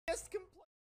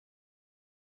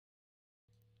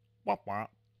Wop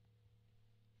wop.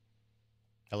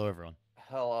 Hello, everyone.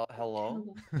 Hello, hello,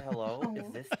 hello. Is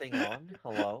Hello. this thing on?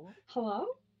 Hello, Hello?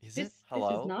 Is it? This is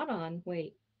hello. not on.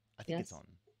 Wait. I think it's Yes. on.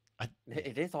 I, yeah.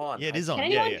 It is on. Yeah, it is Can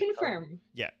on. Yeah, anyone yeah. confirm?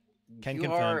 Yeah. Can You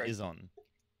confirm are is on.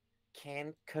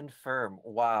 can confirm.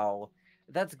 Wow,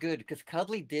 that's good because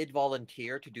Cuddly did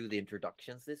volunteer to do the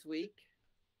introductions this week.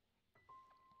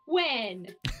 When?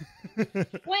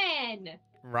 When?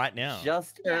 Right now.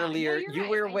 Just Yeah, no, earlier, you're you right,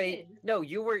 were I wait. did. No,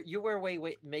 you were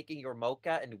wait making your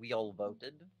mocha, and we all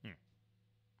voted.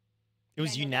 It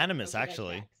was Yeah, no, unanimous, that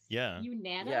actually. tracks. Yeah.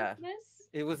 Unanimous?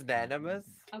 It was unanimous.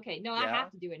 Okay, no, I Yeah.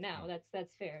 have to do it now.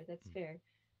 That's fair. That's fair.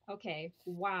 Okay.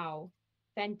 Wow.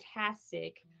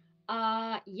 Fantastic.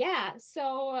 Yeah,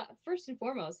 so first and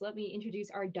foremost, let me introduce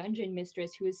our dungeon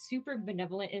mistress who is super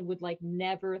benevolent and would like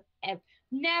never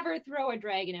throw a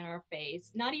dragon in our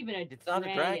face. Not even a It's not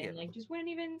a dragon. Like just wouldn't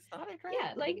even It's not a yeah,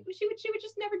 dragon. like she would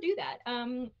just never do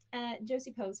that.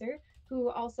 Josie Poser, who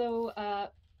also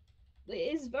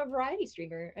is a variety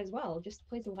streamer as well, just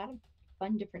plays a lot of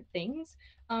fun different things.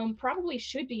 Probably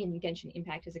should be in Genshin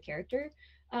Impact as a character,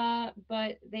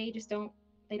 but they don't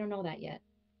know that yet.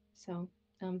 So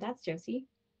that's Josie.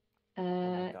 Oh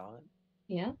my Uh, god.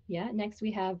 yeah. Next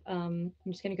we have I'm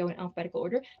just gonna go in alphabetical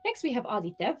order. Next we have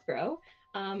AussieDevFro,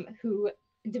 who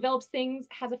develops things,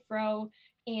 has a fro,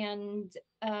 and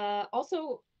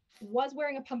also was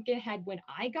wearing a pumpkin head when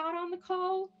I got on the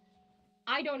call.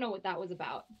 I don't know what that was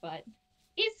about, but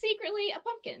is secretly a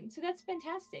pumpkin. So that's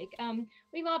fantastic.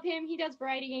 We love him. He does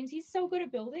variety games. He's so good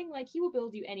at building. Like he will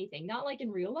build you anything. Not like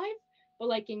in real life, but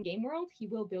like in game world, he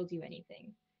will build you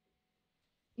anything.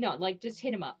 No, like just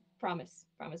hit him up. Promise.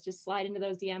 Promise. Just slide into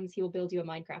those DMs. He will build you a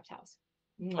Minecraft house.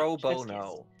 Pro Chef's kiss.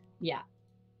 bono. Yeah.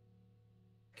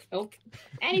 Oh,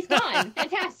 and he's gone.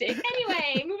 Fantastic.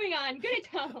 Anyway, moving on. Good at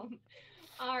Tom.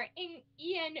 Our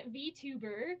Ian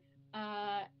VTuber,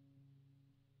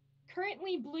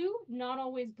 currently blue, not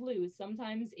always blue.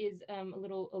 Sometimes is a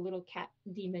little cat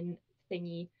demon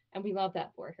thingy, and we love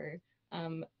that for her.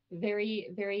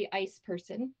 Very ice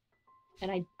person,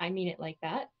 and I mean it like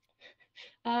that.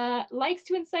 Likes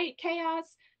to incite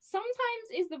chaos.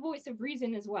 Sometimes is the voice of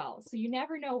reason as well. So you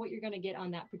never know what you're gonna get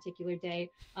on that particular day.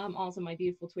 Also my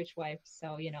beautiful Twitch wife.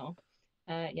 So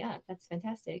yeah, that's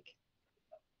fantastic.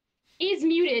 Is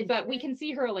muted, but we can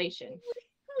see her elation.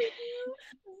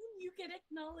 You get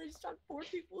acknowledged on 4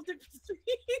 people's different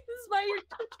streams by your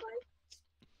Twitch wife.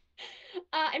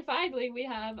 And finally, we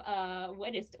have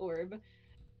Wettest Orb,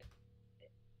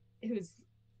 who's,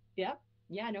 yep,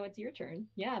 yeah, no, it's your turn.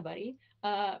 Yeah, buddy.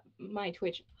 My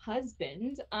Twitch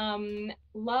husband.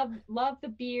 Love the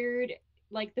beard.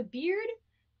 Like the beard,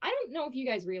 I don't know if you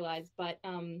guys realize, but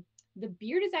the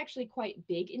beard is actually quite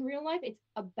big in real life. It's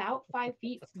about 5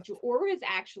 feet. Orb is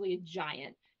actually a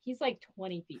giant. He's like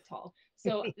 20 feet tall.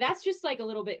 So that's just like a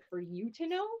little bit for you to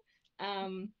know.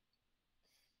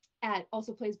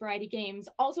 Also plays variety games,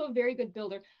 also a very good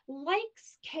builder,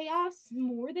 likes chaos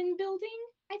more than building,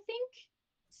 I think.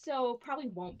 So probably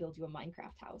won't build you a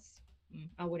Minecraft house.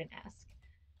 I wouldn't ask.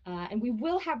 And we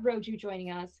will have Roju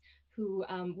joining us, who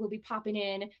will be popping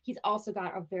in. He's also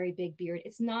got a very big beard.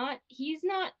 He's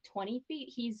not 20 feet,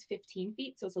 he's 15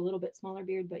 feet, so it's a little bit smaller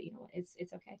beard, but it's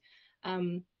okay.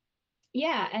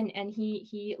 Yeah, and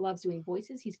he loves doing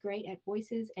voices. He's great at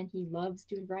voices, and he loves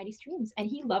doing variety streams, and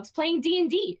he loves playing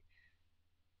D&D.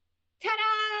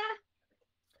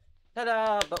 Ta-da!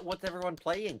 Ta-da! But what's everyone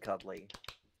playing, Cuddly?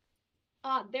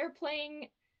 They're playing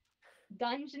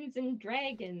Dungeons and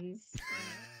Dragons.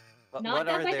 But Not what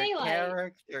Dead are by their Daylight.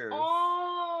 characters?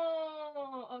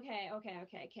 Oh, okay.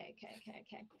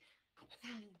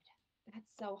 That's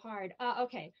so hard.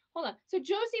 Okay, hold on. So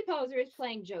Josie Poser is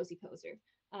playing Josie Poser.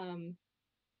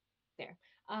 There.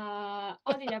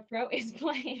 AussieDevFro is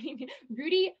playing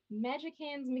Rudy Magic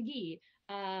Hands McGee.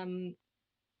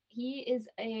 He is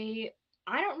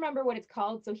I don't remember what it's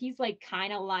called, so he's like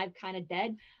kind of alive, kind of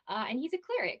dead, and he's a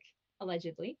cleric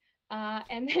allegedly.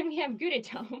 And then we have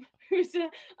Goodatome, who's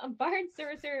a bard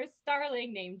sorcerer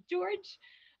starling named George.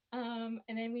 And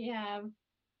then we have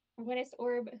Wettest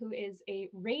Orb, who is a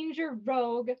ranger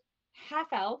rogue half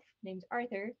elf named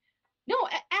Arthur. No,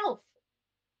 elf.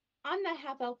 I'm the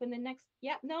half elf in the next.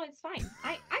 Yeah, no, it's fine.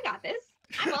 I got this.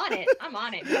 I'm on it. I'm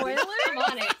on it. Spoiler? I'm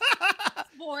on it.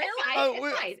 Spoiler?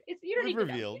 It's fine. You don't need to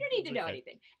know. You don't need to know Okay.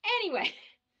 anything. Anyway,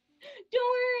 don't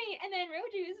worry. And then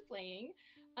Roju is playing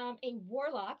a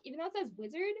warlock, even though it says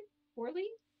wizard, poorly.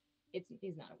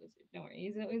 He's not a wizard. Don't worry.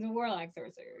 He's a warlock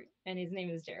sorcerer, and his name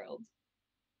is Gerald.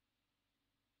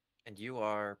 And you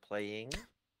are playing?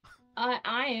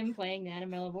 I am playing Nana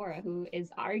Melavora, who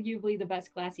is arguably the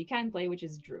best class he can play, which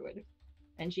is Druid.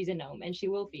 and she's a gnome, and she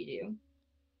will feed you.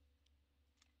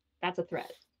 That's a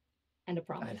threat and a That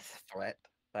promise. is a threat.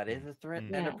 That is a threat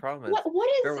and a Yeah. promise. What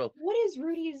Very is well.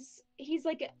 Rudy's? He's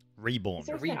like Reborn.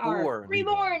 starts with an R. Reborn.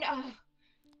 Reborn. Ugh.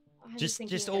 I was Just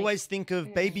thinking, like, always think of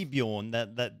yeah. baby Bjorn,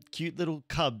 that cute little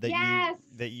cub that Yes!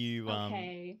 you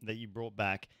Okay. that you brought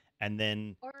back, and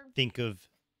then Or think of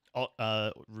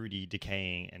Rudy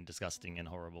decaying and disgusting and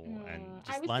horrible, and I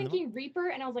just was line them up. thinking Reaper,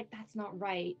 and I was like, that's not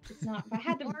right. It's not. But I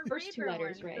had the or first two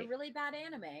letters Reborn, right. the really bad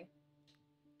anime.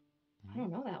 I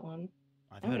don't know that one.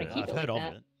 I've I'm heard, gonna keep I've it heard like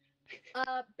of that. it.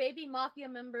 Baby Mafia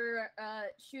member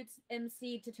shoots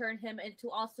MC to turn him into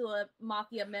also a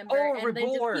Mafia member, Oh, and then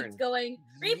just Reborn. keeps going,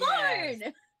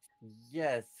 Reborn!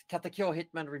 Yes, Katakyo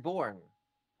Hitman Reborn.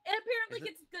 It apparently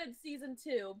Is gets good season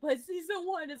 2, but season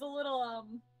 1 is a little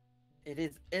It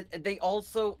is. They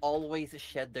also always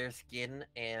shed their skin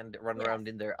and run Yes. around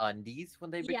in their undies when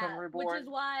they become yeah, reborn. which is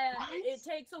why What? it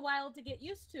takes a while to get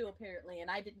used to apparently, and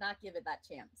I did not give it that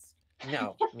chance.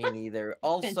 No, me neither.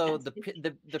 Also,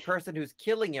 Fantastic. the person who's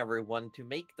killing everyone to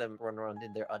make them run around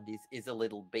in their undies is a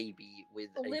little baby with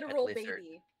A a pet literal lizard.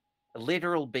 baby. A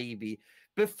literal baby.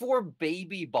 Before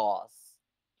Baby Boss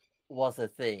was a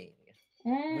thing,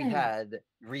 we Mm, had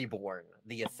Reborn,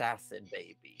 the assassin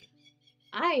baby.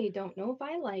 I don't know if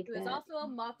I like Who is that. also a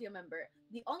Mafia member.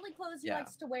 The only clothes he Yeah.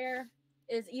 likes to wear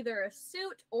is either a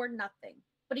suit or nothing,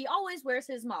 but he always wears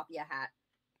his Mafia hat.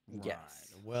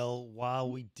 Yes. Right. Well,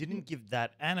 while we didn't give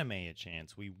that anime a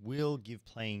chance, we will give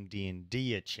playing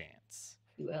D&D a chance.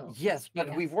 You will. Yes, but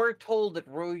Yeah. we were told that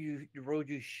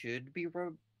Roju should be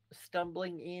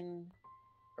stumbling in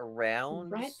around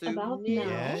Right soon. about Yeah,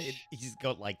 now. he's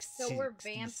got like So we're 60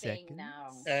 vamping seconds.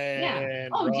 now. Yeah.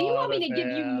 Oh, do you want me to give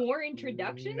you more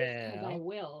introductions? Because I now.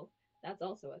 will. That's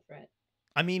also a threat.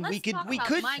 I mean, Let's we could talk we about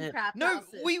could Minecraft No,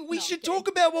 houses. we No, I'm should kidding. talk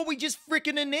about what we just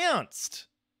freaking announced.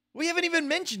 We haven't even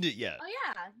mentioned it yet. Oh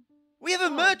yeah. We have a Oh,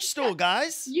 merch store,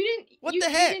 guys. You didn't. What you, the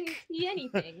You heck? didn't see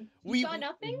anything. You We- saw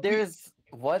nothing. There's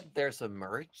what? There's a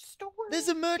merch store? There's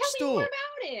a merch Tell me more store.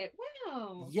 about it.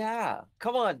 Wow. Yeah.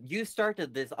 Come on, you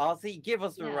started this, Aussie. Give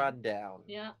us a Yeah. rundown.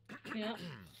 Yeah. Yeah.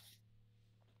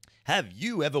 Have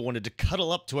you ever wanted to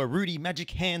cuddle up to a Rudy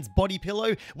Magic Hands body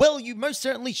pillow? Well, you most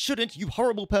certainly shouldn't, you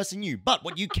horrible person you. But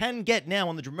what you can get now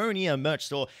on the Dramonia merch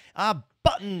store are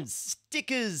buttons,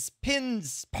 stickers,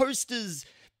 pins, posters,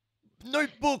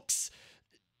 notebooks,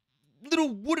 little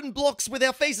wooden blocks with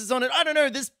our faces on it. I don't know,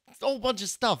 there's a whole bunch of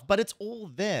stuff, but it's all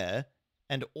there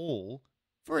and all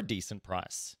for a decent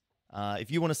price.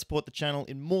 If you want to support the channel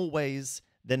in more ways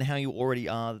than how you already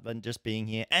are than just being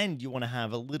here, and you want to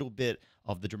have a little bit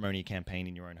of the Dramonia campaign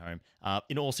in your own home,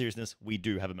 in all seriousness, we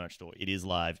do have a merch store. It is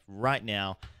live right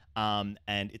now, and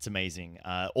it's amazing.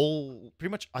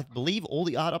 Pretty much, I believe all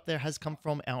the art up there has come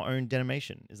from our own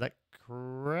Denimation. Is that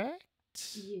correct?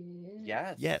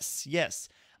 Yeah. Yes. Yes.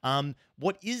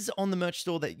 What is on the merch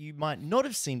store that you might not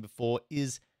have seen before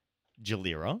is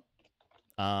Jalira,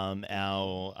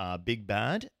 our big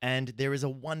bad, and there is a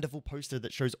wonderful poster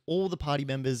that shows all the party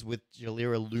members with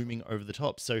Jalira looming over the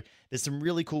top. So there's some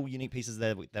really cool, unique pieces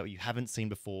there that you haven't seen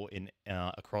before in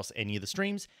across any of the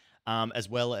streams, as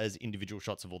well as individual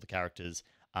shots of all the characters.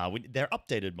 They're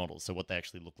updated models, so what they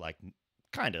actually look like,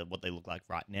 kind of what they look like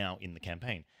right now in the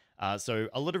campaign. So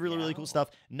a lot of really cool stuff.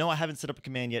 No, I haven't set up a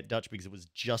command yet, Dutch, because it was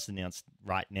just announced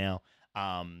right now.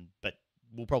 But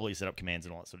we'll probably set up commands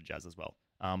and all that sort of jazz as well.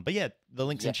 But yeah, the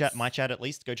link's in chat, Yes. my chat at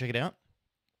least. Go check it out.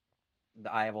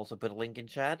 I have also put a link in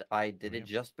chat. I did it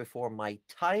just before my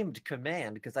timed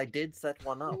command because I did set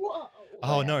one up. Whoa.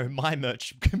 Oh no, my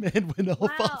merch command went off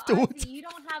Wow, afterwards. Ozzy, you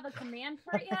don't have a command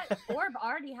for it yet? Orb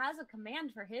already has a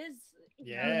command for his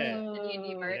Yeah. the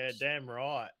D&D merch. Yeah, damn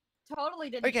right. Totally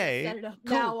didn't Okay, set it up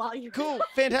cool, now while you Cool,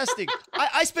 fantastic.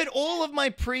 I spent all of my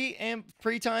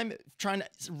pre-time trying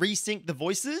to resync the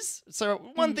voices. So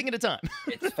one thing at a time.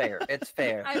 It's fair. It's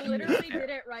fair. I literally did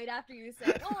it right after you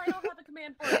said, "Oh, I don't have a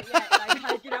command for it yet," and I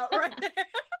typed it out right there.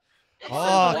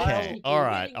 Okay, all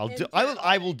right. Getting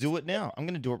I into will do it now. I'm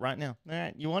gonna do it right now. All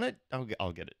right, you want it? I'll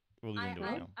get it. We're gonna do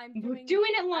it now. I'm We're doing,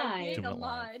 doing it I'm live. being Doing a it live.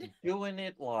 mod. Doing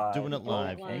it live. Doing it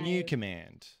live. live. New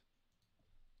command.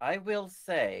 I will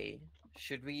say,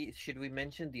 should we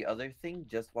mention the other thing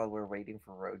just while we're waiting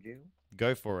for Roju?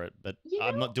 Go for it. But You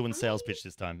I'm know, not doing sales I- pitch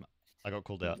this time. I got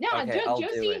called out. No, Okay, I'll do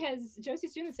Josie it.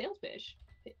 Josie's doing the sales pitch.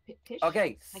 Pitch?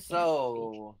 Okay, I can't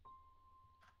so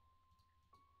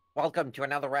welcome to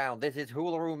another round. This is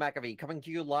Hularu McAfee coming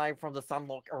to you live from the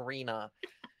Sunlock Arena.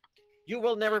 You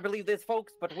will never believe this,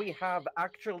 folks, but we have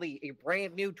actually a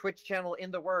brand new Twitch channel in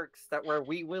the works where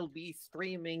we will be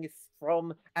streaming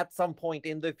from at some point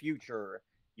in the future.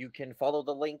 You can follow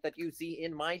the link that you see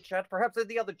in my chat, perhaps in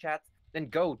the other chats, then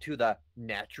go to the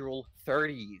Natural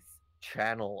 30s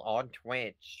channel on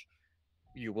Twitch.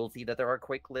 You will see that there are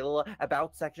quick little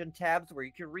about section tabs where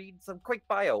you can read some quick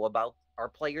bio about our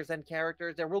players and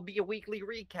characters. There will be a weekly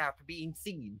recap being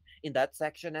seen in that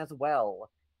section as well.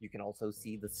 You can also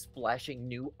see the splashing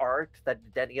new art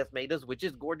that Denny has made us, which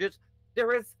is gorgeous.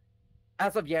 There is,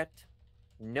 as of yet,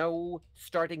 no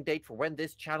starting date for when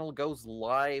this channel goes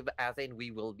live, as in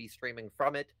we will be streaming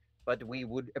from it, but we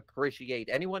would appreciate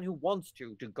anyone who wants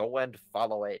to go and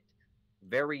follow it.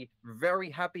 Very, very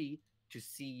happy to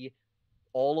see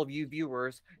all of you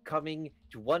viewers coming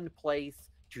to one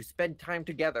place to spend time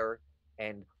together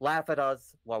and laugh at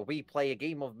us while we play a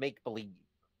game of make-believe.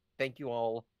 Thank you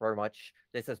all very much.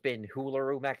 This has been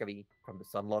Hularu Maccabee from the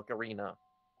Sunlock Arena.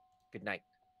 Good night.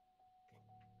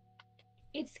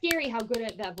 It's scary how good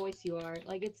at that voice you are.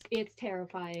 Like it's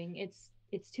terrifying.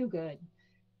 It's too good.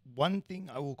 One thing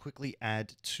I will quickly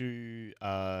add to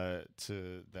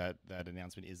that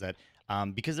announcement is that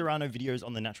because there are no videos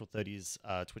on the Natural 30s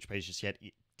Twitch page just yet,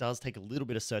 it does take a little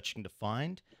bit of searching to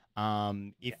find.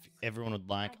 If everyone would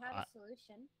like, I have a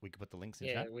solution. we could put the links in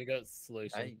Yeah, chat. we got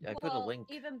solution. I put a link.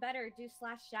 Even better, do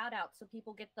 /shout out so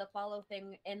people get the follow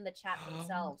thing in the chat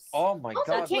themselves. Oh my Also,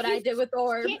 god. That's what I did with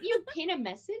Orb. Can't you pin a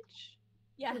message?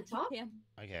 Yeah, the you top? can.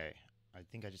 Okay, I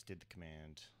think I just did the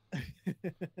command.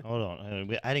 Hold on,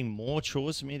 we're adding more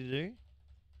chores for me to do.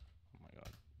 Oh my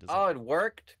god. Does Oh, it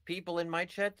worked. People in my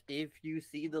chat, if you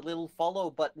see the little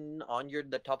follow button on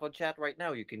the top of chat right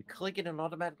now, you can click it and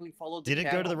automatically follow the Did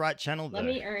it go to the channel. right channel though? Let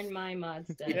me earn my mod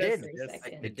status It did. for a Yes,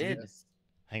 second. It did.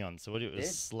 Hang on. So what it was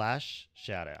Did. slash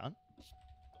shout out.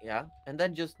 Yeah, and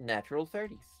then just Natural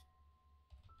 30s.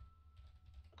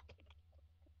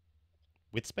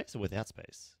 With space or without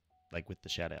space? Like with the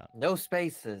shout out. No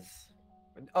spaces.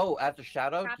 Oh, after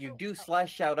shout out, you Capital- do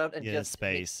 /shout out and Yeah, just hit,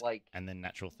 space. like And then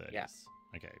natural 30s. Yeah.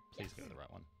 Okay, please Yes. go to the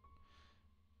right one.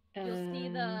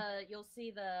 You'll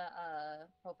see the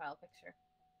profile picture.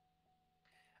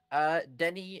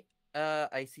 Denny,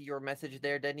 I see your message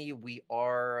there, Denny. We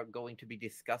are going to be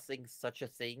discussing such a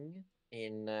thing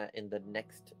in the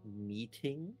next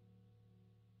meeting.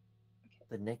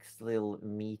 The next little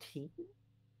meeting.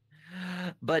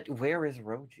 But where is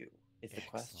Roju? Is the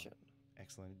question.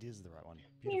 Excellent. It is the right one.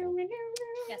 Beautiful.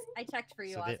 Yes, I checked for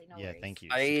you, So Ozzy. there- No yeah, worries. thank you.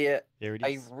 I There it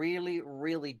is. really,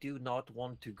 really do not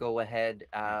want to go ahead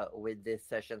with this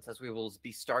session, since we will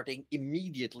be starting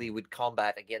immediately with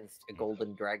combat against a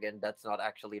golden dragon. That's not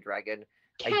actually a dragon.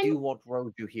 I do want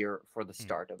Roju here for the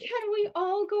start of it. Can we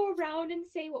all go around and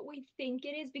say what we think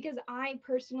it is? Because I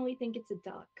personally think it's a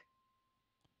duck.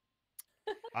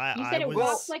 You said it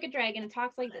walks like a dragon. It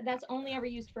talks like that's only ever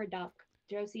used for a duck.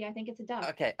 Josie, I think it's a duck.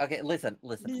 Okay, listen.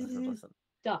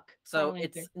 Duck. So final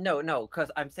it's answer. no, because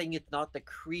I'm saying it's not the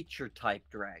creature type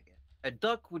dragon. A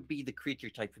duck would be the creature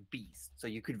type beast, so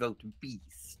you could vote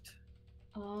beast.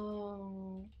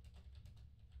 Oh.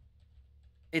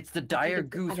 It's the I dire think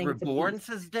goose it's a reborn, beast.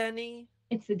 says Denny.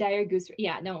 It's the dire goose.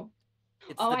 Yeah, no.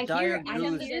 It's Oh, the I dire hear- I He's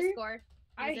in the goose. hear- Discord.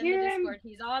 I He's in hear the him. Discord.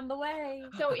 He's on the way.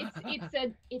 So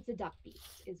it's a duck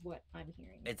beast is what I'm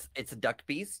hearing. It's a duck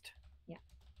beast,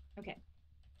 Okay.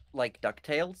 like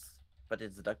DuckTales, but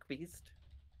it's a duck beast.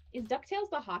 Is DuckTales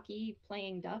the hockey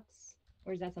playing ducks?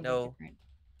 Or is that something No. different?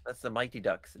 That's the Mighty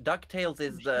Ducks. DuckTales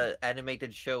is Oh, the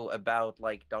animated show about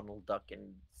like Donald Duck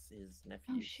and his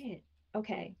nephew. Oh shit.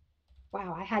 Okay.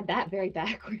 Wow, I had that very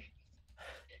backwards.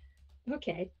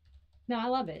 Okay. No, I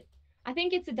love it. I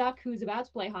think it's a duck who's about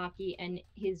to play hockey and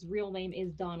his real name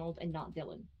is Donald and not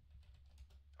Dylan.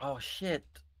 Oh shit!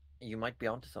 You might be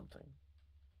onto something.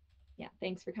 Yeah,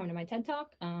 thanks for coming to my TED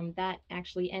Talk. That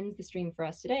actually ends the stream for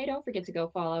us today. Don't forget to go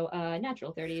follow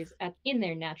Natural 30s in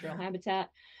their natural habitat.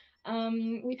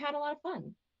 We've had a lot of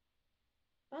fun.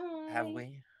 Bye. Have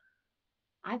we?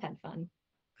 I've had fun.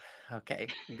 Okay,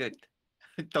 good.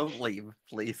 Don't leave,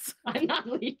 please. I'm not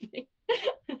leaving.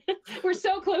 We're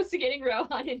so close to getting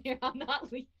Rohan in here. I'm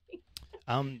not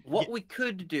leaving. What we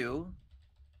could do.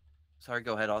 Sorry,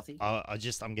 go ahead, Aussie.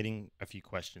 I'm getting a few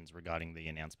questions regarding the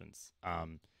announcements.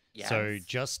 Yes. So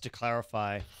just to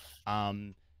clarify,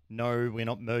 no, we're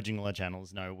not merging all our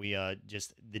channels. No, we are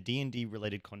just the D&D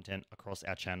related content across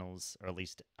our channels, or at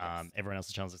least everyone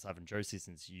else's channels aside from Josie,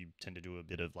 since you tend to do a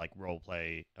bit of like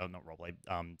roleplay, not roleplay,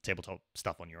 tabletop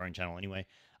stuff on your own channel anyway.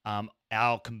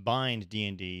 Our combined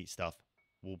D&D stuff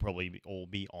will probably all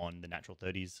be on the Natural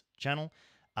 30s channel.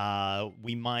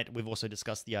 We've also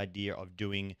discussed the idea of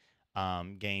doing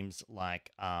games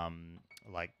like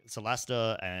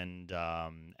Solasta and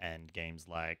games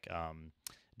like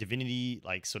Divinity,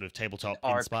 like sort of tabletop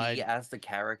inspired. RP as the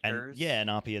characters. And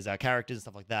RP as our characters and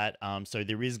stuff like that. So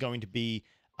there is going to be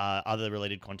other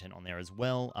related content on there as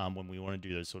well when we want to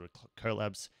do those sort of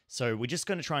collabs. So we're just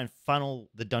going to try and funnel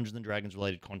the Dungeons and Dragons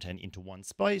related content into one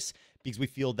space because we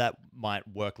feel that might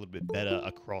work a little bit better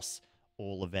across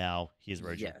all of our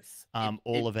Yes.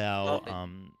 all of our well,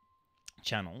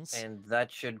 channels. and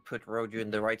that should put Roju in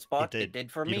the right spot. It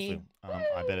did for beautifully. me.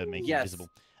 I better make you Yes. visible.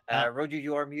 Roju,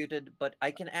 you are muted, but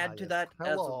I can add to yes. that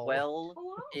Hello. as well.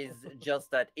 Hello. Is just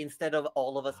that instead of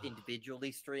all of us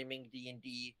individually streaming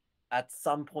D&D, at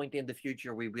some point in the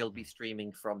future we will be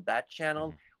streaming from that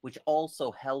channel, which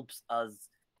also helps us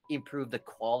improve the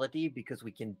quality because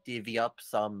we can divvy up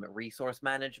some resource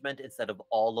management instead of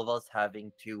all of us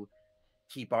having to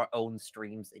keep our own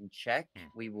streams in check.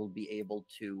 We will be able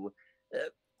to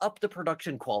up the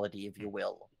production quality, if you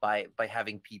will, by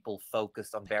having people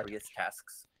focused on various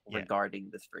tasks regarding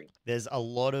the stream. There's a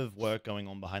lot of work going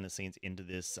on behind the scenes into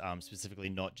this, specifically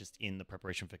not just in the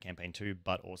preparation for campaign 2,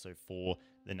 but also for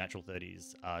the Natural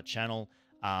 30s channel.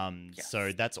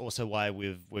 So that's also why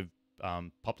we've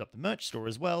popped up the merch store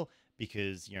as well,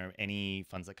 because any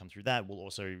funds that come through that will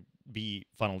also be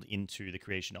funneled into the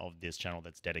creation of this channel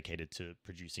that's dedicated to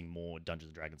producing more Dungeons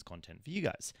and Dragons content for you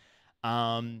guys.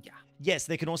 Yes,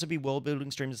 there can also be world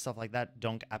building streams and stuff like that,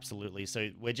 Donk, absolutely. So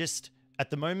we're just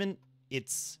at the moment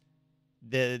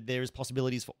there is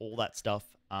possibilities for all that stuff,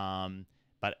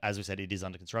 but as we said, it is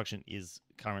under construction, is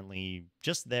currently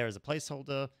just there as a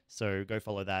placeholder, so go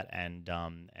follow that, and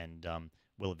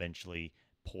we'll eventually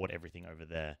port everything over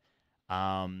there.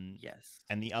 Yes.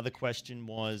 And the other question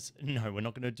was, no, we're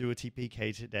not going to do a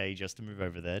TPK today just to move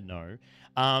over there. No.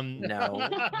 No.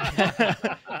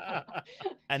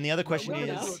 And the other question we're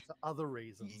gonna is, do it for other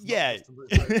reasons. not yeah, just to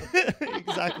move over.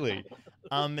 exactly.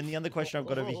 And the other question I've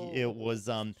got over here was,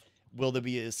 will there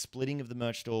be a splitting of the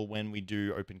merch store when we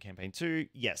do open campaign 2?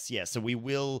 Yes. So we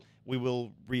will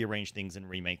rearrange things and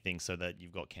remake things so that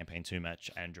you've got campaign 2 merch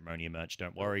and Dramonia merch.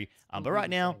 Don't worry. But right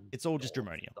now it's all just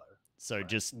Dramonia. So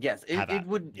just yes, it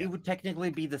would yeah. it would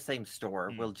technically be the same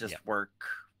store. We'll just work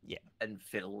and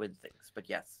fiddle with things. But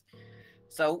yes.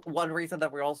 So one reason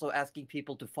that we're also asking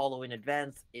people to follow in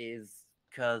advance is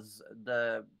because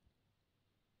the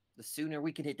sooner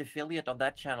we can hit affiliate on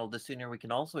that channel, the sooner we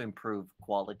can also improve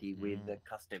quality with the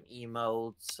custom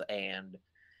emotes and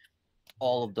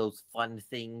all of those fun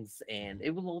things, and it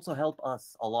will also help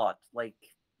us a lot. Like,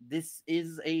 this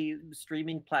is a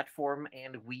streaming platform,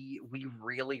 and we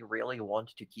really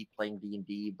want to keep playing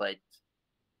D&D, but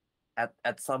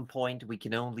at some point we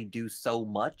can only do so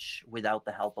much without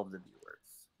the help of the viewers.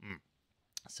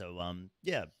 So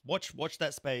yeah, watch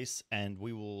that space, and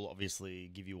we will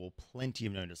obviously give you all plenty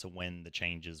of notice of when the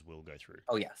changes will go through.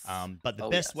 Oh yes. But the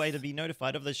best way to be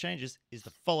notified of those changes is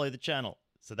to follow the channel,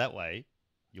 so that way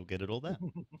you'll get it all there.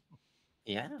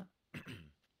 Yeah.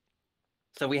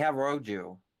 So we have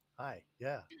Roju. Hi,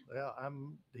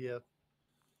 I'm here.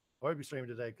 I won't be streaming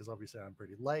today because obviously I'm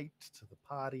pretty late to the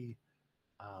party,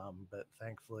 but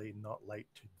thankfully not late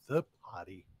to the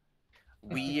party.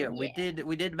 We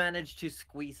did manage to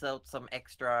squeeze out some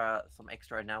extra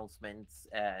announcements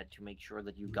to make sure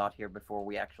that you got here before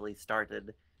we actually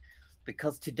started,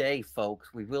 because today,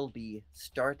 folks, we will be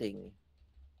starting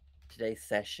today's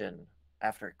session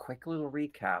after a quick little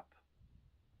recap.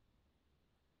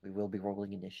 We will be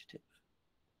rolling initiative.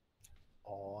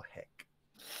 Oh heck.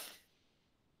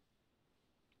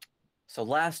 So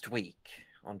last week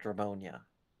on Dramonia,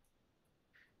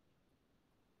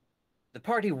 the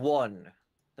party won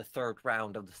the third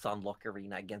round of the Sunlock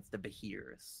Arena against the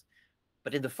Behirs.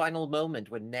 But in the final moment,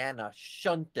 when Nana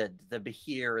shunted the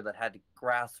Behir that had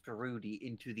grasped Rudy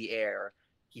into the air,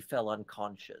 he fell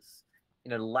unconscious.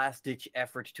 In a last-ditch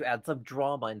effort to add some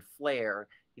drama and flair,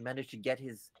 he managed to get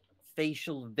his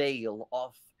facial veil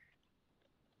off,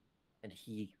 and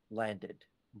he landed,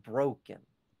 broken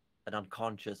and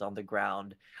unconscious on the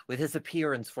ground, with his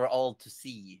appearance for all to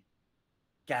see.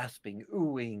 Gasping,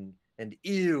 oohing, and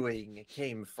ewing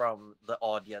came from the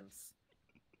audience,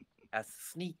 as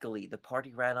sneakily the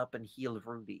party ran up and healed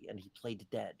Rudy, and he played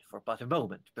dead for but a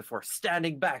moment before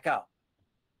standing back up.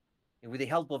 And with the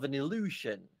help of an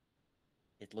illusion,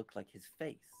 it looked like his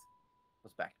face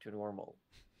was back to normal.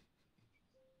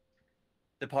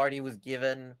 The party was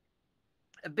given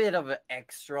a bit of an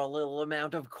extra little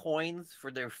amount of coins for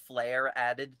their flair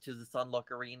added to the Sunlock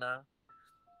Arena.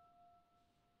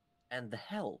 And the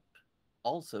help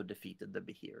also defeated the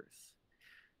Behirs.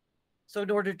 So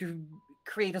in order to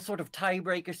create a sort of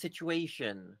tiebreaker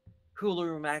situation,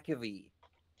 Hularu McAvee,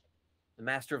 the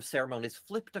Master of Ceremonies,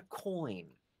 flipped a coin.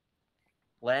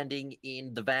 Landing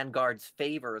in the Vanguard's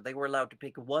favor, they were allowed to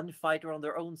pick one fighter on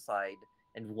their own side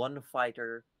and one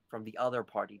fighter from the other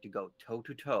party to go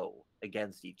toe-to-toe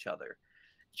against each other.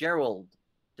 Gerald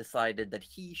decided that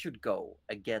he should go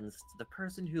against the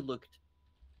person who looked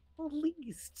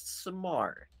least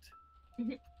smart.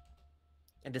 Mhm.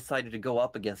 And decided to go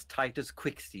up against Titus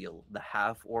Quicksteel, the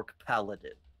half-orc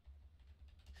paladin.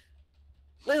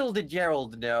 Little did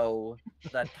Gerald know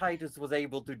that Titus was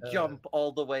able to jump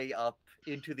all the way up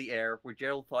into the air where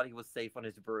Gerald thought he was safe on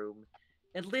his broom.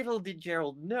 And little did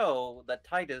Gerald know that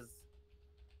Titus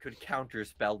could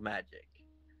counterspell magic.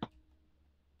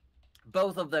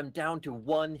 Both of them down to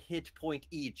 1 hit point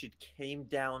each. It came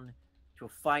down to a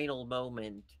final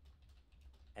moment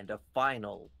and a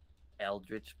final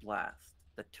Eldritch Blast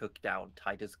that took down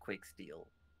Titus Quicksteel.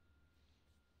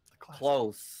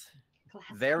 Close.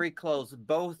 Classic. Very close.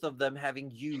 Both of them having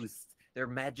used their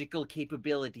magical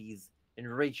capabilities and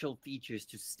racial features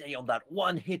to stay on that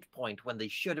 1 hit point when they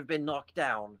should have been knocked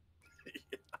down.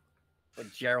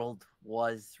 But Gerald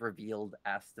was revealed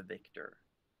as the victor.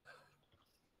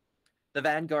 The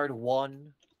Vanguard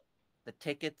won the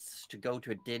tickets to go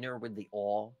to a dinner with the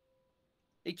Awe.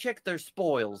 They checked their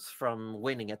spoils from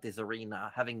winning at this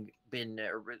arena, having been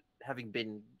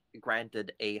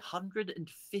granted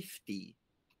 150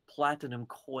 platinum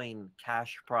coin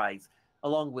cash prize,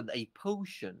 along with a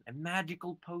potion, a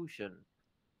magical potion,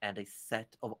 and a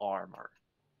set of armor.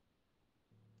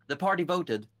 The party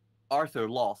voted. Arthur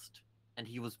lost, and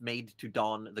he was made to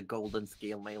don the golden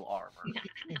scale mail armor.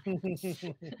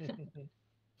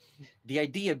 The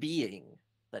idea being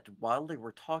that while they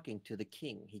were talking to the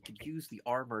king, he could use the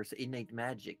armor's innate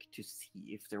magic to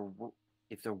see if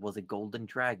there was a golden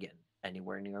dragon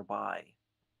anywhere nearby.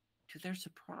 To their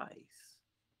surprise,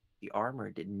 the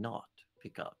armor did not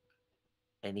pick up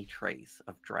any trace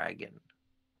of dragon.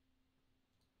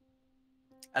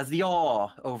 As the Awe,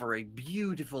 over a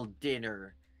beautiful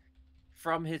dinner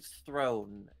from his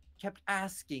throne, kept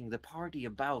asking the party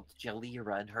about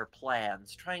Jalira and her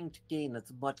plans, trying to gain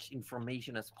as much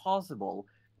information as possible,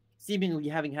 seemingly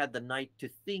having had the night to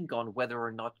think on whether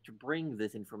or not to bring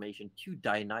this information to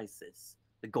Dionysus,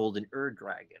 the Golden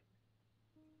Ur-Dragon.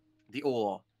 The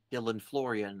Awe, Dylan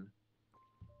Florian,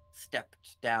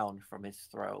 stepped down from his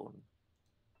throne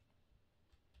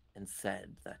and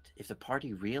said that if the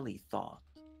party really thought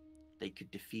they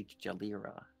could defeat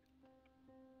Jalira,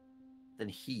 then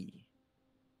he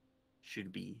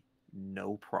should be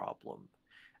no problem.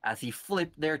 As he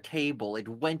flipped their table, it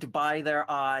went by their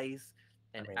eyes,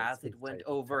 and as it went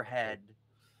overhead...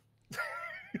 I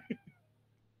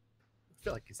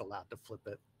feel like he's allowed to flip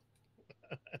it.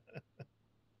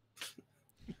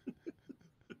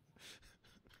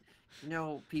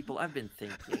 No, people, I've been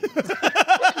thinking.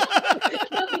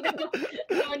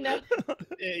 Oh no.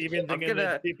 Yeah, you've been thinking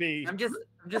that PP. I'm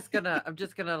just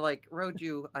gonna like,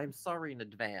 Roju, I'm sorry in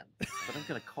advance, but I'm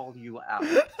gonna call you out.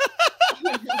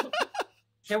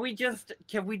 Can we just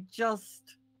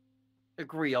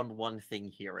agree on one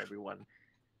thing here, everyone?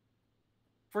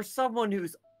 For someone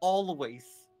who's always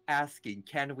asking,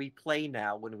 can we play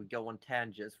now when we go on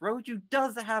tangents, Roju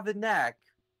does have a knack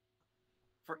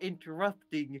for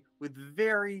interrupting with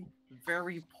very,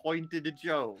 very pointed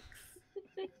jokes.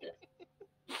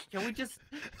 Can we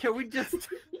just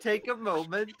take a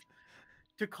moment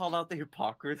to call out the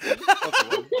hypocrisy of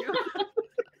Roju?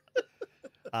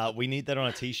 We need that on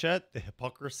a t-shirt. The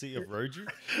hypocrisy of Roju.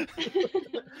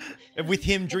 And with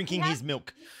him drinking his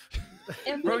milk. If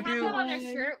we have Roju- that on our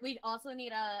shirt, we'd also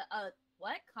need a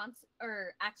what?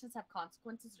 Actions have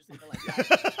consequences or something like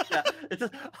that. Yeah, it says,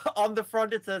 on the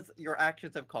front it says your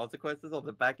actions have consequences. On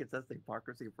the back it says the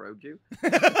hypocrisy of Roju. No,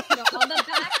 on the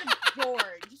back is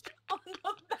George. On the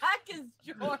back is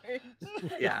George.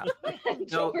 Yeah.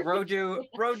 No,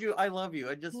 Roju, I love you.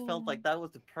 I just felt like that was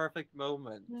the perfect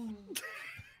moment.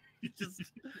 Just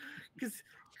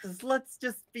because let's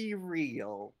just be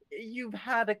real. You've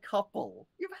had a couple.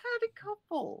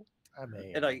 I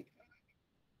mean, And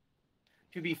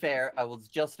to be fair, I was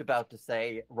just about to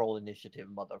say roll initiative,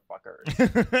 motherfuckers.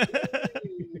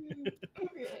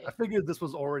 I figured this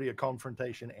was already a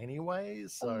confrontation anyway,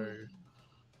 so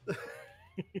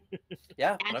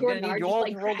Yeah, but I'm Edward gonna Nard need you just, all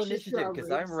like, to roll crashes initiative through our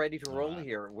because I'm roofs. ready to roll Alright.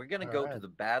 here. We're gonna go to Alright. the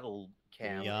battle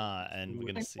camp. Yeah, and we're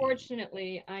gonna see.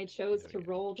 Unfortunately, I chose There to we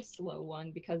go. roll the slow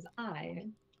one because I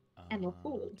am a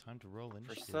fool. Time to roll For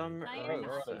initiative. some Now you're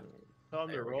not. reason. time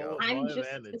to There we roll go. at I'm my just a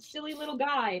advantage. silly little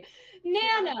guy.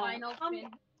 Nana,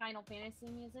 Final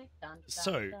Fantasy music. Dun, dun,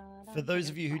 So, dun, for dun, those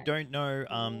dun, of you who dun. don't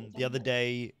know, the other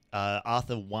day,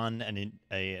 Arthur won an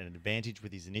advantage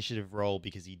with his initiative roll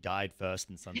because he died first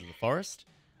in Sons of the Forest.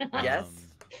 Yes. Um,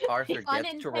 Arthur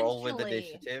gets to roll with Unintentionally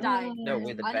initiative. died. No,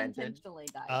 with advantage. Unintentionally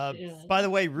died. Yeah, by the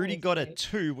way, Rudy nice, got a nice.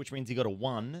 2, which means he got a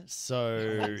 1.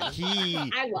 So he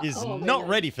is oh, not man.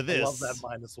 ready for I this. love that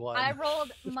 -1.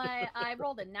 I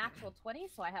rolled a natural 20,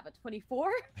 so I have a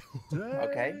 24.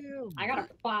 Okay. Damn. I got a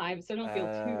 5, so don't feel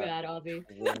too bad, Ozzy.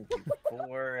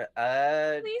 24.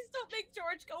 Please don't make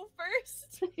George go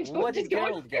first. What did Just go on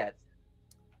Gerald get?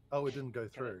 Oh, it didn't go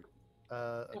through.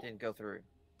 It didn't go through.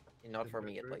 Not Didn't for go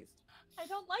me, at through? least. I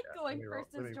don't like Yeah, going let me roll-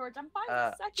 first let as me- George. I'm fine Uh,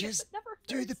 with second, just but never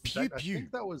do the first. pew I pew.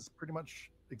 think that was pretty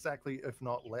much exactly, if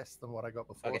not less, than what I got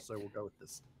before. Okay. So we'll go with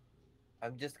this.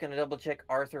 I'm just gonna double check.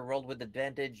 Arthur rolled with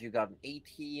advantage. You got an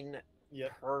 18.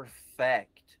 Yep.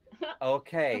 Perfect.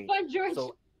 Okay. Fun, George.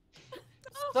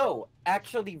 So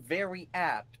actually very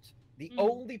apt. The Mm.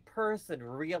 only person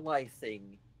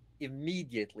realizing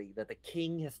immediately that the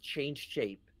king has changed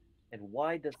shape, and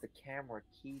why does the camera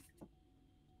keep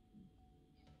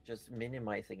just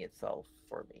minimizing itself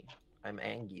for me? I'm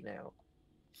angry now.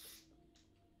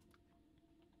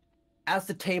 As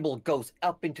the table goes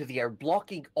up into the air,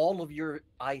 blocking all of your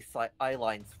eye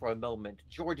lines for a moment,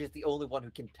 George is the only one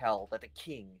who can tell that the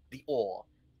king, the Awe,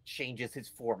 changes his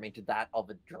form into that of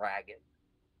a dragon.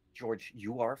 George,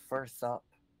 you are first up.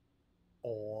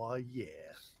 Oh yeah.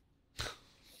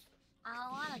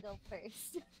 I want to go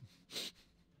first.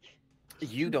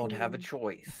 You don't have a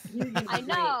choice. You're doing I great.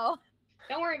 know.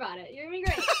 Don't worry about it. You're doing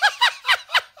great.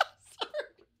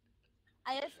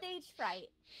 I have stage fright.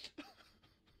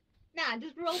 Nah,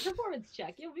 just roll a performance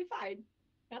check. You'll be fine.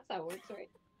 That's how it works, right?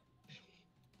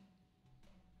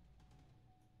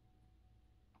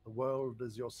 The world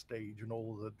is your stage, and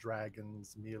all the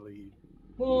dragons merely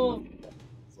Oh,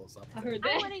 or something. I heard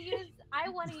I that.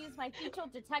 want to use my feature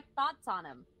detect thoughts on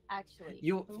him. Actually.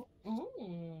 You.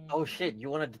 Oh. Oh shit! You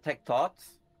want to detect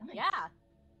thoughts? Yeah.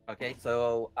 Okay,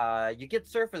 so you get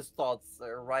surface thoughts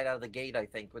right out of the gate, I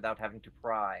think, without having to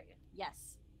pry.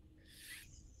 Yes.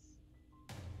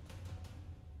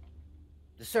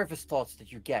 The surface thoughts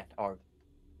that you get are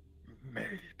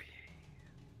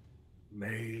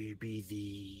maybe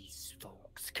these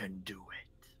folks can do it.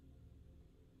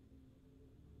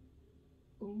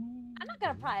 I'm not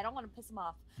gonna pry. I don't want to piss him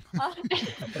off.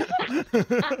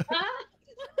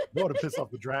 You want to piss off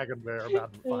the dragon bear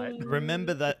about to fight.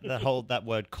 Remember that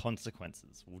word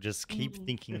consequences. We'll just keep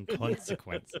thinking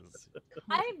consequences.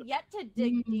 I am yet to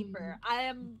dig deeper. I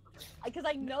am, because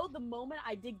I know the moment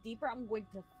I dig deeper, I'm going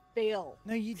to fail.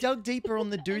 No, you dug deeper on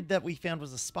the dude that we found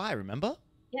was a spy, remember?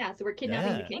 Yeah, so we're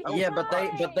kidnapping Yeah. the king. Oh, Yeah,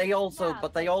 but they also yeah.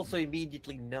 but they also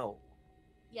immediately know.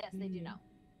 Yes, they do know.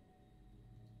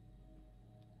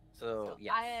 So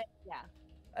yes,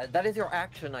 Yeah. that is your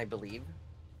action, I believe.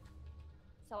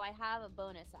 So I have a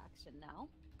bonus action now.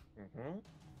 Mm-hmm.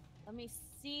 Let me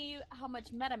see how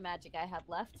much meta magic I have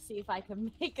left. See if I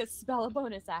can make a spell a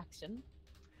bonus action.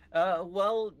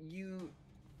 Well, you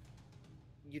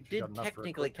got did enough for a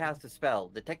technically quick one. cast a spell.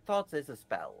 Detect thoughts is a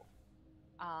spell.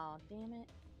 Oh, damn it.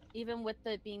 Even with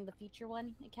it being the feature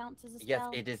one, it counts as a Yes,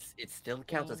 spell? it is. It still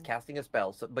counts as Dang. casting a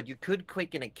spell. So, but you could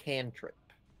quicken a cantrip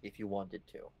if you wanted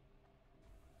to.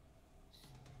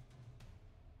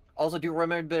 Also, do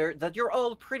remember that you're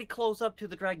all pretty close up to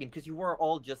the dragon because you were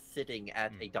all just sitting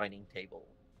at a dining table.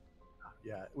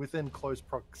 Yeah, within close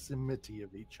proximity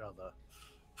of each other.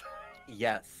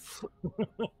 Yes.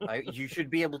 You should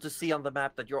be able to see on the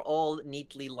map that you're all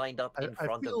neatly lined up in I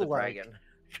front of feel the like dragon.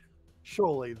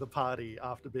 Surely the party,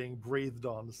 after being breathed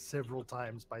on several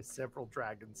times by several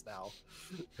dragons now,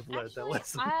 have learned their Actually,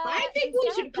 lesson. I think we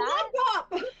instead should of that-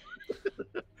 clump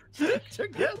up. Stick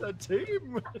together,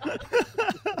 team!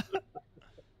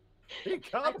 He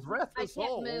can't breath I us can't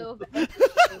all. move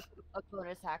a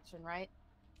bonus action, right?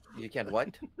 You can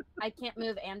what? I can't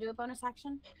move and do a bonus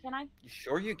action, can I?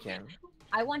 Sure you can.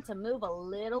 I want to move a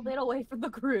little bit away from the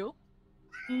group.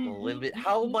 A little bit.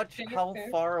 How much? Fair, How fair.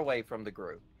 far away from the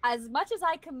group? As much as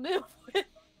I can move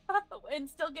and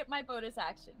still get my bonus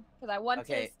action. Because I want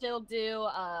Okay. to still do,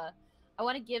 I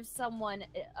want to give someone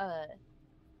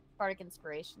Bardic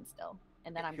Inspiration still.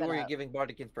 And then I'm Who are going you to... giving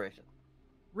Bardic Inspiration?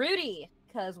 Rudy,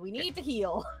 because we need to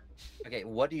heal. Okay,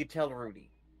 what do you tell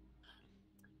Rudy?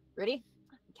 Rudy,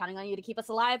 I'm counting on you to keep us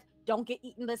alive. Don't get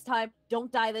eaten this time.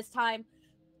 Don't die this time.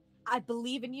 I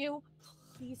believe in you.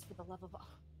 Please, for the love of...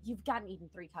 You've gotten eaten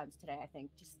 3 times today, I think.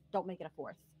 Just don't make it a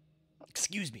 4th.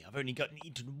 Excuse me, I've only gotten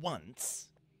eaten once.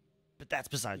 But that's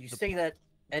besides You the say that,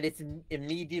 and it's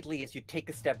immediately as you take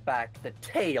a step back, the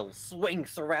tail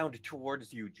swings around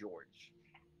towards you, George.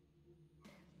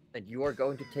 And you are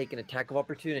going to take an attack of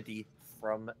opportunity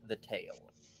from the tail.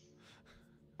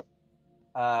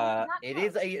 It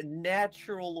is a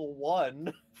natural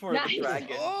 1 for Nice. the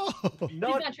dragon. Oh! He's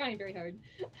Not not trying very hard.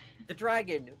 The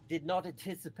dragon did not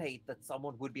anticipate that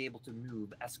someone would be able to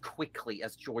move as quickly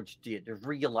as George did,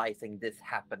 realizing this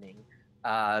happening.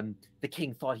 The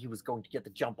king thought he was going to get the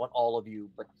jump on all of you,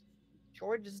 but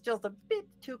George is just a bit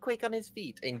too quick on his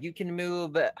feet, and you can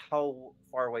move. How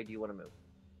far away do you want to move?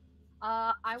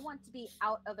 I want to be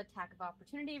out of attack of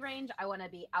opportunity range. I want to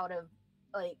be out of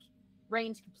like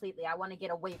range completely. I want to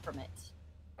get away from it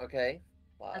Okay.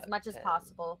 as much as 10.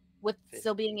 possible, with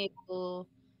still being able.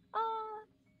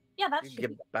 Yeah, that You should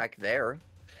can be. get back there.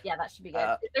 Yeah, that should be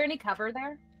good. Is there any cover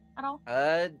there at all?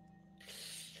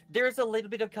 There's a little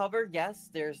bit of cover, yes.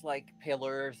 There's like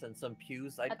pillars and some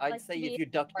pews. I'd like say to if be you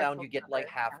duck down, partial you get like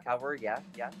cover, half yeah. cover.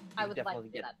 Yeah. I You would like definitely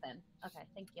to do that then. Okay,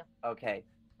 thank you. Okay.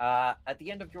 At the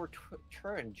end of your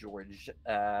turn, George,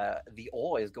 the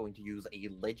Awe is going to use a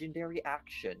legendary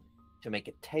action to make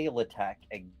a tail attack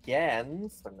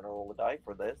against. I'm going to roll a die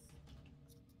for this.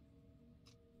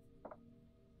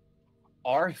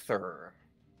 Arthur.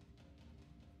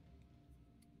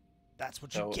 That's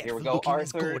what you So get here for we go, looking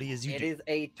as Arthur. gaudy as you It do. is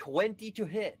a 20 to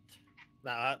hit.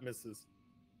 Nah, that misses.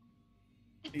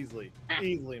 Easily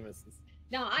misses.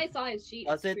 No, I saw his sheet.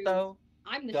 Does it's it true. though?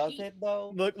 I'm the Does sheet. it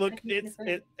though? Look, I can it's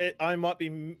confirm. I might be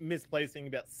misplacing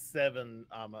about 7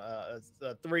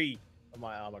 3 of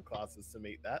my armor classes to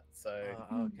meet that. So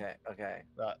Okay.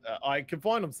 I can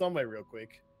find them somewhere real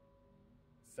quick.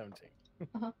 17.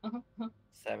 Uh-huh, uh-huh, uh-huh.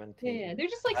 17. Yeah, they're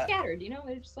just like scattered, you know?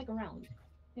 They're just like around.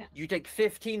 You take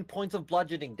 15 points of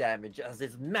bludgeoning damage as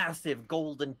this massive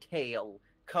golden tail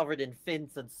covered in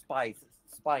fins and spines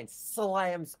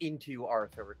slams into you,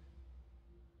 Arthur.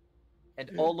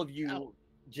 And all of you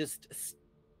just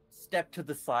step to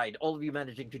the side, all of you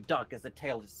managing to duck as the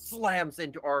tail just slams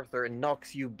into Arthur and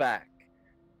knocks you back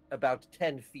about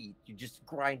 10 feet. You just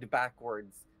grind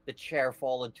backwards, the chair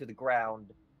fall into the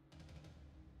ground.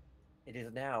 It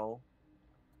is now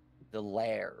the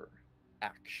lair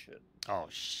action. Oh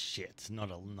shit! Not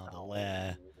another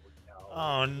lair.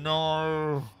 Oh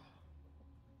no!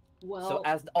 Well, So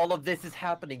as all of this is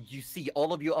happening, you see,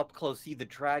 all of you up close see the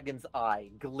dragon's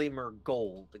eye glimmer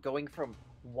gold, going from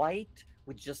white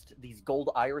with just these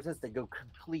gold irises that go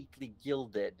completely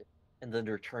gilded and then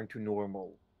return to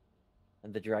normal.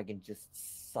 And the dragon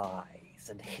just sighs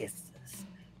and hisses.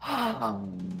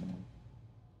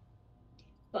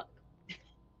 fuck.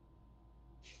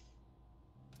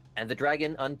 And the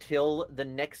dragon, until the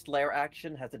next lair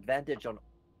action, has advantage on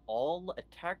all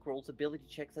attack rolls, ability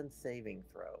checks, and saving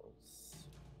throws,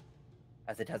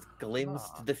 as it has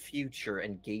glimpsed the future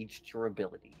and gauged your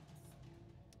abilities.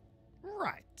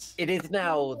 Right. It is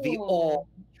now the Oh. Awe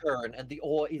turn, and the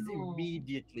Awe is Oh.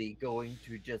 immediately going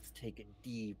to just take a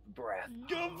deep breath.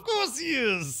 Of course he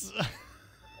is.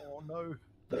 Oh no!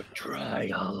 The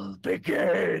trial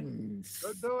begins!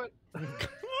 Don't do it!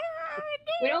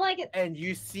 We don't like it. And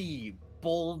you see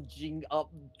bulging up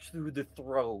through the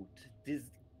throat, this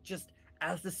just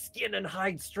as the skin and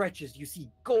hide stretches, you see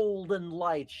golden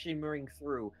light shimmering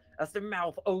through. As the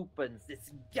mouth opens,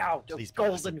 this gout of Please be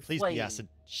golden acid. Please flame be acid.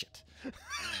 Shit.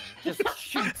 just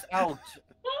shoots out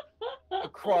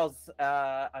across.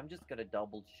 I'm just gonna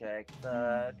double check.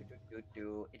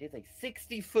 It is a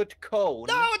 60-foot cone.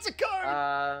 No, it's a cone.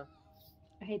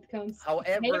 I hate the cones.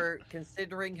 However,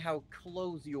 considering how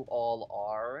close you all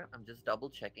are, I'm just double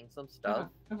checking some stuff.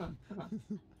 Uh-huh.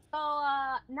 So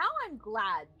now I'm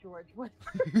glad George went.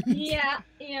 Yeah.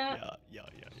 Yeah.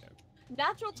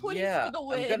 Natural 20s Yeah, for the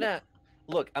win.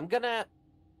 I'm gonna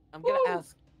Woo!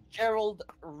 ask Gerald,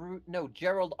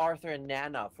 Arthur, and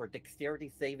Nana for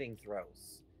dexterity saving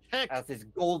throws. Heck, As this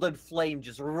golden flame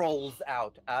just rolls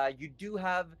out. You do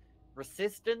have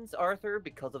resistance, Arthur,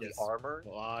 because of Yes. the armor.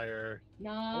 liar.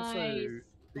 Nice. Also,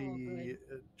 Oh, good.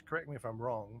 correct me if I'm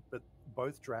wrong, but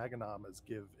both dragon armors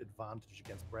give advantage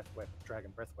against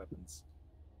dragon breath weapons.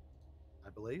 I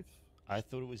believe. I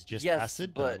thought it was just Yes,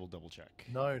 acid, but I but- will double check.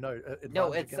 No, No, advantage it's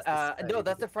against the save no,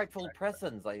 that's the against frightful dragon breath.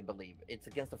 presence, I believe. It's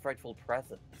against the frightful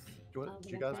presence. Do Oh,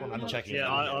 you guys want I'm to checking. Yeah,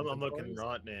 Yeah, I'm looking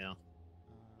right now.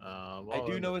 I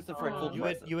do know it's the frightful Oh.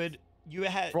 presence. You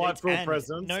had Frightful it's and,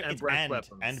 presence no, and it's breath and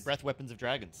weapons. breath weapons of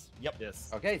dragons. Yep.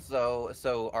 Yes. Okay,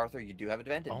 so Arthur, you do have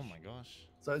advantage. Oh my gosh.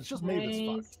 So it's just me that's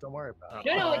Nice. fucked. Don't worry about it.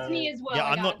 No, no, it's me as well. yeah, I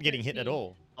I'm got not getting hit at 13.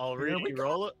 all. I'll Here we really go.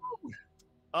 roll it.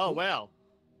 Oh wow.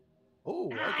 Oh,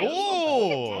 Nice. okay.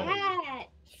 Oh! Look at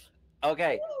that.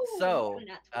 Okay, Ooh, so not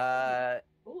 20. uh,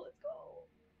 Ooh, let's go.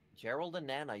 Gerald and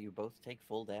Nana, you both take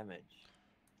full damage.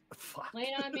 Fuck. Lay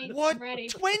it on me. What? I'm ready.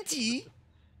 20?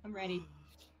 I'm ready.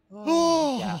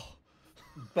 Oh. Yeah.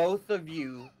 Both of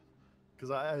you Because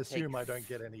I assume I Takes- don't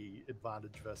get any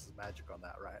advantage versus magic on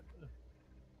that,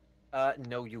 right?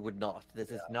 No, you would not. This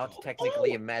is not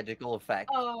technically a magical effect.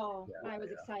 Oh, Yeah, I was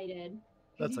yeah. excited.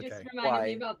 'Cause That's you just okay. reminded me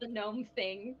Why? about the gnome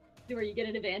thing, where you get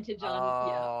an advantage on.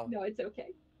 Yeah, Oh. no, it's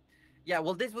okay. Yeah,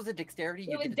 well, this was a dexterity.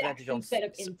 You It was get dex advantage on. instead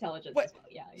of s- intelligence Wait, as well.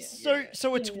 Yeah, yeah.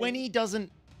 So a Yeah, yeah. 20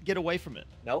 doesn't get away from it,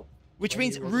 Nope. which 20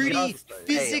 means wasn't Rudy just failed.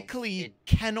 physically It-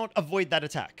 cannot avoid that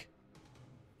attack.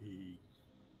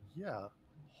 Yeah.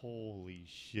 Holy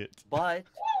shit. But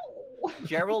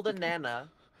Gerald and Nana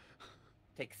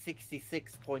take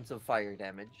 66 points of fire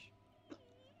damage.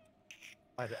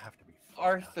 I'd have to be.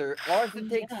 fire. Arthur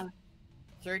takes Yeah.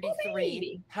 33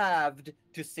 baby. halved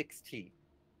to 16.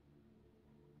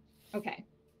 Okay.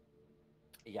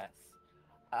 Yes.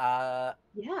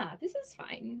 Yeah, this is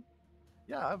fine.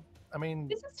 Yeah, I mean,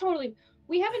 This is totally.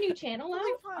 We have a new channel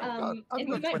now, I've and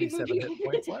we got might be 27 moving hit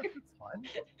points left. It's fine.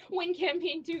 when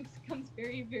campaign 2 comes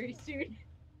very, very soon.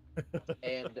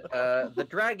 And the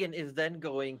dragon is then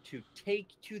going to take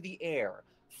to the air,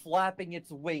 flapping its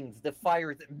wings. The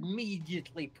fire is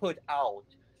immediately put out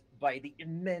by the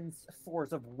immense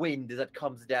force of wind that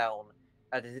comes down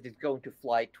as it is going to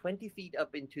fly 20 feet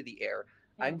up into the air.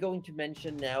 I'm going to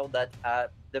mention now that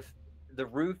the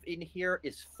roof in here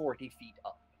is 40 feet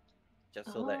up,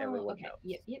 just so that everyone okay.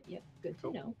 knows. Yep. Good to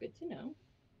Cool. know. Good to know.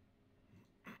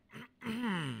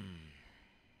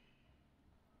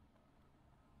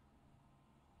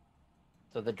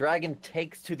 So the dragon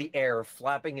takes to the air,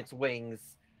 flapping its wings.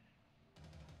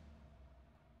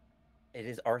 It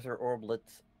is Arthur Orblet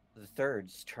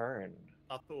III's turn.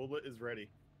 Arthur Orbit is ready.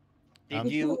 Did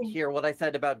you hear what I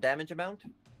said about damage amount?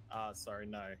 Sorry,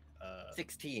 no.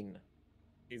 16.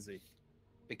 Easy.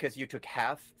 Because you took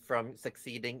half from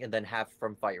succeeding and then half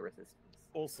from fire resistance.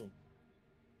 Awesome.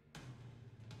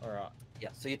 All right. Yeah,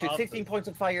 so you took Arthur. 16 points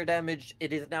of fire damage.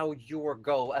 It is now your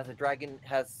go as the dragon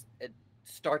has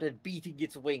started beating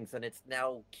its wings and it's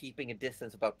now keeping a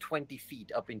distance about 20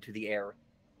 feet up into the air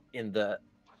in the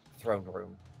throne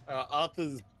room.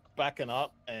 Arthur's backing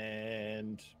up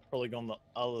and probably gone the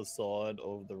other side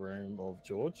of the room of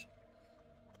George.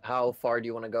 How far do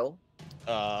you want to go?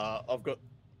 I've got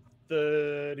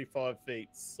 35 feet,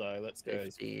 so let's go.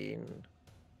 15,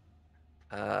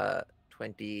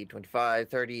 20, 25,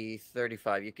 30,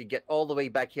 35. You could get all the way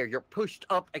back here. You're pushed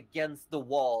up against the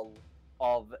wall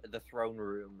of the throne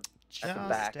room. At the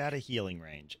back. Just out of healing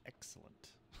range. Excellent.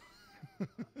 I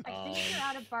think you're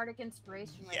out of bardic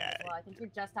inspiration range yeah, as well. I think you're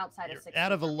just outside You're of 6.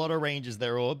 out of a lot of ranges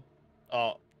there, Orb.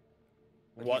 Oh,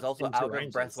 But what he's also into out of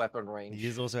ranges? breath weapon range. He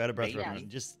is also out of breath Maybe. weapon.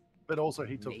 Just But also,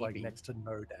 he took like Maybe. next to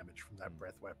no damage from that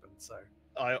breath weapon. So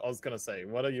I was gonna say,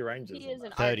 what are your ranges? He on is an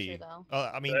that? 30. archer,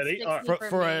 though. I mean, 30? All right. 60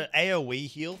 for me. an AoE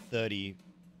heal, 30.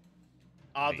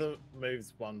 Arthur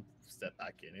moves one step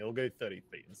back in. He'll go 30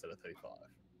 feet instead of 35.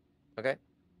 Okay.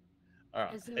 All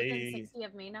right. Is he within 60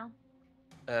 of me now?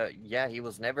 Yeah, he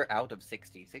was never out of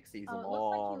 60. 60 is Oh, it long.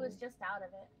 looks like he was just out of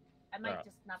it. I might Alright.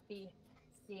 just not be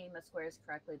seeing the squares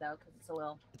correctly, though, because it's a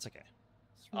little... It's okay.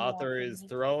 Arthur is small.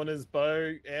 throwing his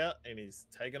bow out and he's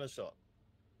taking a shot.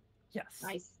 Yes.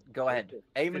 Nice. Go ahead.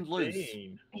 Aim and lose.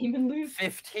 15. Aim and lose.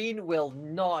 15 will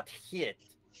not hit.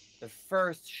 The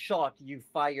first shot you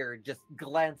fire just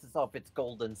glances off its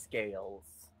golden scales.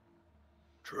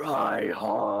 Try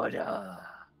harder.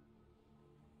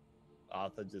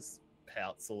 Arthur just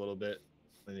pouts a little bit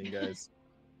and he goes,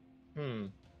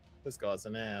 this guy's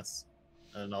an ass.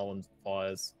 And no one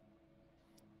fires.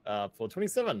 For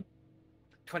 27.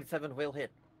 27 will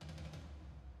hit.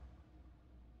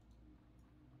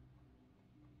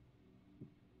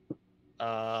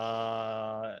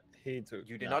 He took.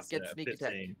 You do not get sneak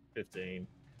attack. 15.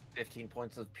 15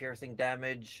 points of piercing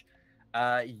damage.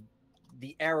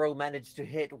 The arrow managed to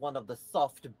hit one of the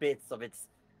soft bits of its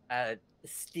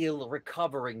still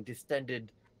recovering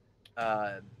distended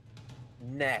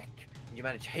neck. You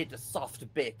manage to hit a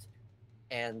soft bit.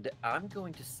 And I'm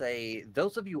going to say,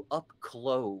 those of you up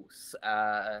close,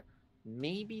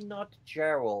 maybe not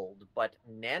Gerald, but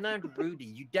Nana and Rudy,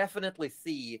 you definitely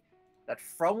see that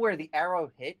from where the arrow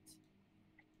hit,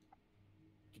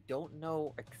 you don't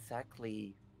know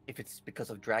exactly if it's because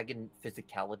of dragon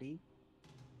physicality,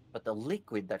 but the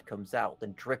liquid that comes out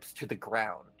and drips to the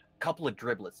ground, a couple of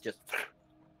driblets just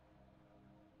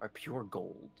are pure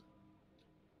gold.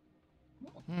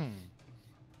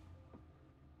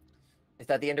 Is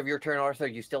that the end of your turn, Arthur?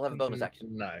 You still have a bonus action.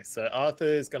 No. So Arthur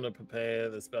is going to prepare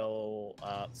the spell,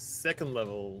 second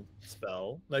level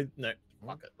spell. No,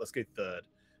 fuck it. Let's go third.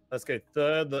 Let's go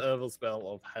third, the level spell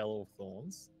of Hail of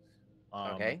Thorns.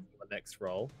 Okay. The next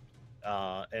roll.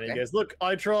 And he Okay. goes, look,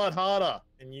 I tried harder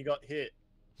and you got hit.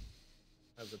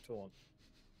 As a taunt.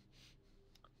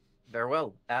 Very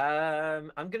well.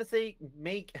 I'm gonna say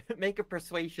make make a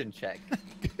persuasion check.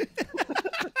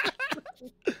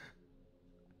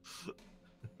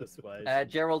 Persuasion.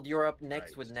 Gerald, you're up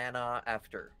next with Right. Nana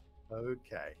after.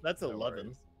 Okay. That's no 11.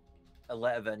 worries.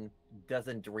 11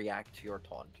 doesn't react to your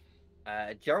taunt.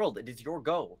 Gerald, it is your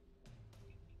go.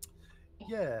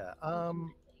 Yeah.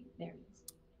 There it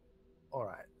is. All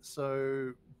right.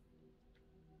 So,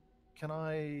 can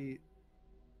I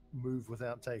move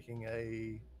without taking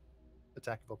a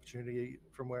attack of opportunity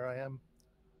from where I am?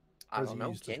 I Or is don't it know.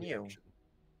 used as Can the you? action?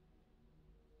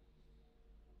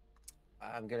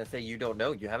 I'm gonna say you don't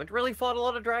know. You haven't really fought a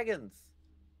lot of dragons.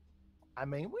 I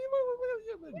mean,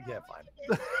 yeah, fine.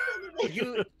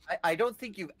 I don't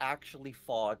think you've actually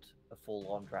fought a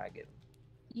full-on dragon.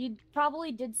 You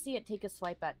probably did see it take a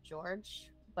swipe at George,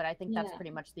 but I think that's Yeah.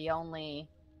 pretty much the only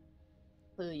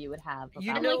clue you would have.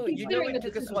 You about know, what you it know, considering it that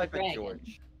took this a is a swipe at dragon.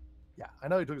 George. Yeah, I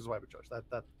know he took his swipe at George.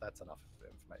 That's enough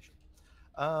information.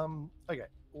 Okay,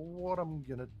 what I'm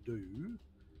gonna do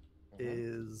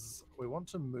is we want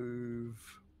to move.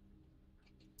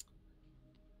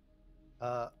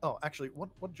 Oh, actually,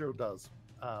 what Joe does.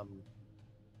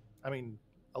 I mean,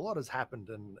 a lot has happened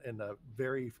in a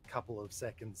very couple of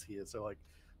seconds here. So like,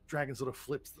 dragon sort of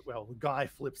flips. The guy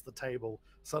flips the table.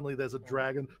 Suddenly there's a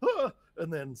dragon,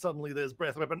 and then suddenly there's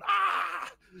breath weapon,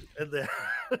 and then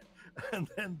and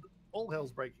then all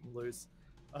hell's breaking loose.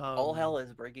 All hell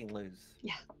is breaking loose.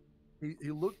 He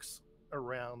looks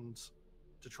around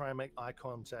to try and make eye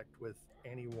contact with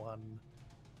anyone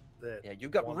that. Yeah, you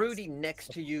got wants Rudy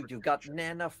next to you. You got protection.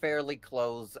 Nana fairly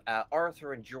close.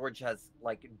 Arthur and George has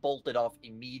like bolted off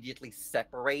immediately,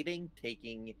 separating,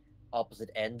 taking opposite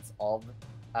ends of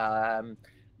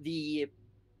the.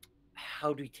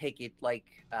 How do we take it? Like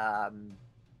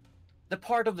the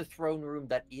part of the throne room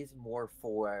that is more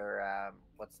for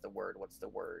what's the word? What's the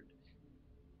word?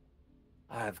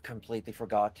 I've completely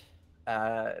forgot.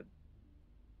 The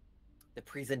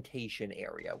presentation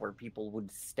area where people would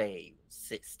stand,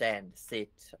 sit.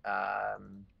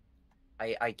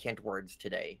 I can't words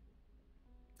today.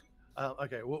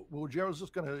 Okay, well, Gerald's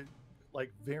just gonna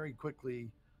like very quickly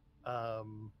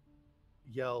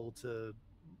yell to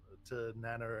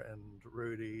Nana and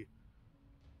Rudy.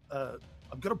 I'm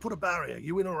gonna put a barrier.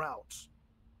 You in or out?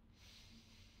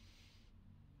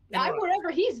 In or I'm out? wherever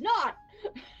he's not.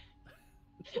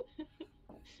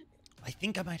 I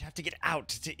think I might have to get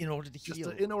out in order to Just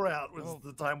heal. in or out was Oh.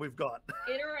 the time we've got.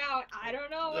 In or out. I don't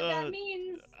know what that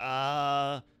means.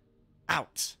 Out.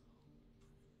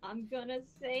 I'm gonna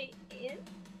say in.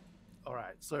 All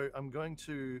right, so I'm going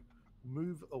to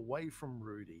move away from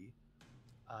Rudy.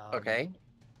 Okay.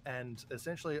 And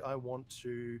essentially, I want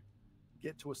to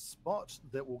get to a spot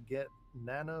that will get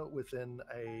Nana within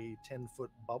a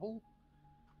 10-foot bubble.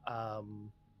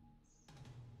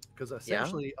 Because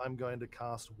essentially, I'm going to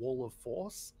cast Wall of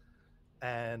Force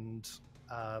and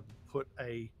put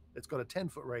it's got a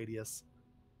 10-foot radius,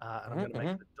 and I'm going to make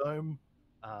it a dome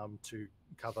to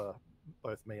cover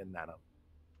both me and Nana.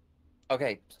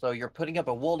 Okay, so you're putting up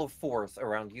a wall of force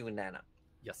around you and Nana.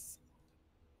 Yes.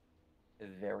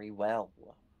 Very well.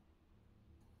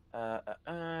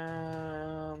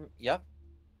 Yep.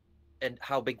 And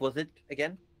how big was it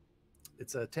again?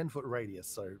 It's a 10-foot radius,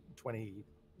 so 20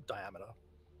 diameter.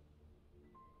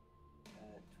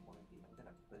 20. I'm gonna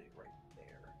put it right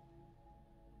there.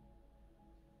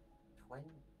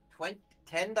 20,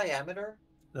 10 diameter?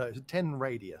 No, it's a 10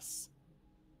 radius.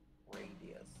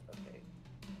 Radius, okay.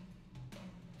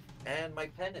 And my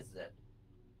pen is dead.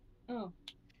 Oh.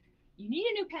 You need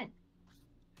a new pen.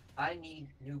 I need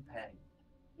new pen.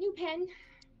 New pen.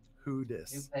 Who New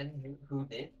dis? pen, who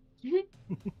did?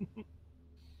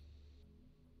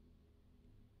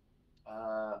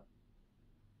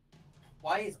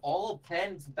 Why is all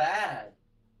pens bad?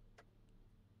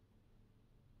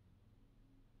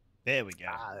 There we go.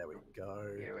 There we go.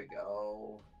 Here we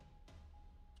go.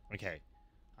 Okay.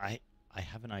 I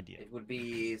have an idea. It would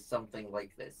be something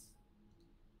like this.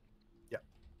 Yep.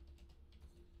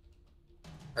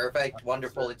 Perfect.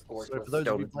 Wonderful. It's So gorgeous. for those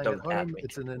of you Don't playing at at home, me.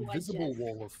 it's an invisible Gorgeous.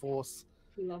 wall of force.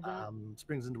 We love that.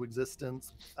 Springs into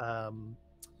existence. Blah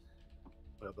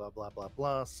blah blah blah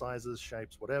blah. Sizes,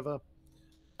 shapes, whatever.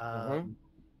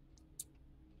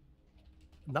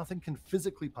 Nothing can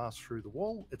physically pass through the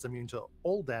wall. It's immune to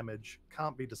all damage.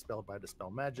 Can't be dispelled by dispel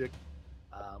magic.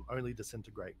 Only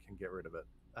disintegrate can get rid of it.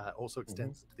 Also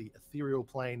extends to the ethereal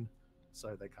plane,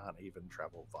 so they can't even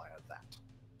travel via that.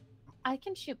 I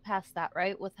can shoot past that,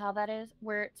 right? With how that is,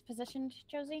 where it's positioned,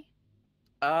 Josie?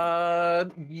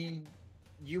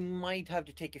 You might have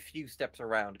to take a few steps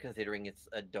around, considering it's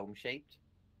a dome shaped.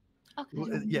 Okay.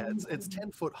 Well, yeah, it's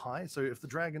 10 foot high. So if the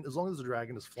dragon, as long as the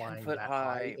dragon is 10 flying foot that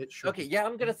high. it should. Okay, be yeah,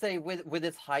 I'm gonna fine. say with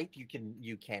its height, you can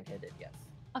hit it. Yes,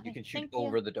 Okay, you can shoot thank you.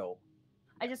 over the dome.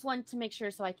 I just wanted to make sure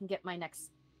so I can get my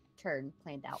next turn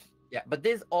planned out. Yeah, but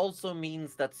this also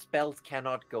means that spells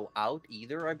cannot go out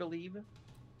either, I believe.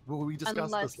 Well, we discussed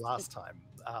Unless this last time.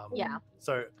 Yeah.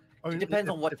 So It depends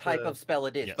on what type of spell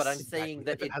it is, but I'm Yes. saying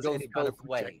that if it it has goes any kind of both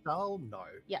ways. projectile, no.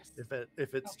 Yes. If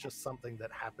it's Okay. just something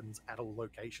that happens at a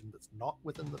location that's not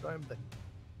within the dome,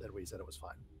 then we said it was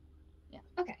fine.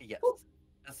 Okay. Yes. cool.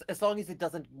 As long as it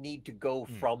doesn't need to go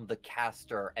Hmm. from the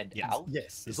caster and Yes. out. Yes,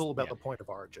 it's It's- all about yeah. the point of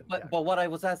origin. But yeah. but what I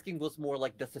was asking was more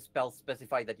like, does the spell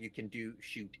specify that you can do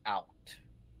shoot out?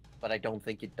 But I don't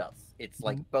think it does. It's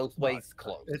like both No, ways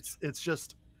closed. It's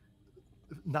just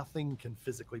nothing can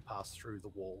physically pass through the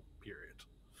wall. Period.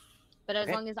 But as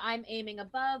Okay. long as I'm aiming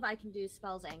above, I can do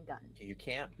spells and gun. You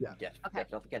can. Yeah. Okay.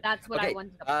 Definitely can. That's what I Okay,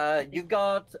 wanted to you've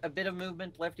got a bit of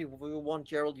movement left. If we want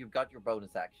Gerald, you've got your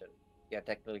bonus action. Yeah,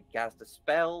 technically cast a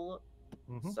spell.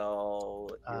 Mhm. So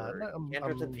No, your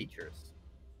cantrips and features.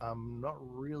 I'm not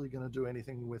really going to do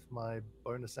anything with my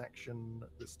bonus action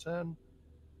this turn.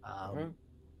 Mhm.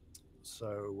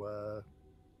 So,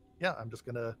 yeah, I'm just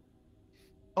going to.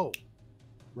 Oh,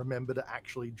 remember to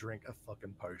actually drink a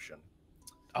fucking potion.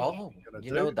 Oh, gonna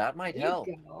you know do. that might There help.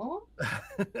 you go.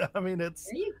 I mean, it's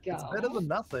There you go. better than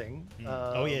nothing.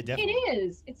 Oh yeah, It definitely.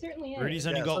 is. It certainly is. Rudy's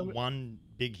only Yeah, got so- one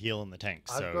big heal in the tank,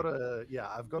 so I've got a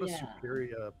I've got a Yeah.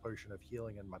 superior potion of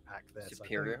healing in my pack there. so I think-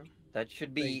 Superior. That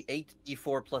should be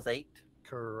 8d4 plus 8.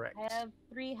 correct. I have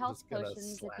 3 health just gonna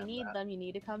potions. If you slam need that. them, you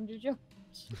need to come to Joe.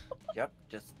 Yep,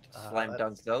 just slam dunk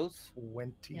that's those.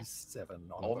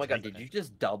 27. On Oh my the god, base. did you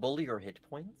just double your hit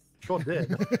points? Sure did.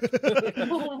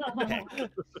 I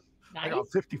nice. got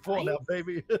 54 now, nice.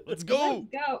 baby. let's go.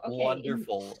 Let's go. Okay.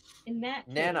 Wonderful. In that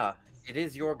case, Nana, it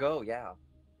is your go, yeah.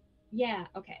 Yeah.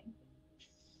 Okay.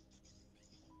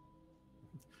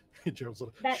 Gerald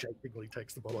sort of That- shakingly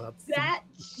takes the bottle out. That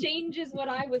changes what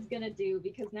I was gonna do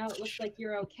because now it looks like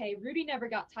you're okay. Rudy never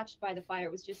got touched by the fire.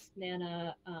 It was just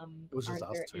Nana, It was just us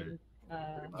Arthur, two.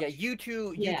 and Yeah, you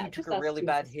two Yeah, took just a us really two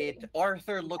bad just hit. kidding.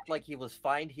 Arthur looked like he was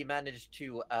fine. He managed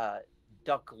to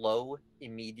duck low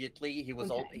immediately. He was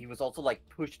Okay. he was also like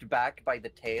pushed back by the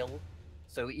tail.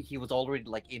 So he was already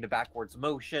like in a backwards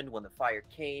motion when the fire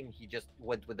came. He just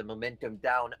went with the momentum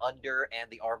down under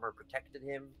and the armor protected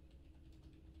him.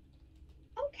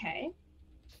 okay.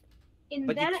 In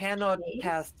But that you cannot case,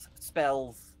 cast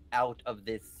spells out of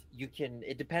this. You can,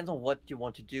 it depends on what you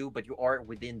want to do, but you are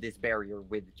within this barrier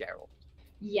with Gerald.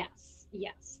 Yes.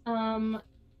 Yes.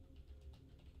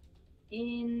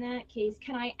 In that case,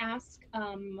 can I ask?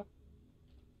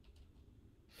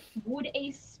 Would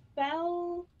a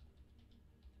spell?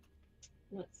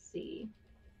 Let's see.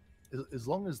 As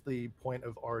long as the point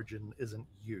of origin isn't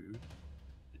you,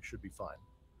 it should be fine.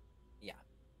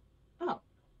 Oh.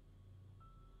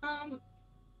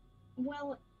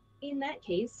 Well, in that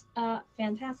case,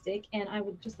 fantastic. And I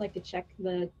would just like to check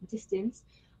the distance.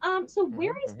 So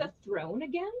where is the throne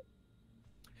again?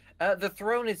 The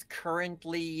throne is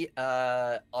currently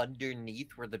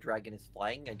underneath where the dragon is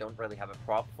flying. I don't really have a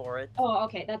prop for it, Oh,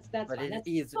 okay. That's but fine. it That's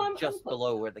is I'm just close.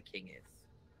 below where the king is.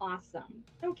 Awesome.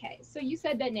 Okay. So you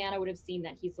said that Nana would have seen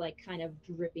that he's like kind of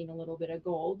dripping a little bit of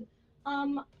gold.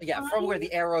 Yeah, from where I-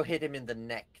 the arrow hit him in the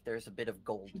neck, there's a bit of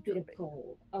gold A bit of dripping.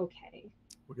 gold. Okay.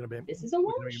 We're gonna be. This is a we're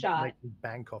one gonna be shot. making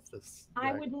bank off this.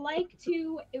 I dragon. would like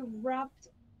to erupt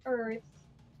earth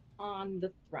on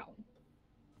the throne.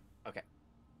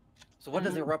 So what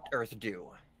does Um, erupt earth do?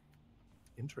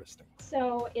 Interesting.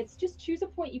 So it's just choose a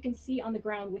point you can see on the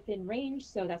ground within range.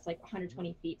 So that's like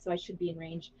 120 feet. So I should be in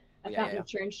range. A Yeah, fountain of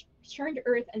churned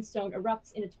earth and stone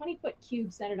erupts in a 20-foot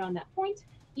cube centered on that point.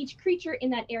 Each creature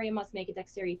in that area must make a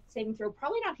dexterity saving throw.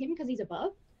 Probably not him because he's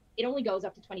above. It only goes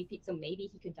up to 20 feet, so maybe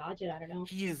he could dodge it. I don't know.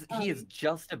 He is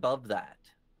just above that.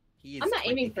 He is I'm not 20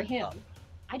 aiming for feet him. up.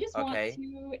 I just Okay.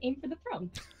 want to aim for the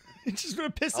throne. It's just gonna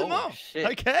piss him Oh, off. shit.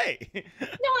 Okay. No,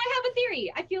 I have a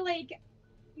theory. I feel like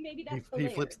maybe that's the He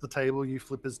layer. flips the table, you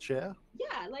flip his chair.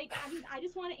 Yeah, like I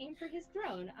just want to aim for his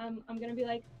throne. I'm gonna be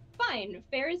like, fine,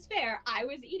 fair is fair. I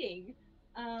was eating.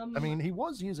 I mean, he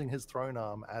was using his throne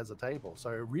arm as a table, so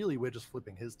really we're just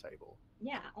flipping his table.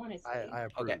 yeah, honestly. I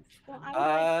approve. Okay. Well,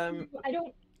 I would like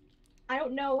to- I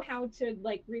don't know how to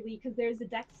like really because there's a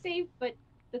dex save, but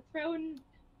the throne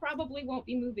probably won't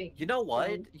be moving. You know what?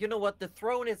 So- You know what? The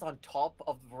throne is on top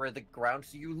of where the ground,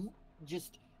 so you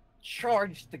just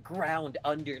charge the ground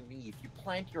underneath. You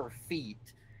plant your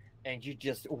feet, and you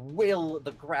just will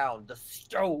the ground, the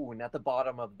stone at the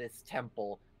bottom of this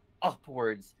temple,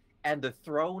 upwards, and the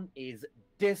throne is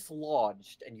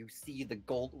dislodged, and you see the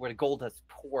gold where the gold has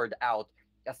poured out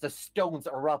as the stones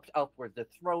erupt upward. The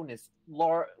throne is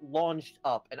launched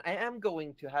up, and I am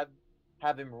going to have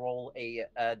him roll a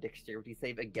dexterity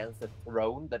save against the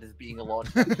throne that is being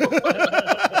launched.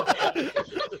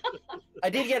 I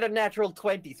did get a natural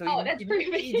 20, so Oh, he that's perfect.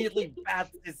 immediately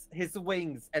bats his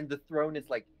wings, and the throne is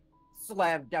like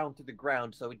slammed down to the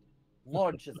ground, so it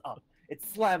launches up. It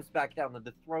slams back down, and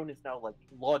the throne is now like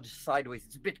lodged sideways.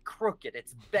 It's a bit crooked,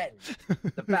 it's bent,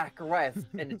 the back rests,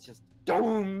 and it's just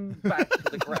dome back to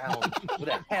the ground with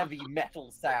a heavy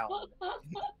metal sound.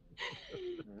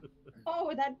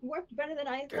 Oh, that worked better than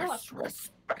I thought.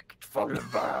 Disrespectful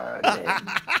burning.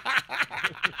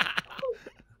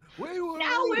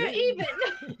 Now we're even.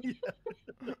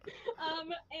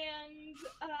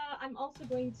 I'm also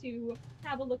going to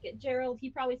have a look at Gerald. He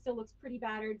probably still looks pretty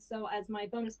battered, so as my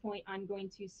bonus point, I'm going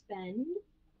to spend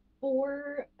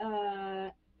four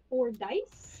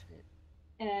dice.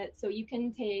 So you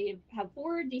can have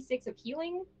 4d6 of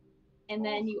healing, and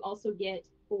then you also get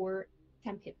 4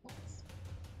 temp hit points.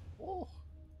 Oh.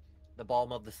 The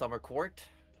balm of the summer court.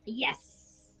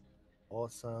 Yes.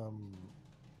 Awesome.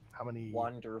 How many?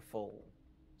 Wonderful.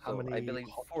 How So many? I believe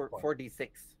hot 4d6.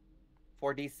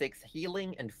 4d6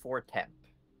 healing and 4 temp.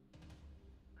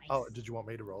 Nice. Oh, did you want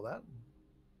me to roll that?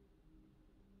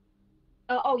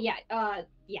 Oh yeah.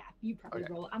 Yeah. You probably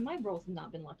Okay. roll. My rolls have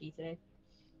not been lucky today.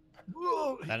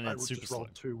 That and I it's would super just roll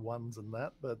slow. 2 1s in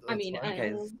that, but I that's mean, fine. Okay, I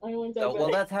don't want to So talk while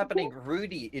about that's happening,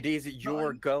 Rudy, it is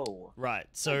your go. Right,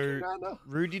 so No, no.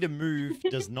 Rudy to move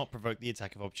does not provoke the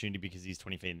attack of opportunity because he's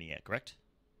 20 feet in the air, correct?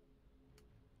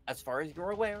 As far as you're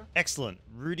aware. Excellent.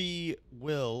 Rudy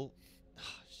will...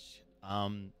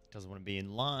 doesn't want to be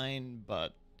in line,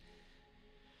 but...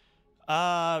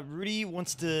 Rudy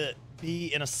wants to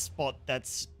be in a spot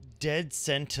that's dead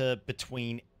center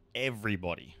between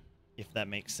everybody, if that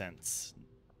makes sense.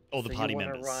 All the So party you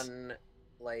wanna members. run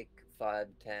like 5,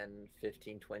 10,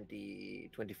 15, 20,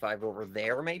 25 over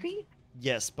there, maybe?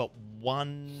 Yes, but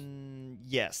one...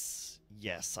 Yes.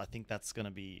 Yes, I think that's going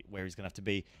to be where he's going to have to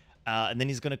be. And then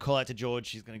he's going to call out to George.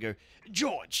 He's going to go,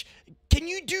 George, can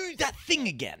you do that thing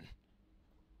again?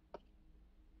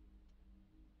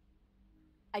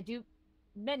 I do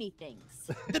many things.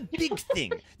 The big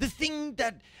thing. The thing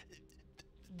that...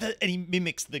 and he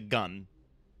mimics the gun.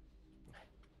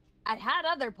 I had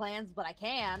other plans, but I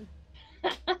can.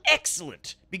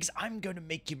 Excellent, because I'm going to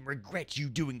make him regret you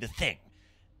doing the thing.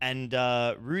 And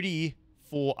Rudy,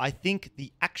 for I think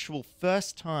the actual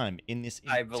first time in this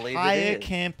I believe it entire is.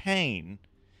 campaign,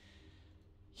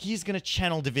 he's going to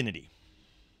channel divinity.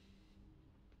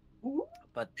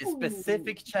 But this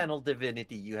specific channel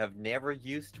divinity you have never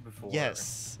used before.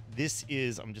 Yes, this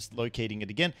is, I'm just locating it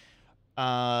again.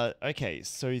 Okay,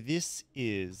 so this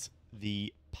is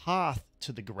the Path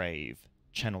to the Grave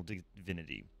channel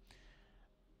divinity.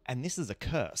 And this is a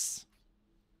curse.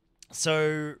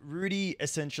 So Rudy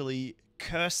essentially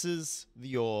curses the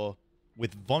Yor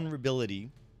with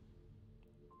vulnerability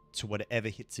to whatever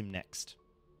hits him next.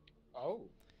 Oh.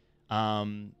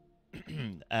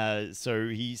 So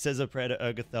he says a prayer to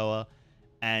Urgathoa,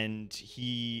 and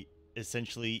he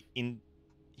essentially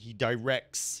he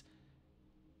directs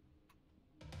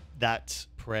that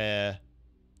prayer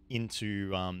into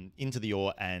the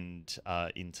Yor and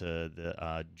into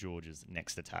the George's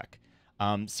next attack.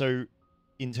 So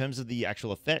in terms of the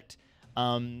actual effect,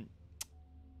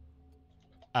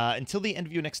 until the end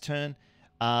of your next turn,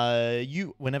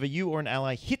 whenever you or an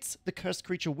ally hits the cursed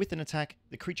creature with an attack,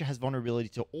 the creature has vulnerability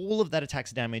to all of that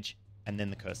attack's damage, and then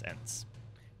the curse ends.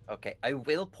 Okay, I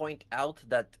will point out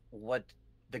that what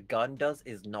the gun does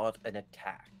is not an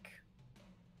attack.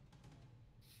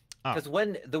 Ah. Because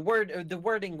when the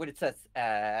wording when it says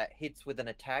hits with an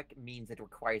attack means it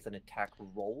requires an attack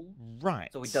roll. Right.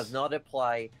 So it does not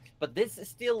apply. But this is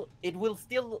still will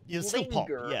still It'll still pop,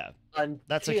 linger yeah. until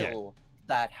That's okay.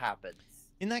 that happens.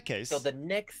 In that case, So the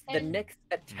next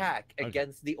attack Okay.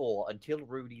 against the Ore until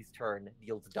Rudy's turn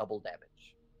deals double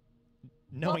damage.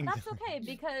 knowing Well, that's okay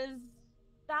because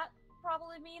that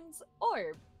probably means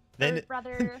orb. Then- Or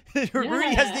rather,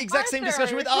 Rudy has the exact same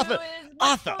discussion with Arthur. who is much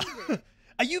Arthur, stronger.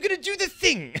 are you gonna do the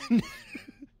thing?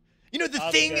 You know the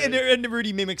Arthur thing, goes- and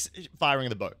Rudy mimics firing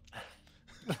the bow.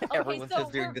 Okay, Everyone's so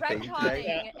just doing we're the thing retconning,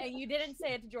 today. and you didn't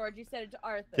say it to George, you said it to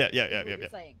Arthur. Yeah, is what yeah. you're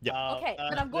saying. Yeah. Okay,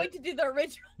 but I'm going to do the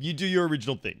original. You do your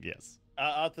original thing, yes.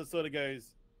 Arthur sort of goes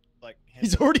like. He's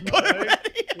has the already got it bow,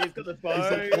 ready. He's got the bow.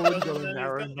 like and pulling then going he's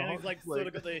arrow got- and he's knots, like sort of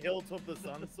like- got the hilt of the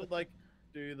sun. So like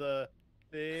do the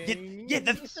Yeah, thing. yeah,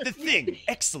 the thing.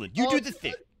 Excellent. You do the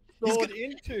thing. He's sword gonna-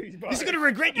 into. He's going to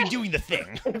regret you doing the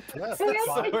thing. Yes, Hurry up,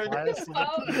 fire, sword. fire, sword,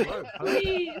 Oh, rope, huh?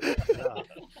 please.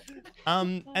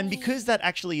 Yeah. And because that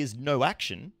actually is no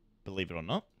action, believe it or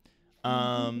not,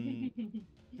 I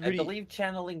Rudy- believe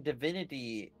channeling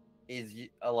divinity is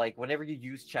like whenever you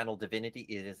use channel divinity,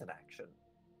 it is an action.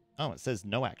 oh, it says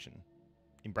no action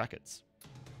in brackets.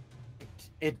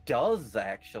 It does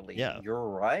actually. Yeah. You're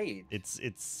right. It's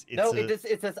No, a-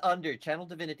 it says under channel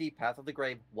divinity, path of the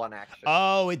grave, one action.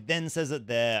 Oh, it then says it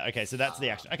there. Okay, so that's the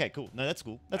action. Okay, cool. No, that's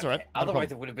cool. That's all right. Okay, Not a Otherwise,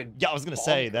 problem. it would have been. Yeah, I was gonna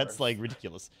say that's bonkers. like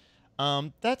ridiculous.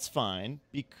 That's fine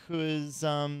because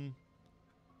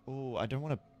oh, I don't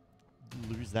want to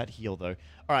lose that heal though.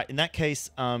 All right, in that case,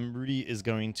 Rudy is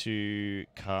going to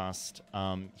cast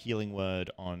healing word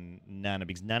on Nana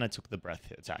because Nana took the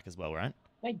breath attack as well, right?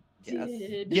 I Yes.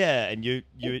 did. Yeah, and you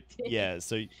did. yeah.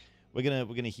 So we're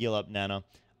gonna heal up Nana.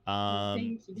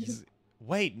 Thank you.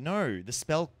 Wait, no, the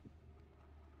spell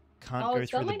can't Oh, go the through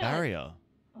spell the might not- barrier.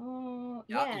 Oh,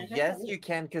 yeah. Yes, you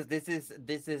can, because this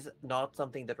is not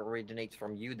something that originates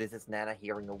from you. This is Nana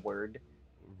hearing a word.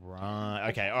 Right.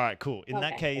 Okay. All right. Cool. In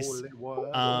that Okay. case, Holy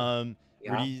word.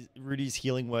 Yeah. Rudy's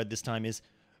healing word this time is,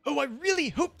 "Oh, I really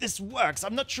hope this works.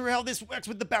 I'm not sure how this works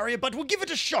with the barrier, but we'll give it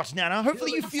a shot, Nana.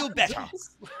 Hopefully you feel better." And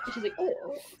she's like,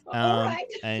 oh, all right.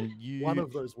 And you, One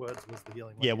of those words was the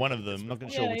healing word. yeah, You one did of this them. Not before.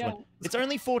 gonna sure Yeah, which yeah. one. It's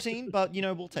only 14, but you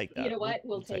know we'll take that. You know what?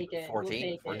 We'll take it. 14. We'll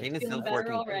take it. 14 is Feeling still better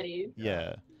 14. already.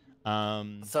 Yeah.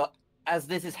 So as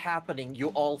this is happening, you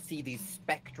all see these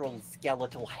spectral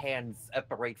skeletal hands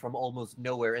apparate from almost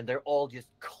nowhere, and they're all just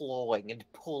clawing and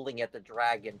pulling at the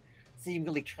dragon,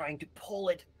 seemingly trying to pull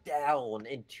it down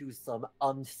into some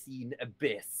unseen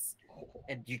abyss.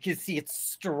 And you can see it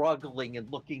struggling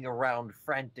and looking around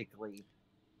frantically.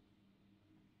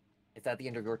 Is that the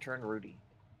end of your turn, Rudy?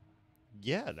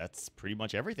 Yeah, that's pretty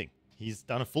much everything. He's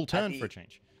done a full turn for a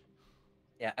change.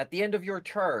 Yeah, at the end of your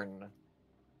turn,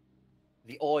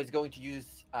 the O is going to use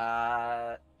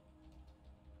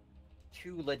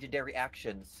 2 legendary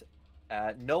actions.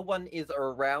 No one is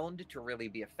around to really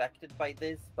be affected by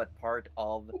this, but part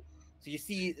of... So you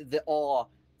see the O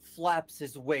flaps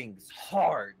his wings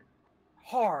hard,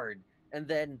 and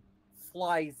then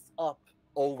flies up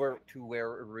over to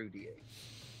where Rudy is.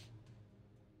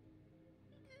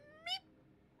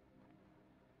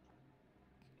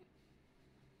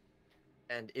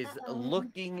 And is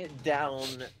looking down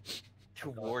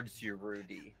towards you,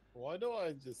 Rudy. Why do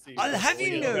I just see? I'll have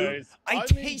you know, Weirdos? I mean,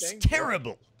 taste thank you.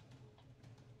 terrible.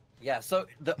 Yeah, so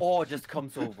the awe just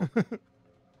comes over.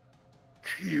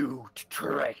 Cute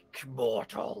trick,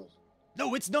 mortal.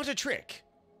 No, it's not a trick.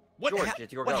 What, George,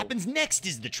 it's your what go. happens next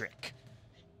is the trick.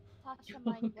 Tasha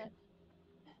mind whip.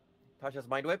 Tasha's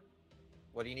mind whip.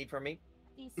 What do you need from me?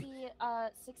 DC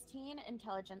 16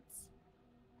 intelligence.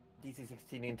 DC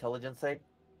 16 intelligence save.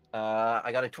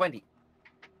 I got a 20.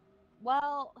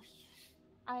 Well,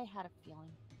 I had a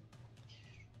feeling.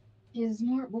 He's a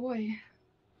smart boy.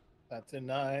 That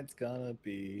tonight's gonna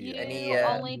be. You Any,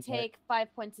 only take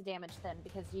 5 points of damage then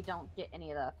because you don't get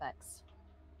any of the effects,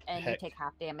 and Heck. you take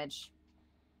half damage.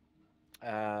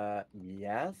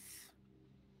 Yes.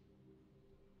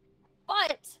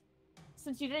 But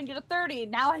since you didn't get a 30,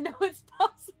 now I know it's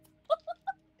possible.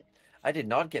 I did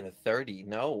not get a 30,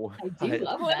 no. I do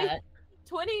love that.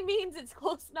 20 means it's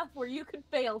close enough where you can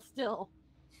fail still.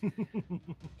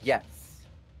 Yes.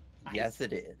 Nice. Yes,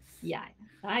 it is. Yeah,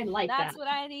 I like That's that. what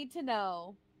I need to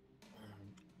know.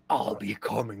 I'll be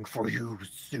coming for you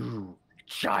soon,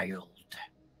 child.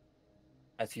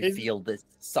 As you Is- feel this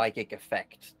psychic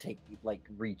effect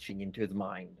reaching into his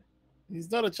mind.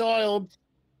 He's not a child.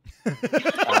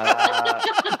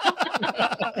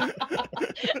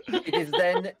 It is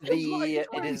then It's like the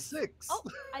it is 26. Oh,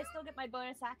 I still get my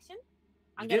bonus action.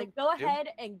 I'm You gonna do, go you do. ahead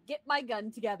and get my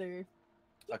gun together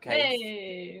okay.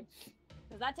 Hey.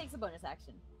 because that takes a bonus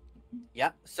action.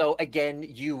 Yeah. So again,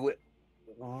 you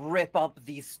rip up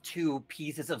these 2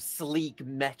 pieces of sleek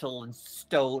metal and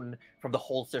stone from the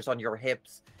holsters on your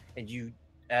hips, and you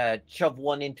shove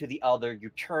one into the other. You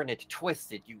turn it,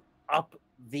 twist it. You up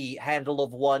the handle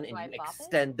of one, and Do I you bop it?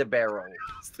 extend the barrel.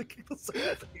 I was thinking the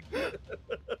same thing.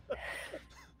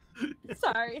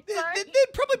 Sorry, sorry.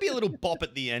 There'd probably be a little bop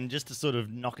at the end just to sort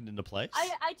of knock it into place.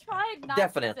 I tried not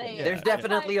Definitely. to say it. There's I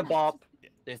definitely a tried- bop.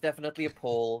 There's definitely a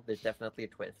pull. There's definitely a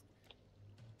twist.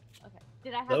 Okay.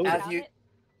 Did I have Those- to As count you-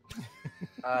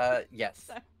 it? Yes.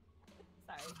 Sorry.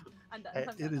 Sorry. I'm done. It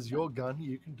I'm done, is I'm your gun.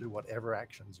 You can do whatever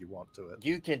actions you want to it.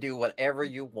 You can do whatever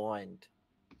you want.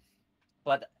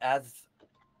 But as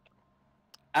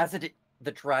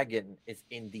the dragon is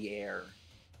in the air,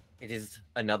 It is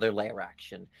another lair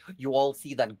action. You all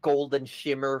see that golden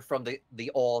shimmer from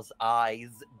the Aw's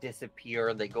eyes disappear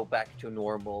and they go back to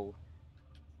normal.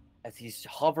 As he's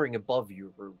hovering above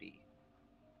you, Rudy,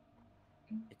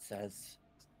 it says,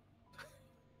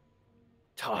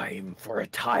 "Time for a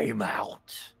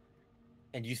timeout."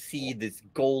 And you see this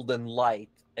golden light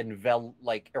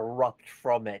erupt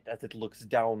from it as it looks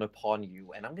down upon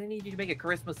you. And I'm gonna need you to make a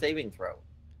charisma saving throw.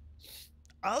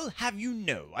 I'll have you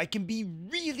know I can be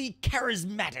really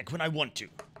charismatic when I want to.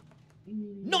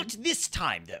 Not this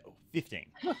time, though. 15.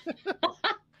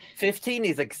 15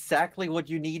 is exactly what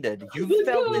you needed. You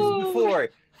felt this before,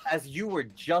 as you were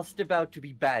just about to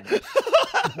be banished.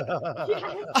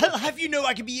 I'll have you know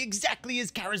I can be exactly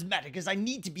as charismatic as I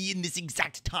need to be in this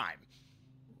exact time.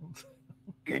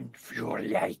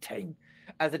 Infuriating.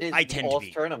 As it is I tend to All's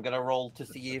be. turn, I'm gonna roll to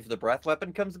see if the breath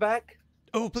weapon comes back.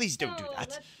 Oh, please don't do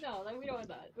that. No, we don't want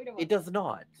that. We don't want It does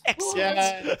not. Excellent.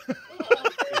 Yeah.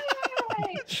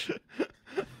 that.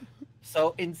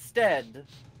 So instead,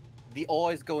 the awe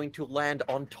is going to land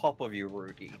on top of you,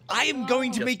 Rudy. I am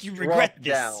going to Just make you drop regret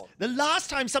this. down. The last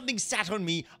time something sat on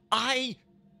me, I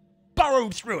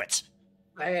burrowed through it.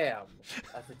 Bam!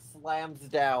 As it slams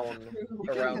down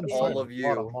around Inside all of a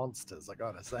lot of you. monsters, I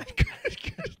gotta say.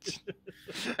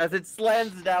 As it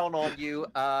slams down on you,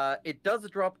 it does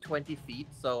drop 20 feet,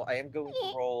 so I am going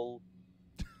to roll.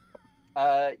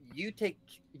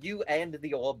 You and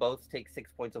the awe both take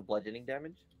 6 points of bludgeoning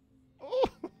damage.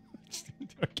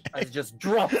 Okay. As it just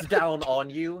drops down on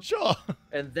you, Sure.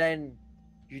 and then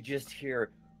you just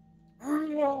hear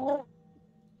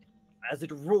as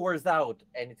it roars out,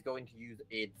 and it's going to use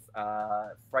its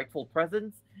frightful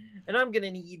presence. And I'm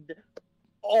gonna need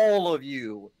all of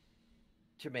you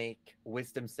to make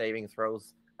wisdom saving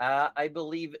throws. I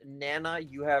believe Nana,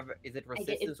 you have, is it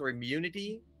resistance or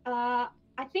immunity?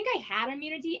 I think I had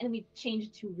immunity and we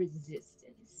changed to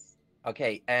resistance.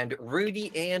 Okay, and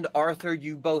Rudy and Arthur,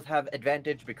 you both have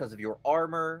advantage because of your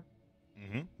armor.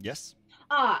 Yes.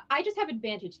 I just have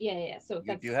advantage. Yeah. So You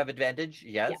that's do have advantage,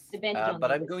 yes. advantage on But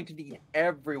the I'm going to need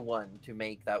everyone to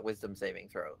make that wisdom saving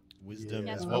throw. Wisdom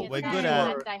Yeah. is Yes, what we we're have good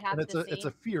that. at. I have And to it's see.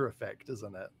 a fear effect,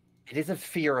 isn't it? It is a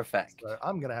fear effect. So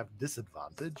I'm gonna have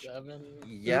disadvantage. 7.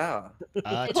 Yeah. It's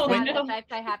Oh, not no. an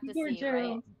effect I have to Poor see, right?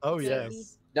 Gerald. Oh Maybe.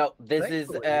 yes. No, this is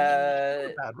Thankfully, not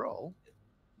a bad roll.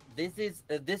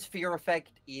 this fear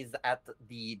effect is at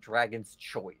the dragon's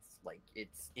choice. Like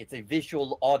it's a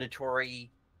visual auditory.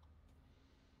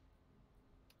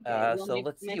 Okay, well, So my-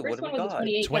 let's my see, first what do we one was a got?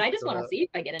 28, but I just want to 20 see if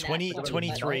I get an 20 nat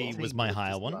 23 20. was my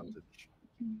higher one. Disadvantage.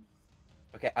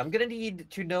 Okay, I'm gonna need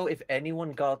to know if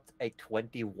anyone got a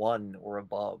 21 or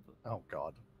above. Oh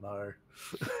god, no.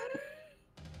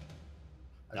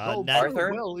 I Uh, rolled Nat- so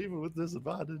Arthur? well even with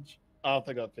disadvantage.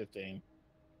 Arthur got 15.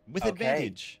 With Okay.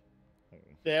 advantage.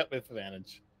 Yeah, with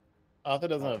advantage. Arthur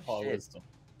doesn't Oh, have high shit. wisdom.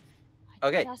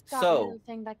 Okay, Just got so- rid of the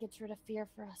thing that gets rid of fear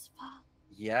for us. Fuck.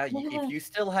 Yeah, if you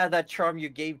still had that charm you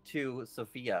gave to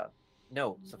Sophia.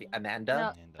 No, Sophia,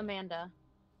 Amanda. No, Amanda.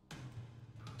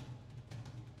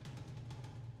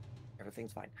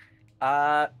 Everything's fine.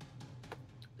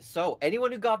 So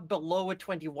anyone who got below a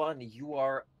 21, you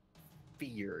are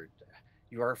feared.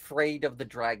 You are afraid of the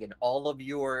dragon. All of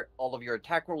your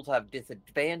attack rolls have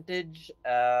disadvantage.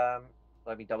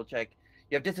 Let me double check.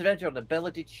 You have disadvantage on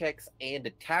ability checks and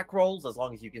attack rolls as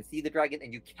long as you can see the dragon,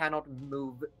 and you cannot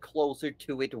move closer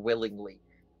to it willingly.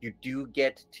 You do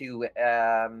get to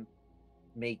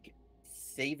make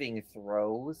saving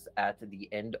throws at the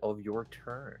end of your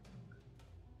turn.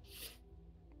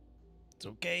 It's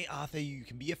okay, Arthur. You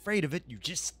can be afraid of it. You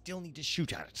just still need to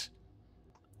shoot at it.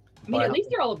 I mean, at But least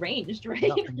they're all ranged, right?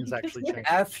 nothing is actually changing.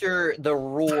 After the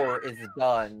roar is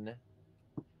done,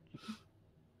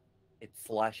 it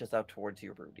slashes out towards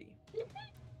you, Rudy.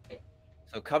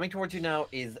 So coming towards you now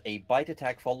is a bite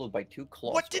attack followed by 2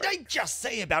 claw What did I strikes. just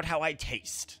say about how I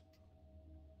taste?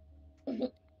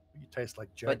 You taste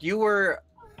like jerk. But you were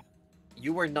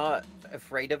not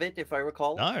afraid of it, if I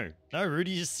recall. No,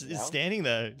 Rudy just is No? standing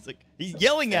there. He's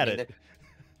yelling at Standing it. there.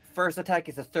 First attack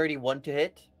is a 31 to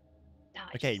hit.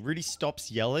 Nice. Okay, Rudy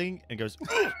stops yelling and goes.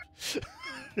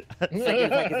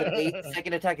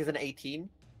 Second attack is an 18.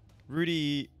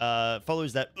 Rudy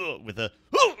follows that with a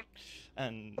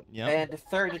and yeah, And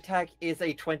third attack is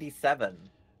a 27.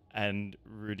 and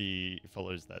Rudy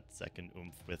follows that second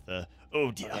oomph with a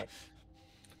oh dear. Okay.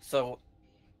 So,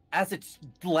 as it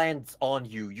lands on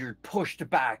you, you're pushed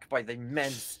back by the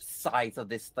immense size of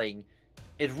this thing.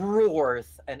 It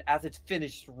roars, and as it's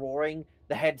finished roaring,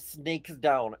 the head snakes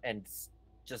down and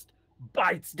just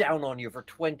bites down on you for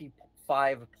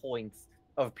 25 points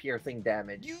of piercing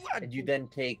damage. You are And you then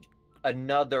take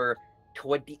another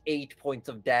 28 points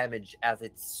of damage as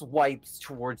it swipes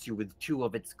towards you with 2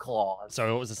 of its claws.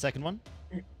 Sorry, what was the second one?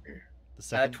 The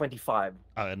second? 25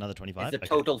 Oh, another 25? is the Okay.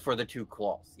 total for the 2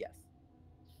 claws, yes.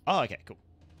 Oh, okay, cool.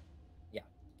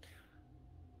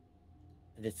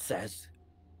 And it says,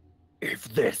 if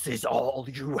this is all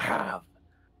you have,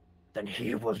 then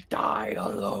he will die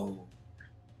alone.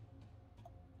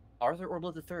 Arthur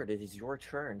Orla III, it is your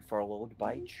turn, followed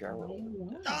by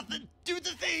Gerald. Arthur, do the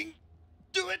thing!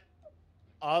 Do it!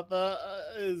 Arthur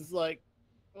is like,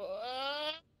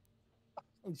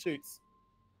 and shoots.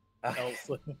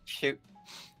 Elsa. Shoot.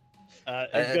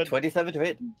 He's got, 27 to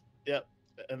hit. yep.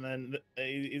 And then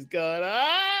he's going,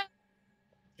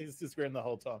 He's just screaming the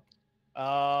whole time.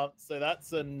 So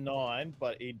that's a 9,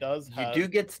 but he does You have... do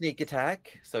get sneak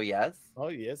attack, so yes. Oh,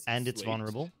 yes. And it's sweet.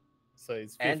 vulnerable. So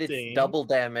he's 15. And it's double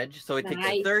damage, so it takes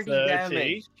Nice. 30 30.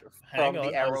 damage Hang from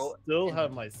on, the arrow. I still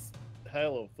have my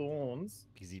Hail of Thorns.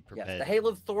 Because he Yes, prepared. the Hail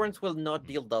of Thorns will not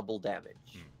deal double damage.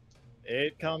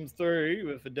 It comes through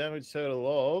with a damage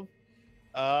total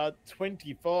of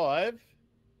 25.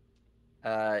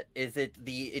 Is it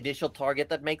the initial target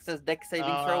that makes a dex saving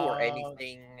throw or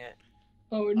anything?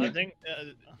 Oh I no. think.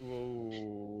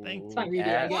 Thanks. Fine, Rudy,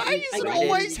 Yeah. I get Why you. is I it get you.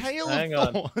 always hail Hang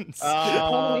of on. thorns?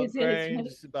 Always is, Range,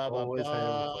 blah, blah, Always Hail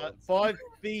of blah. Thorns. 5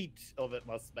 feet of it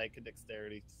must make a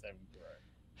dexterity saving throw.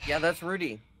 Yeah, that's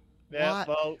Rudy. Yeah, What?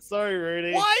 well, sorry,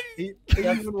 Rudy. Why?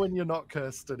 Even when you're not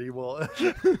cursed anymore.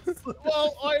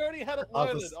 Well, I already had it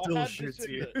Arthur loaded. still I had shoots to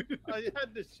shoot you. it. I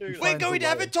had to shoot We're it. finds a going to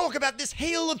have way. a talk about this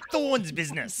hail of thorns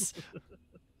business.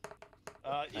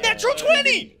 Yeah, Natural so-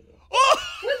 20! Oh!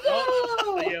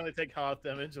 So you only take half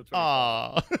damage or 25.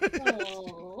 Aw.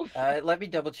 Oh. Let me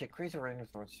double check. Crazy range of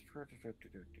thorns.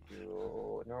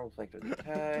 Normal effect of the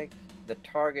attack. The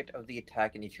target of the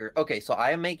attack in each turn. Okay, so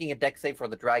I am making a dex save for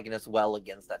the dragon as well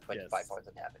against that 25 Yes. points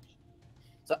of damage.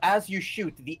 So as you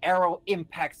shoot, the arrow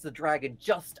impacts the dragon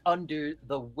just under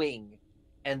the wing,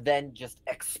 and then just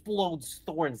explodes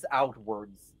thorns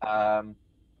outwards.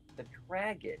 The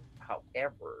dragon,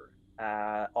 however,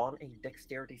 on a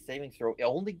dexterity saving throw, it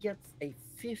only gets a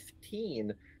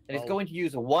 15, and it's Oh. going to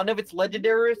use one of its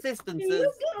legendary assistances.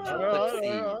 Let's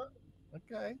see.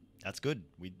 Okay, That's good.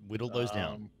 We whittled those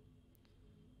down.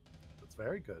 that's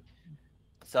very good.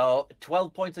 So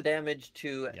 12 points of damage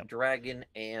to Yep. dragon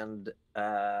and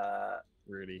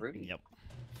Rudy. Rudy. Yep.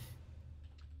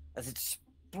 As it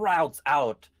sprouts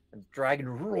out, and the dragon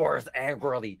roars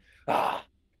angrily. Ah!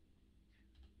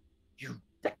 You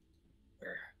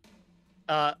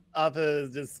Arthur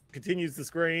just continues to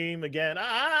scream again,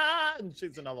 and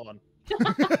shoots another one.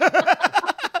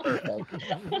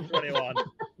 perfect. 21.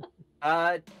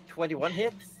 21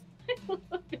 hits.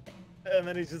 And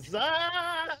then he's just,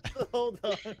 the whole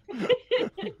time.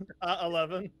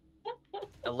 11.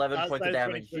 11 points of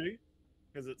damage.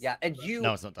 'Cause it's, Yeah, and you,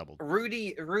 No, it's not doubled.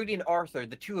 Rudy and Arthur,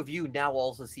 the two of you now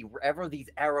also see wherever these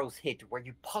arrows hit, where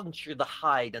you puncture the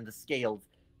hide and the scales,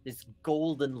 this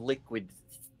golden liquid,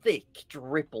 thick,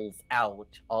 dripples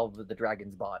out of the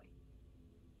dragon's body.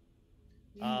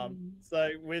 So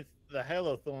with the Hail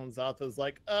of Thorns, Arthur's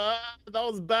like, that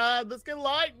was bad. Let's get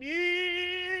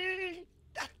lightning.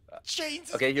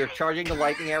 Chains. Okay, you're charging the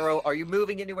lightning arrow. Are you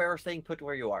moving anywhere or staying put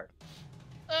where you are?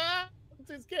 I'm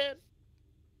too scared.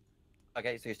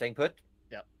 Okay, so you're staying put?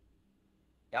 Yep.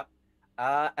 Yep.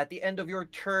 At the end of your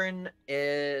turn,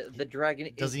 the dragon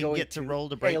Does is he going get to roll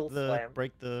to break tail the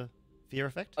slam. fear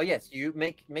effect? Oh yes, you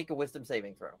make a wisdom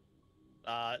saving throw.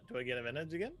 Do I get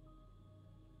advantage again?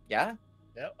 Yeah?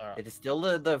 Yep. All right. It is still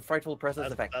the frightful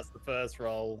presence effect. That's the first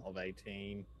roll of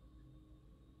 18.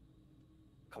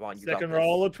 Come on, you got Second this.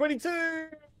 roll of 22.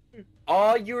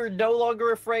 Oh, you're no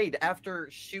longer afraid after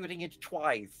shooting it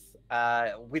twice.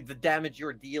 With the damage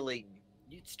you're dealing,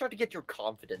 you start to get your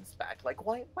confidence back. Like,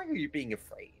 why are you being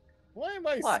afraid? Why am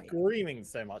I Why? screaming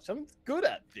so much? I'm good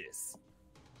at this.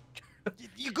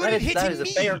 You're good at That hitting is a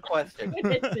me. fair question.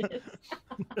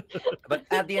 But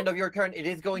at the end of your turn, it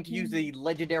is going to use the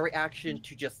legendary action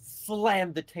to just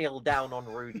slam the tail down on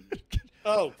Rudy.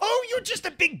 Oh, Oh, you're just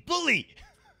a big bully.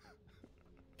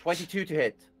 22 to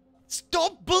hit.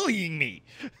 Stop bullying me.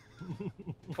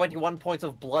 21 points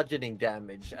of bludgeoning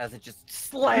damage as it just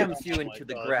slams you oh my into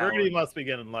the God. ground. Rudy must be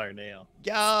getting low now.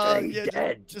 Stay Yeah,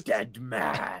 dead, just- dead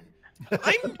man.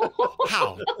 I'm.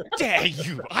 How dare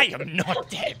you? I am not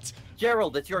dead.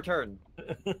 Gerald, it's your turn.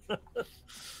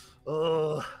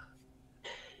 Oh.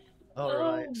 All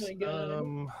right. my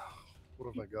God.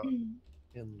 What have I got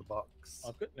in the box?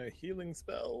 I've got no healing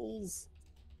spells.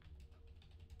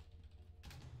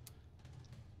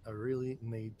 I really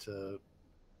need to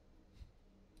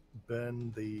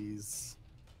burn these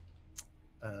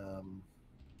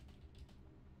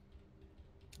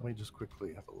Let me just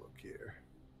quickly have a look here.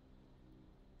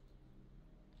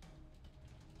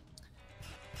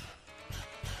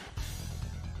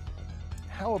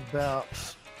 How about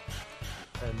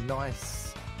a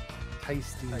nice,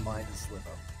 tasty mind sliver?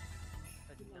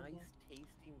 A nice,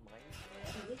 tasty mind.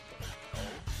 Delicious.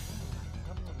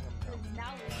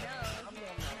 Now we know.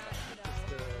 Just, Now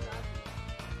go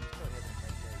ahead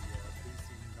and make a DC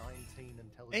 19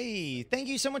 intelligence Hey, save. thank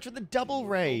you so much for the double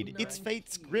raid. It's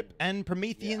Fate's Grip and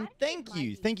Promethean. Thank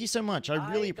you. Thank you so much. I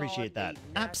really appreciate that.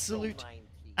 Absolute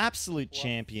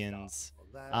champions.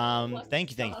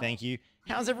 Thank you.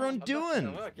 How's everyone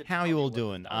doing? How are you all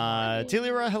doing?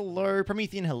 Tilira, hello.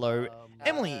 Promethean, hello.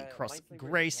 Emily, Cross,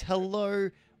 Grace, hello.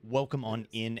 Welcome on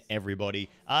in, everybody.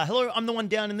 Hello, I'm the one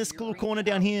down in this little corner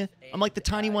down here. I'm like the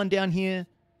tiny one down here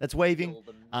that's waving.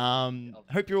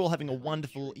 Hope you're all having a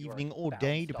wonderful evening or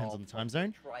day, depends on the time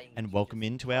zone. And welcome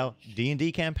into our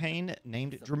D&D campaign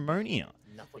named Dramonia.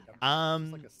 It's like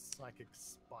a psychic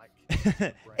spike.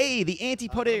 Hey, the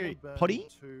Antipodine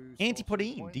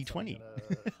D20.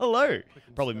 Hello.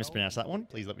 Probably mispronounced that one.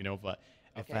 Please let me know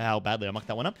if how badly I mucked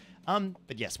that one up.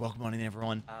 But yes, welcome on in,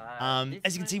 everyone.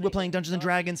 As you can see, we're playing Dungeons and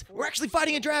Dragons. We're actually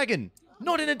fighting a dragon.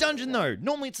 Not in a dungeon though.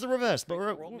 Normally it's the reverse, but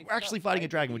we're actually fighting a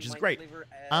dragon, which is great.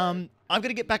 I'm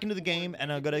gonna get back into the game,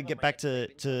 and I've got to get back to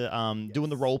doing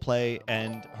the role play,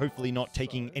 and hopefully not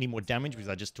taking any more damage, because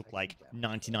I just took like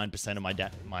 99% of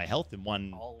my health in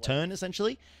one turn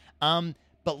essentially.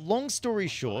 But long story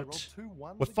short,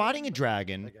 we're fighting a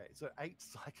dragon. Okay, so 8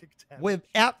 psychic damage. We're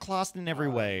outclassed in every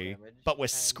way, but we're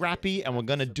scrappy and we're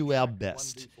gonna do our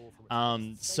best.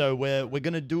 So we're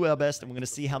gonna do our best, and we're gonna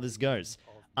see how this goes.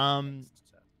 And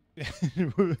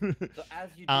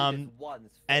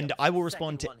I will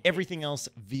respond to everything else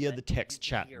via the text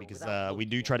chat, because we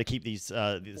do try to keep these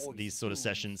sort of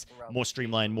sessions more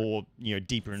streamlined, more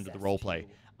deeper into the role play.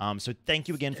 So thank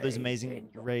you again for those amazing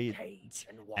raids,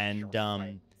 and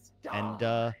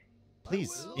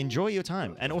please enjoy your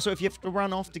time. And also, if you have to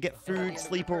run off to get food,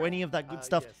 sleep, or any of that good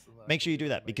stuff, make sure you do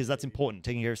that, because that's important.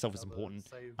 Taking care of yourself is important.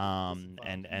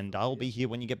 And I'll be here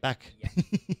when you get back.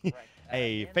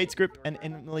 Hey, Fate's Grip and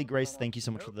Emily Grace, thank you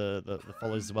so much for the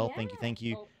follows as well. Thank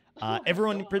you.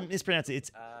 Everyone mispronounce it.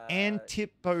 It's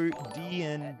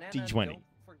Antipodine D20.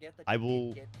 I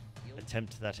will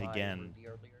attempt that again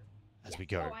as we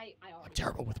go. I'm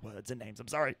terrible with words and names. I'm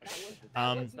sorry.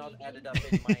 How's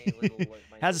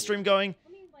the stream going?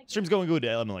 Stream's going good,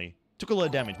 Emily. Took a lot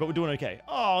of damage, but we're doing okay.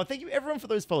 Oh, thank you everyone for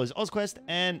those follows. OzQuest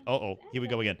and here we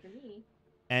go again.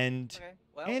 And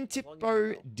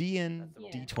Antipodine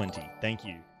D20. Thank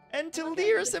you. And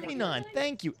Talira79.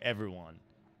 Thank you everyone.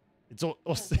 It's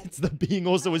the being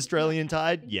also Australian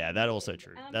tide. Yeah, that also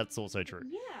true. That's also true.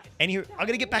 Anywho, I'm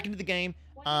gonna get back into the game.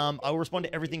 I will respond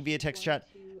to everything via text chat.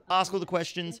 Ask all the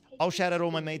questions. I'll shout out all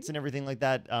my mates and everything like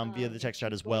that via the text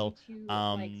chat as well.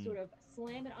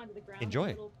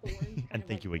 Enjoy. And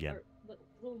thank you again.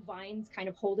 Little vines kind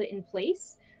of hold it in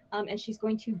place. And she's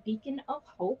going to Beacon of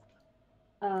Hope.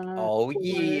 Oh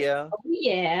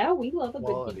yeah, we love a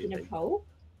good Beacon of Hope.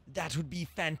 That would be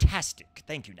fantastic.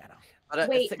 Thank you, Nana. But,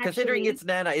 Wait, considering actually- it's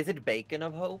Nana, is it Bacon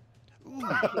of Hope? Ooh,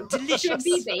 Should delicious.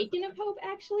 be Beacon of Hope,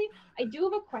 actually. I do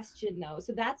have a question though.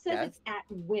 So that says Yes? it's at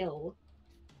will.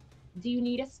 Do you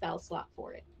need a spell slot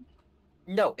for it?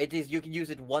 No, it is. You can use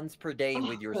it once per day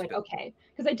with your good, spell. okay.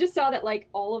 Because I just saw that like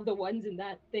all of the ones in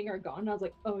that thing are gone. And I was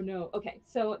like, oh no. Okay,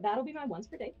 so that'll be my once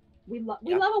per day. We love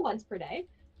a once per day.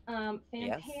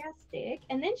 Fantastic.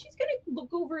 And then she's gonna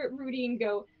look over at Rudy and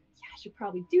go, yeah, I should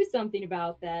probably do something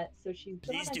about that. So she's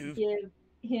Please gonna do. give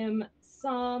him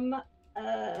some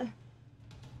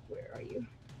where are you?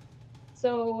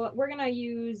 So we're gonna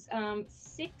use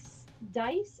 6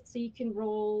 dice, so you can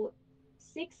roll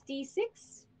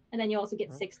 6d6, and then you also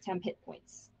get 6 temp hit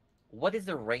points. What is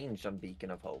the range on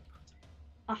Beacon of Hope?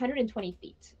 120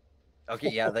 feet. Okay,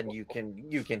 yeah, then you can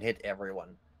hit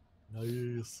everyone.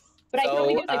 Nice. But I can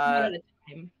only So, do like one at a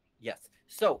time. Yes.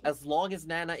 So as long as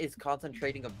Nana is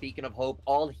concentrating on Beacon of Hope,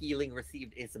 all healing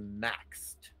received is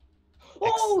maxed.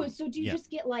 Oh, so do you Yeah. just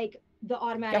get like the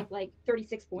automatic like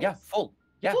 36 points? Yeah, full.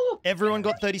 Yeah. Everyone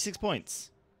got 36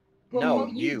 points. No,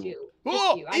 you you. do. Just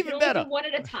Oh, you. I even can only do better. one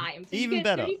at a time. So Even you get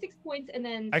better. 36 points and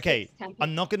then Okay, 6 temp I'm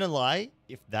hits. not gonna lie.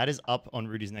 If that is up on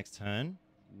Rudy's next turn,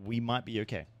 we might be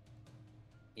okay.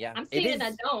 Yeah. I'm it staying in is-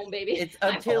 that dome, baby. It's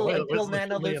I'm until hoping. until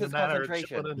Nana loses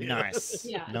concentration. Nice.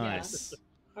 Yeah, yeah. Nice.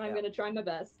 I'm Yeah. gonna try my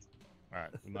best. All right,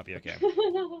 we might be okay.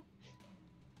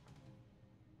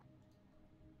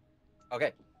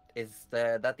 Okay. Is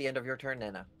that the end of your turn,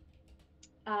 Nana?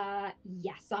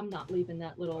 Yes, I'm not leaving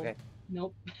that little. Okay.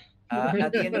 Nope.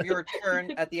 At the end of your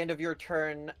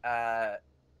turn,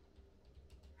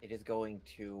 It is going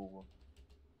to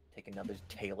take another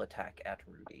tail attack at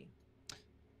Rudy.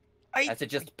 As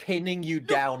it's just pinning you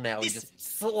down now, and this just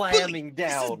slamming This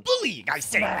is down. bullying, I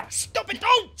say. Smack. Stop it!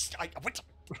 Don't! What?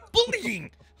 Bullying!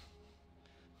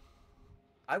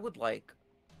 I would like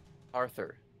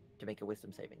Arthur to make a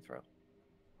wisdom saving throw.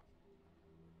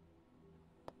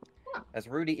 As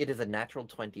Rudy, it is a natural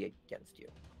 20 against you.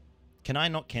 Can I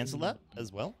not cancel that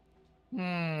as well?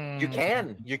 You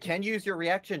can use your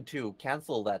reaction to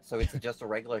cancel that, so it's just a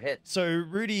regular hit. So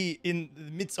Rudy, in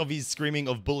the midst of his screaming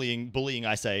of bullying,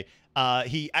 I say,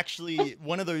 he actually,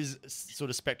 one of those sort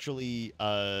of spectrally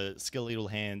skeletal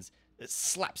hands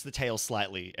slaps the tail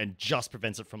slightly and just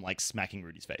prevents it from like smacking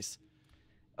Rudy's face.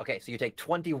 Okay, so you take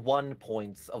 21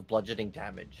 points of bludgeoning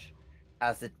damage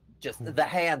as it just, the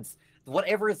hands,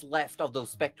 whatever is left of those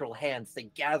spectral hands, they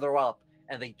gather up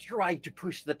and they try to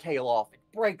push the tail off. It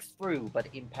breaks through, but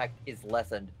impact is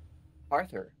lessened.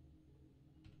 Arthur,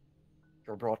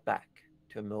 you're brought back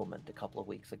to a moment a couple of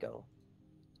weeks ago,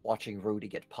 watching Rudy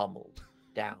get pummeled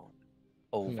down,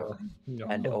 over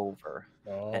and over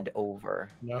and over.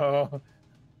 No.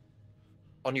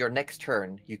 On your next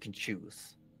turn, you can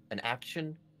choose an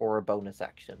action or a bonus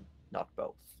action, not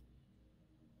both.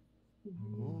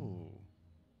 Ooh.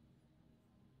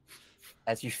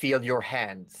 As you feel your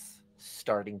hands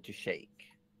starting to shake.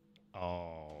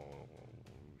 Oh,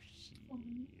 shit.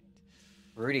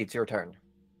 Rudy, it's your turn.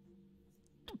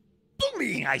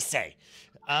 Bullying, I say.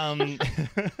 And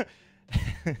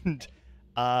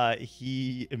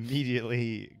he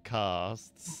immediately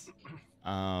casts.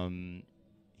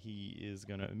 He is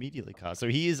gonna immediately cast. So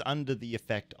he is under the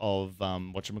effect of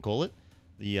whatchamacallit?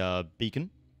 The beacon.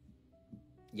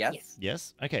 Yes.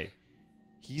 Yes. Okay.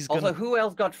 He's gonna. Also, who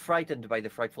else got frightened by the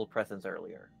frightful presence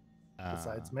earlier?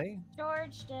 Besides me.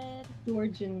 George did.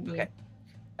 George and me.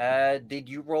 Okay. Did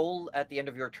you roll at the end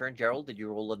of your turn, Gerald? Did you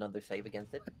roll another save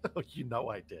against it? Oh, you know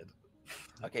I did.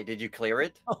 Okay, did you clear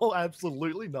it? Oh,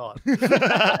 absolutely not.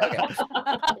 Okay.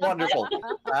 Wonderful.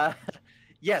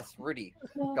 Yes, Rudy.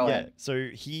 Go Yeah. ahead. So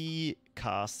he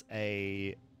casts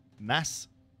a mass.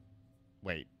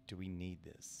 Wait. Do we need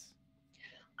this?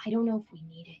 I don't know if we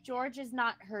need it. George is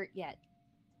not hurt yet.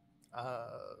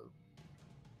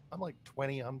 I'm like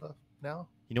 20 under now.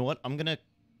 You know what? I'm gonna.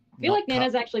 I feel like not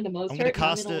Nana's actually the most I'm hurt. gonna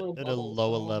and cast in it little at a bubble,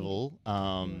 lower so- level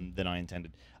than I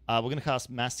intended. We're gonna cast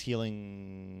mass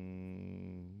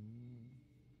healing.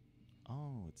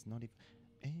 Oh, it's not even.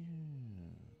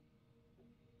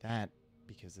 That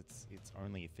because it's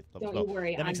only a 5th level Don't spell. you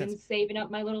worry. That I've makes been sense. saving up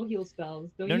my little heal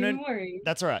spells. Don't No, you no, even worry.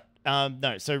 That's all right.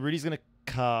 No, so Rudy's gonna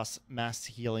cast mass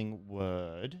healing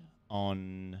word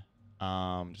on.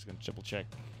 Just gonna double check.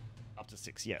 Up to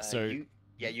 6. Yeah. So.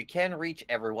 You can reach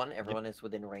everyone. Everyone is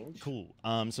within range. Cool.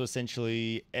 So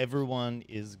essentially, everyone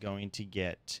is going to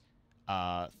get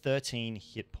 13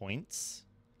 hit points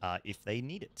if they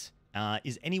need it.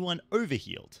 Is anyone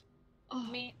overhealed? Oh,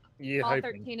 Me, Yeah, all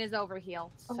hoping. 13 is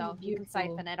overhealed, so Oh, you can beautiful.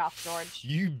 siphon it off George.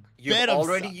 You You've better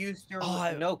already used your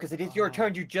no, because it is your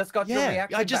turn. You just got your Yeah,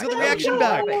 reaction. I just back. got the reaction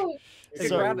back. no! You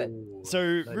So- grab it. So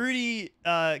Nice. Rudy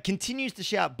continues to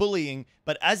shout bullying,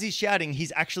 but as he's shouting,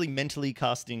 he's actually mentally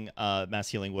casting mass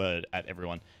healing word at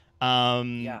everyone.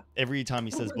 Every time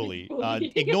he says bully.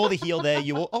 Bully. Ignore the heal there.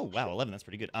 You will. Oh wow, 11. That's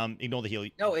pretty good. Ignore the heal.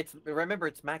 No, remember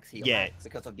it's max heal. Yeah. Max,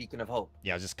 because of Beacon of Hope.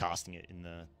 Yeah, I was just casting it in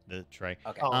the tray.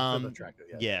 Okay. Oh, for the Um, tracker,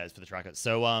 yeah. Yeah, it's for the tracker.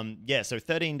 So so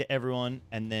 13 to everyone,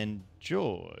 and then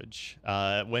George.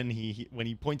 When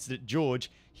he points it at George,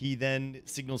 he then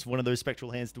signals for one of those spectral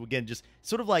hands to again just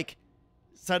sort of like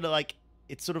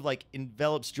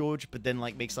envelops George, but then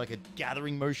like makes like a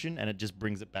gathering motion, and it just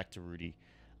brings it back to Rudy.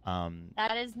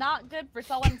 That is not good for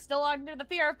someone still under the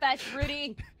fear effect,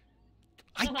 Rudy.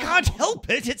 I can't help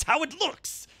it. It's how it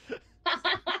looks.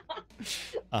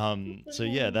 So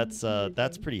yeah,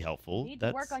 that's pretty You helpful. need to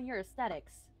That's work on your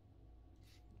aesthetics.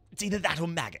 it's either that or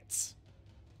maggots.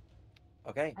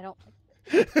 Okay. I don't.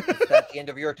 It's at the end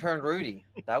of your turn, Rudy.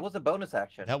 That was a bonus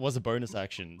action. That was a bonus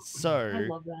action. I So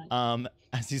love that.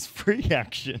 as his free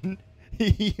action,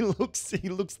 he looks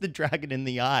the dragon in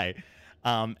the eye,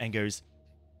 and goes,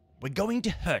 "We're going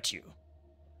to hurt you,"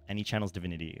 and he channels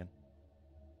divinity again.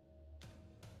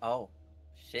 Oh,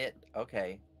 shit.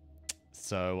 Okay.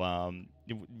 So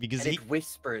because And he it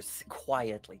whispers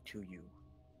quietly to you.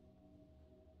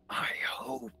 I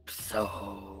hope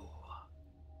so.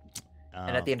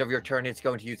 And at the end of your turn, it's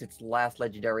going to use its last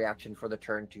legendary action for the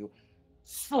turn to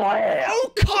slam.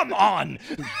 oh come on,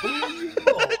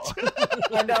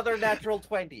 Another natural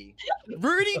 20.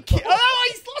 Rudy! Oh,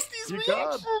 he's lost his You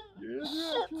reaction.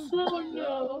 can't.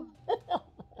 Oh no.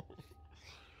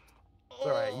 It's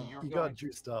all right. You're You going got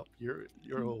juiced up. You're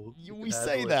all. you We can say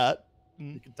handle it. that.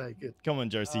 You can take it. Come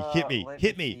on, Josie. Hit me. let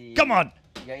Hit me me. see. Come on.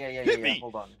 Yeah. Hit me.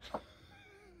 Hold on.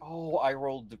 Oh, I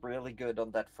rolled really good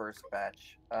on that first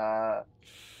batch.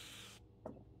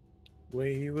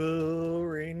 We will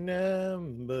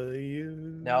remember you.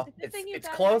 No, It's a good thing you it's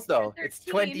got an close extra though. It's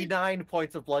 13. 29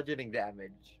 points of bludgeoning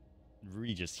damage.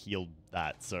 Rudy just healed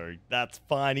that, so that's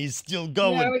fine. He's still There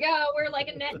going. we go. We're like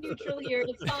a net neutral here.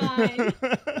 It's fine.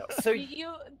 So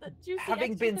The juicy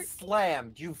having extra been 13.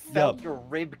 slammed, you felt your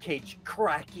rib cage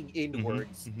cracking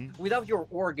inwards. Without your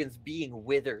organs being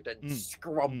withered and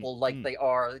scrumpled like they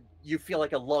are, you feel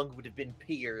like a lung would have been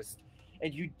pierced.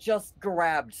 And you just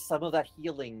grabbed some of that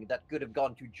healing that could have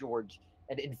gone to George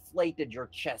and inflated your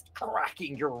chest,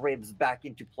 cracking your ribs back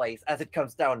into place. As it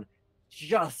comes down,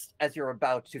 just as you're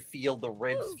about to feel the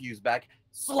ribs fuse back,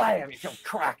 slam, you feel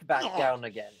crack back down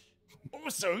again.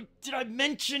 Also, did I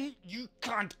mention you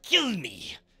can't kill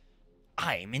me?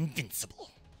 I'm invincible.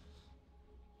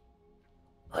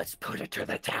 Let's put it to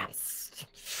the test.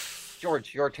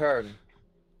 George, your turn.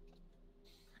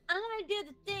 I'm gonna do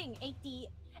the thing.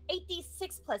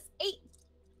 86 plus 8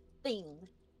 thing.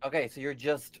 Okay, so you're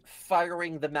just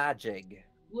firing the magic.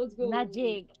 Let's go.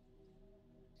 Magic.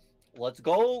 Let's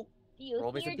go. You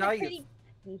Roll me hear some the dice.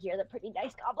 you hear the pretty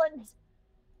dice goblins?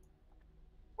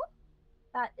 Whoop.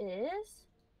 That is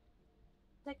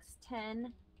 6,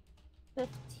 10,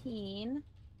 15,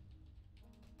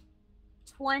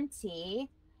 20,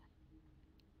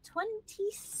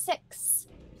 26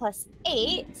 plus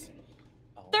 8,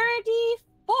 Oh,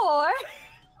 34.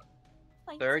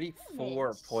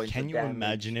 34 points Can of you damage.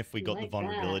 imagine if we got the Like that.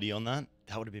 vulnerability on that?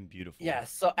 That would have been beautiful. Yeah,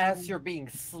 so as you're being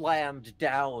slammed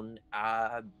down,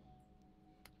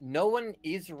 no one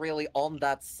is really on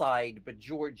that side, but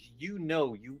George, you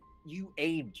know, you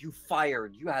aimed, you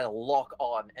fired, you had a lock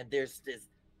on, and there's this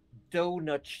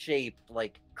donut-shaped,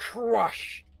 like,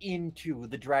 crush into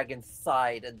the dragon's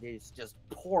side, and it's just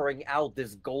pouring out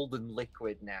this golden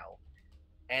liquid now.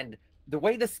 And the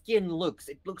way the skin looks,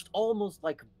 it looks almost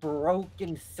like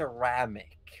broken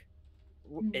ceramic.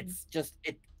 It's just,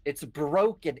 it's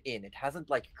broken in. It hasn't,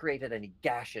 like, created any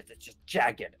gashes. It's just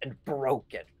jagged and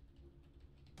broken.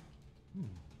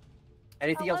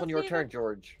 Anything else on your turn,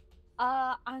 George?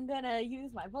 I'm gonna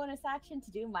use my bonus action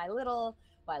to do my little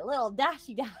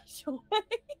dashy dash away.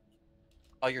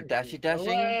 Oh, you're dashy dashing?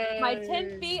 My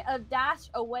 10 feet of dash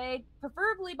away,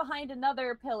 preferably behind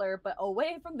another pillar, but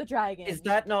away from the dragon. Is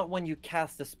that not when you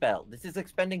cast a spell? This is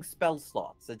expending spell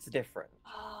slots. It's different.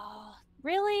 Oh,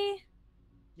 really?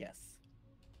 Yes.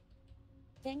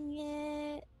 Dang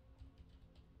it.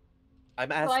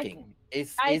 I'm I asking.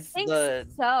 Is think the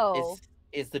so.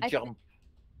 is the I thi- jump?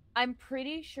 I'm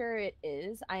pretty sure it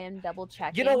is. I am double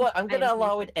checking. You know what? I'm gonna I'm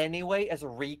allow it anyway as a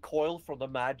recoil from the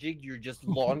magic. You just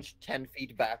launched 10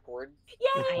 feet backwards.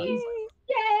 Yay!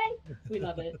 Yay! We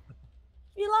love it.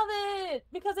 We love it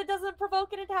because it doesn't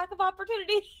provoke an attack of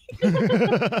opportunity.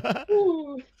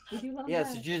 Ooh, we do love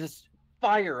Yes, that. you just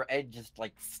fire and just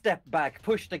like step back,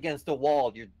 pushed against the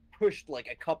wall. You're pushed like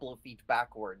a couple of feet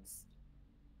backwards.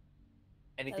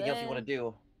 Anything else you want to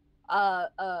do?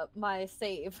 My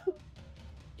save.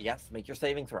 Yes, make your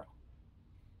saving throw.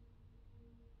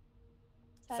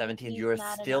 17, 17's you are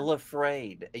not still enough.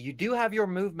 afraid. You do have your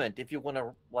movement if you want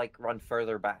to like run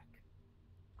further back.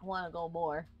 I want to go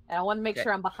more, and I want to make Okay.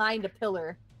 sure I'm behind a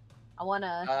pillar. I want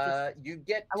to. You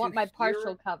get. I want to my here-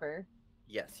 partial cover.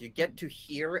 Yes, you get to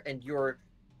here, and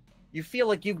you feel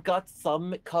like you've got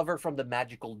some cover from the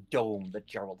magical dome that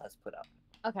Gerald has put up.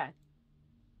 Okay,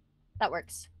 that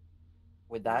works.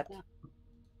 With that,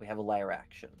 we have a layer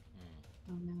action.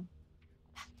 Oh no.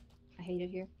 I hate it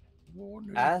here.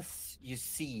 As you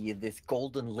see this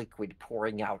golden liquid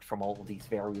pouring out from all of these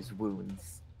various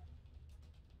wounds,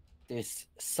 there's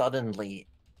suddenly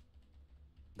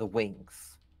the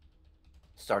wings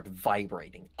start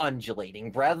vibrating,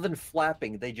 undulating. Rather than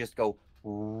flapping, they just go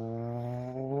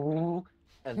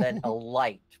and then a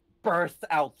light bursts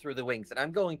out through the wings. And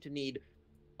I'm going to need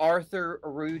Arthur,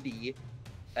 Rudy,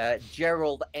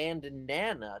 Gerald, and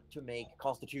Nana to make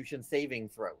Constitution saving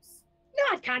throws.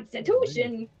 Not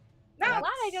Constitution. I'm No.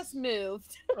 glad I just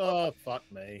moved. Oh, fuck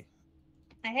me.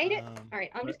 I hate it. Um, All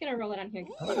right, I'm just gonna roll it on here.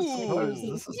 I don't suppose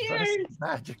Ooh. this is Yes. basic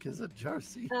magic, is it,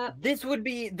 Josie? This would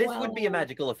be a Well-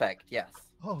 magical effect, yes.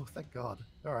 Oh, thank God.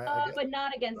 All right. I get... But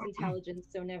not against intelligence,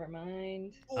 so never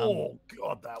mind. Oh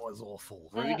God, that was awful.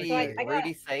 Rudy, so I got-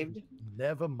 Rudy saved.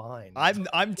 Never mind.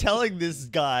 I'm telling this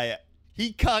guy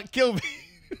he can't kill me.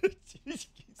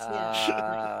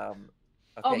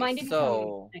 Okay, Oh, mine didn't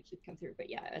so actually come through, but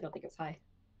yeah, I don't think it's high.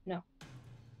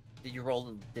 Did you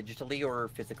roll digitally or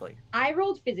physically? I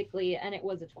rolled physically, and it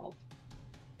was a 12.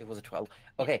 It was a 12.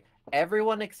 Okay,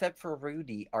 everyone except for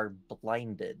Rudy are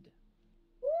blinded.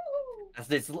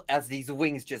 As these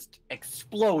wings just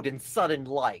explode in sudden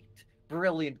light,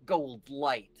 brilliant gold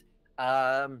light.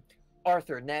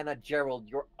 Arthur, Nana, Gerald,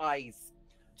 your eyes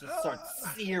just start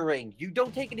searing. You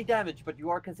don't take any damage, but you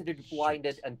are considered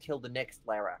blinded until the next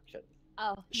lair action.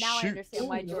 Oh, now I Shoot. understand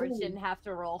why George didn't have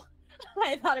to roll.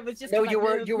 I thought it was just. No, if I you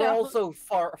were moved. No. also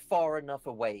far enough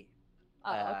away.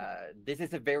 Oh, okay. This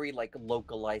is a very like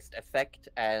localized effect,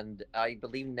 and I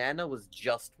believe Nana was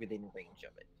just within range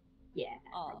of it. Yeah,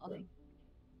 Oh. probably.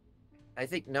 I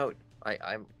think no.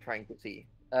 I'm trying to see.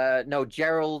 No,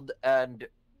 Gerald and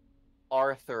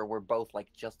Arthur were both like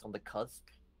just on the cusp.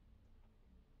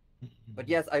 But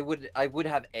yes, I would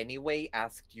have anyway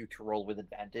asked you to roll with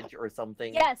advantage or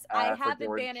something. Yes, I for have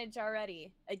George. advantage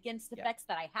already against Yeah. effects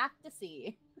that I have to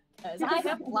see because I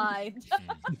am blind.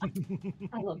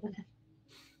 I love that.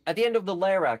 At the end of the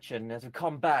lair action, as we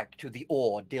come back to the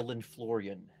Dylan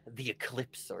Florian, the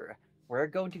Eclipser, we're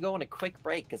going to go on a quick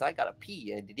break because I gotta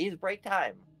pee and it is break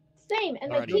time. Same,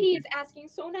 and my Alrighty. kitty is asking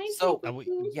so nicely So, for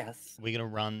food. yes, We're gonna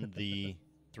run the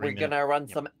 3 we're minute. gonna run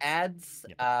Yep. some ads.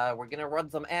 Yep. We're gonna run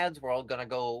some ads. We're all gonna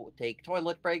go take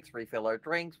toilet breaks, refill our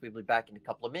drinks. We'll be back in a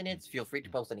couple of minutes. Feel free to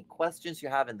post any questions you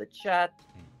have in the chat.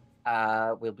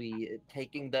 We'll be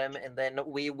taking them, and then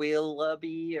we will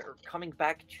be coming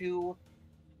back to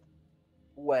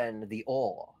when the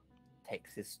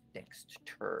takes his next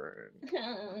turn.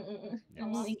 I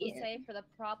want to say for the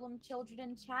problem children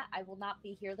in chat, I will not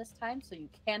be here this time, so you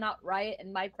cannot riot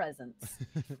in my presence.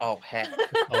 Oh heck!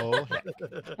 Oh, heck.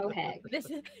 Oh heck. This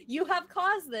is, you have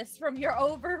caused this from your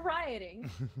over rioting.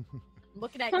 I'm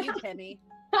looking at you, Penny.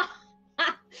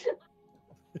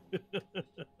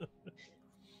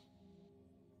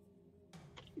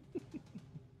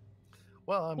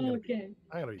 Well, I'm gonna Okay.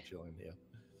 be chilling here.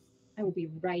 I will be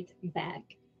right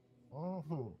back.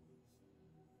 Mhm.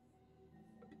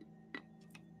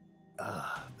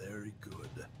 Ah, very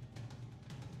good.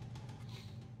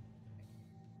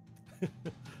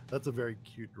 That's a very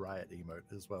cute riot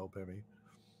emote as well, Pemmy.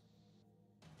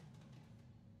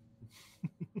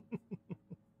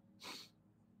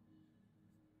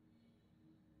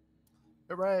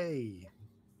 Hooray!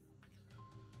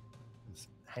 Just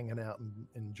hanging out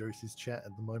in Josie's chat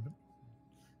at the moment.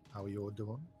 How are you all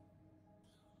doing?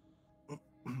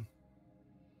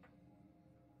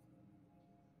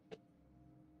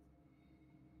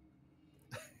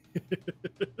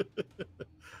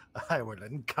 I will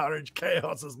encourage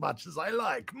chaos as much as I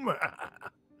like.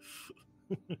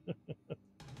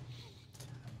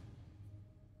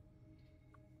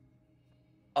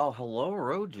 Oh, hello,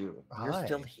 Roju. You're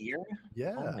still Hi. here?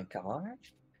 Yeah, Oh my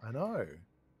gosh. I know.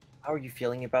 How are you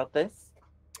feeling about this?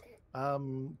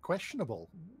 Questionable.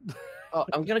 Oh,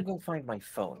 I'm gonna go find my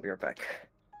phone. Be right back.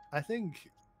 I think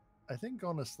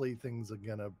honestly things are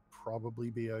gonna probably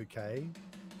be okay.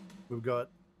 We've got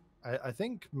I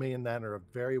think me and Nana are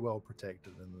very well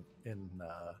protected in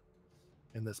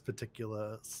this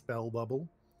particular spell bubble.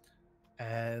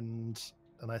 And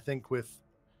I think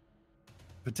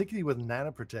particularly with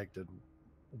Nana protected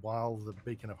while the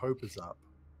Beacon of Hope is up.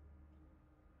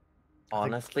 I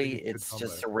think Honestly, pretty good it's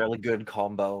just a combo. really good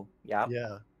combo. Yeah.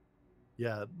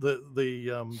 Yeah.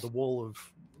 The wall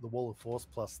of force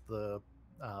plus the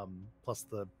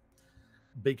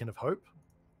Beacon of Hope.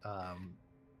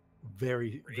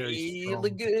 Very Really strong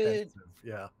good. defensive.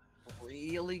 Yeah.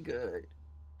 Really good.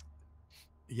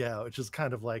 Yeah, which is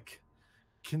kind of like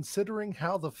considering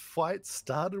how the fight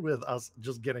started with us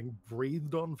just getting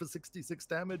breathed on for 66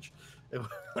 damage,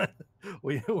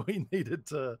 we needed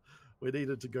to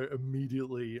go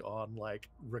immediately on like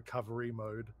recovery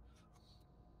mode.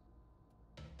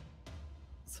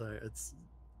 So it's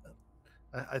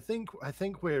I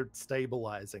think we're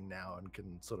stabilizing now and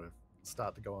can sort of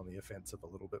start to go on the offensive a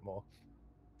little bit more.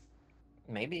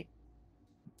 Maybe.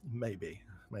 Maybe.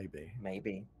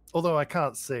 Although I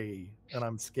can't see, and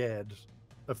I'm scared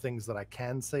of things that I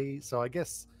can see. So I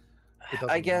guess it doesn't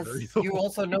I guess matter you either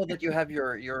also way. know that you have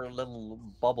your little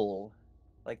bubble.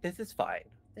 Like, this is fine.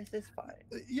 This is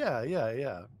fine.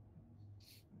 Yeah.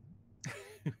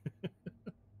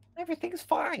 Everything's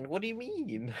fine. What do you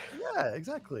mean? Yeah,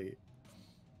 exactly.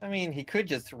 I mean, he could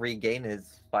just regain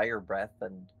his fire breath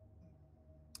and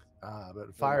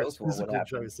But fire is knows what would physical,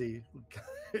 happen. Josie.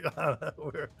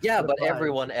 yeah, we're but fine.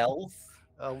 everyone else.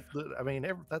 I mean,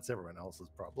 that's everyone else's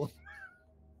problem.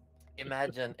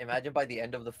 Imagine by the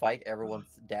end of the fight,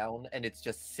 everyone's down and it's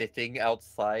just sitting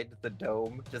outside the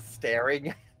dome, just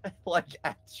staring like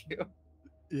at you.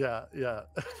 Yeah, yeah.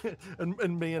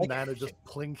 And me and Nan are just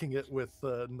plinking it with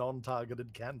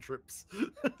non-targeted cantrips.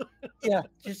 Yeah,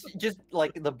 just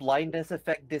like the blindness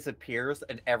effect disappears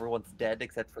and everyone's dead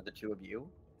except for the two of you.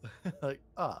 Like,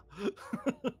 oh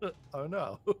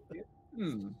no.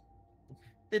 Hmm.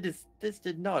 This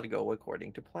did not go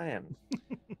according to plan.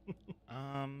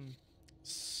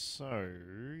 So,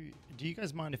 do you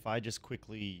guys mind if I just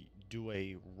quickly do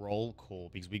a roll call,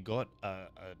 because we got a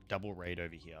double raid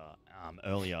over here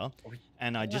earlier,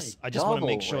 and I just want to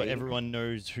make double sure raid? everyone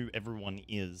knows who everyone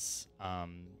is.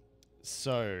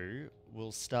 So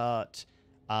we'll start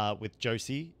with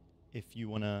Josie, if you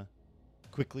want to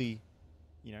quickly,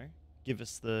 give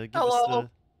us the Hello.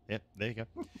 Yep, there you go.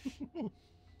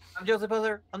 I'm Joseph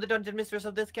Poser. I'm the dungeon mistress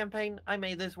of this campaign. I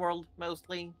made this world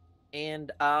mostly,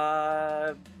 and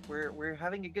we're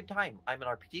having a good time. I'm an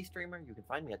RPG streamer. You can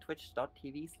find me at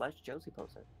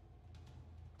twitch.tv/JosiePoser.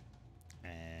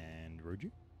 And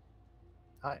Rudy?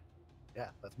 Hi. Yeah,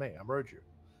 that's me. I'm Roju.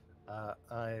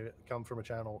 I come from a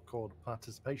channel called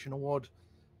Participation Award,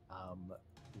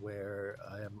 where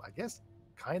I am, I guess,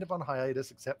 kind of on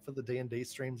hiatus, except for the D&D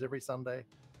streams every Sunday.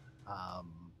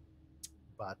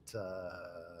 But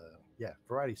yeah,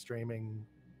 variety streaming,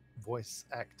 voice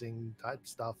acting type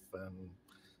stuff, and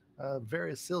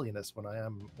various silliness when I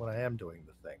am doing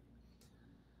the thing.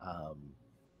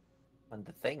 When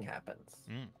the thing happens.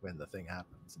 When the thing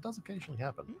happens, it does occasionally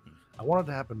happen. I want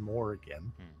it to happen more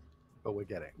again, but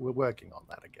we're working on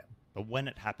that again. But when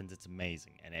it happens, it's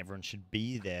amazing, and everyone should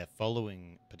be there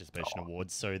following Participation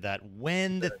Awards, so that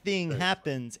when the thing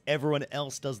happens, everyone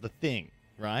else does the thing,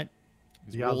 right?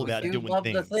 Because we're all about doing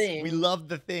things. We love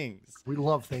the things. We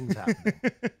love things happening.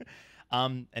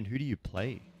 And who do you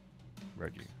play,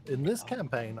 Roger? In this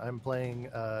campaign, I'm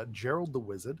playing Gerald the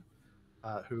Wizard,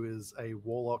 who is a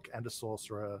warlock and a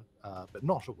sorcerer, but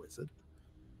not a wizard.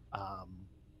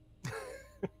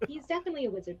 He's definitely a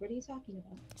wizard. What are you talking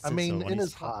about? I mean, in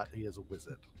his heart, he is a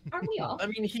wizard. Aren't we all? I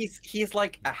mean, he's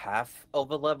like a half of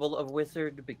a level of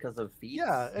wizard because of feats.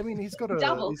 Yeah, I mean, he's got a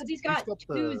double, because he's got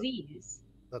two the, Z's.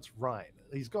 That's right.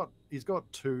 He's got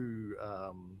two.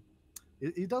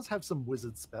 He does have some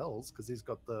wizard spells because he's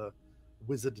got the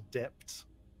wizard adept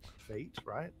feat,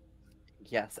 right?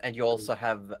 Yes, and you also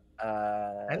have.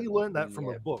 And he learned that from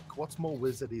a book. What's more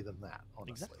wizardy than that?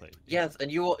 Honestly. Exactly. Yes, and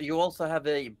you also have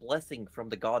a blessing from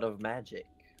the god of magic.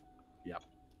 Yep.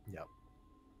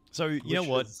 So you know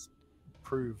what? Has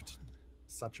proved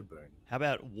such a boon. How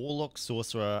about warlock,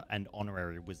 sorcerer, and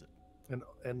honorary wizard? And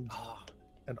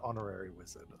an honorary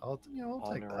wizard. I'll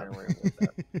take Honorary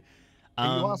that.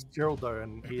 You ask Gerald though,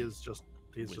 and he's just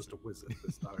a wizard.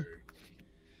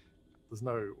 There's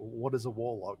no what is a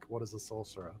warlock? What is a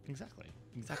sorcerer? Exactly.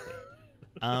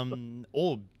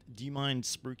 Or do you mind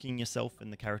spruiking yourself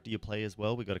and the character you play as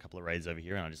well? We've got a couple of raids over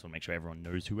here, and I just want to make sure everyone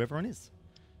knows who everyone is.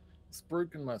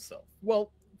 Spruiking myself.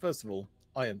 Well, first of all,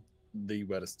 I am the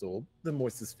wettest orb, the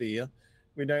moistest sphere.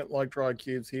 We don't like dry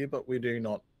cubes here, but we do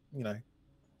not,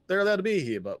 they're allowed to be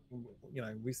here, but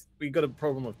we got a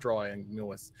problem with dry and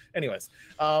moist. Anyways,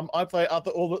 I play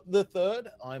Arthur Orbit the Third.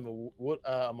 I'm a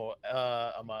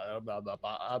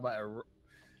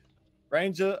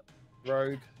ranger,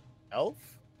 rogue, elf.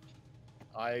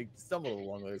 I stumbled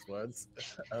along those words.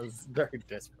 I was very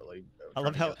desperately. I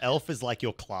love how elf is like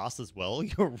your class as well.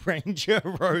 You're ranger,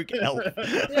 rogue, elf.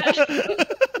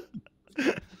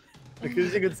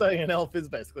 Because you could say an elf is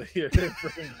basically a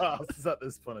different classes at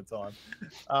this point in time.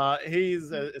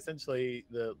 He's essentially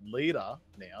the leader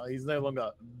now. He's no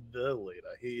longer the leader.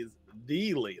 He is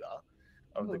the leader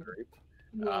of the group.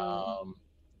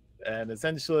 And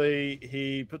essentially,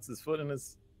 he puts his foot in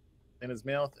his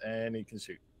mouth and he can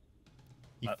shoot.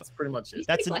 That's pretty much it.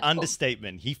 That's an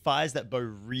understatement. He fires that bow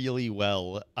really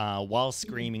well while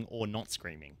screaming or not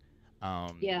screaming.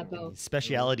 Yeah, both. His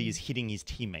speciality is hitting his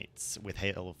teammates with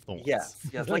Hail of Thorns. Yes.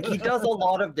 Like he does a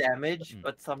lot of damage,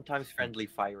 but sometimes friendly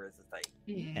fire is a thing.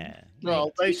 Yeah.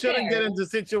 Well, they shouldn't get into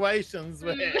situations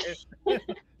where.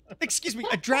 Excuse me,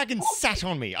 a dragon sat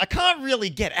on me. I can't really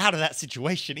get out of that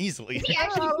situation easily. He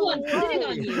actually full-on sitting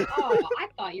on you. Oh, I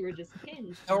thought you were just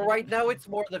pinned. So right now it's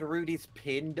more that Rudy's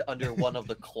pinned under one of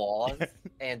the claws,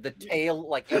 and the tail,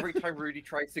 like every time Rudy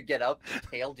tries to get up, the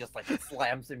tail just like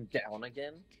slams him down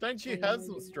again. Don't you have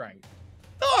some strength?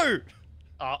 No!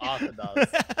 Arthur does.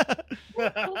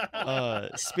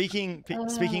 Speaking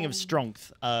of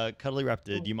strength, Cuddly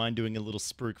Raptor, do you mind doing a little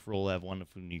spruik for all our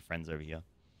wonderful new friends over here?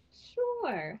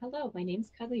 Sure. Hello, my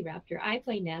name's Cuddly Raptor. I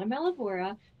play Nana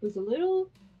Malavora, who's a little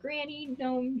granny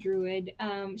gnome druid.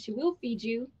 She will feed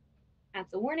you.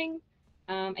 That's a warning.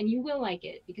 And you will like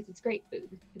it because it's great food.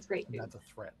 It's great food. That's a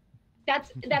threat.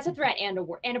 That's a threat and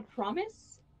a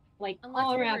promise. like Unless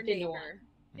all you're her wrapped into one.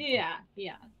 neighbor. Yeah,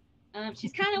 yeah.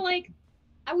 She's kind of like,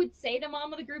 I would say the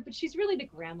mom of the group, but she's really the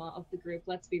grandma of the group.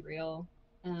 Let's be real.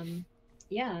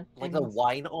 Yeah. Like and- the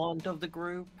wine aunt of the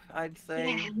group, I'd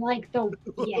say. Yeah, like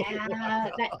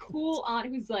that cool aunt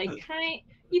who's like,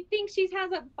 you think she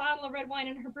has a bottle of red wine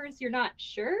in her purse? You're not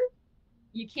sure.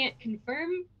 You can't confirm,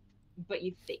 but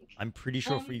you think. I'm pretty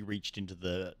sure if we reached into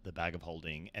the bag of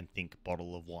holding and think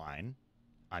bottle of wine,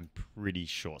 I'm pretty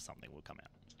sure something will come out.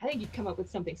 I think you'd come up with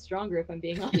something stronger if I'm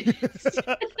being honest.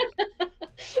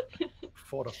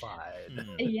 Fortified.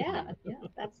 yeah,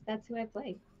 that's who I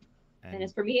play. And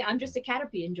as for me, I'm just a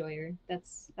Caterpie enjoyer.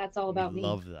 That's all about me.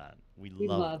 Love that. We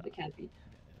love that. the Caterpie.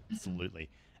 Absolutely.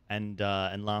 And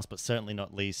last but certainly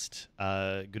not least,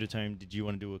 Goodatome, did you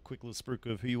want to do a quick little spruik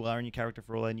of who you are and your character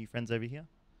for all our new friends over here?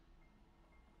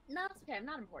 No, it's okay. I'm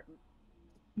not important.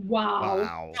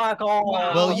 Wow. Fuck off.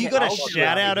 Wow. Well, you Okay, got a I'll do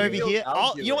shout it. out over here.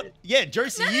 I'll do You know what? it. Yeah,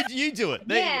 Josie, you do it.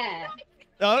 Yeah.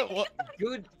 Oh, what?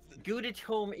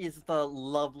 Goodatome is the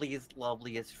loveliest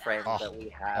friend Oh, that we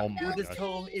have. oh my gosh.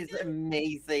 Goodatome is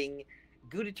amazing.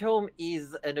 Goodatome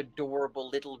is an adorable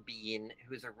little being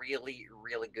who's a really,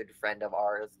 really good friend of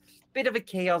ours. Bit of a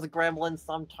chaos gremlin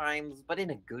sometimes, but in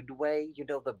a good way. You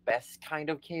know, the best kind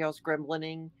of chaos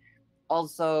gremlining.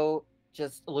 Also,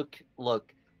 just look.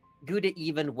 Gouda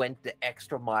even went the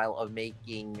extra mile of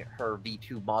making her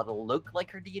V2 model look like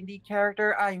her D&D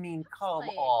character. I mean, come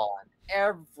Slay. on.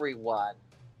 Everyone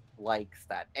likes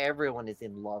that. Everyone is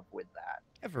in love with that.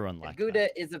 Everyone likes Gouda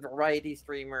that. is a variety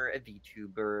streamer, a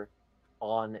VTuber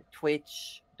on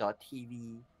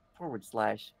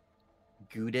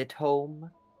twitch.tv/Goudatome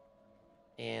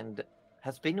and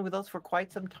has been with us for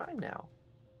quite some time now.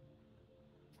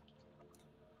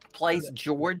 Plays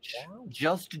George,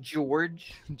 just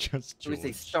George, Just who is a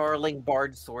George. Starling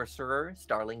Bard Sorcerer,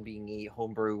 Starling being a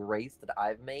homebrew race that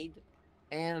I've made.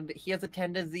 And he has a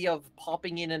tendency of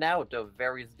popping in and out of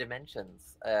various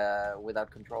dimensions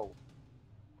without control.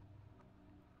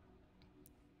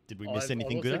 Did we miss I've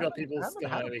anything also good? got people I haven't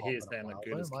scanning had a over pop here in a saying while, that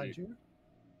good though, is mind cute. you.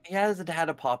 He hasn't had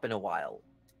a pop in a while,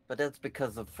 but that's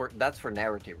because of that's for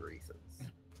narrative reasons.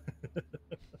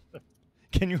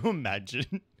 Can you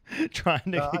imagine trying to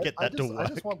No, get that to I work?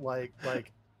 just want like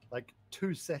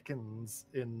 2 seconds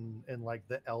in like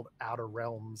the outer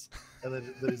realms, and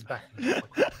then he's back. Like,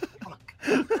 fuck.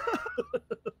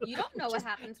 You don't know what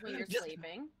happens when you're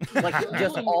sleeping. Like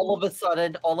just all of a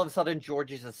sudden,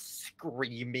 George is just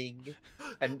screaming,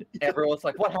 and everyone's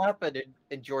like, "What happened?"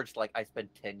 And George's like, "I spent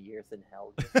 10 years in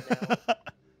hell just now."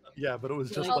 Yeah, but it was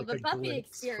just Oh, like the a Buffy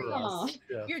glimpse for experience. us.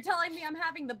 Yeah. You're telling me I'm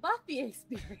having the Buffy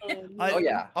experience. I- Oh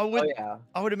yeah. I would- Oh yeah.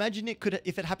 I would imagine it could,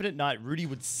 if it happened at night, Rudy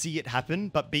would see it happen,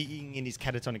 but being in his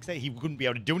catatonic state, he wouldn't be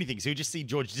able to do anything. So he'd just see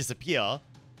George disappear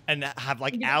and have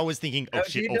like hours thinking, "Oh Do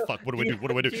shit! you Oh know- fuck! What do I do?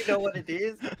 What do I do?" Do you know what it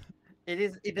is? It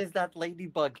is that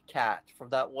ladybug cat from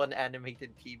that one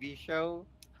animated TV show.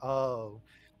 Oh,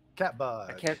 cat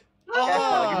bug. I can't.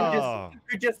 Oh,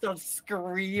 Who just starts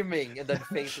screaming and then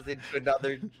faces into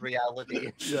another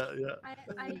reality. Yeah, yeah.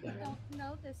 I don't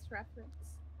know this reference.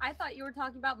 I thought you were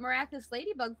talking about Miraculous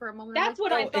Ladybug for a moment. That's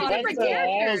what I Oh, thought. Different as well.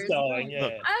 characters. Yeah.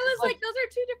 Look, I was like, those are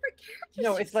two different characters.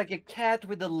 No, it's like a cat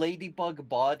with a ladybug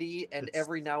body, and It's-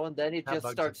 every now and then it that just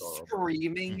bug's starts adorable.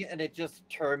 screaming, and it just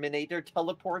Terminator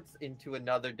teleports into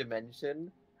another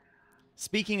dimension.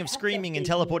 speaking of That's screaming and actually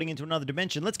teleporting into another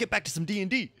dimension, let's get back to some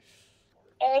D&D.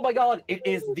 Oh my god, it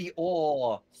is the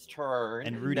Aw's turn.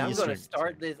 And Rudy Now I'm is gonna turn.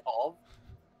 start this off.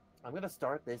 I'm gonna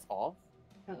start this off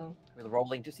Uh-oh. with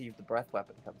rolling to see if the breath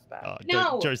weapon comes back. Oh,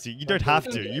 No. Josie, you don't have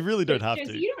to. You really don't have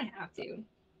Josie, to. You don't have to.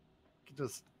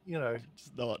 Just you know,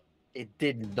 Just not. It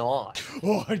did not.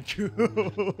 Oh,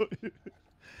 good.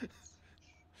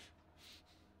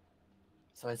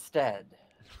 So instead,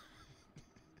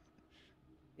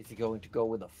 is he going to go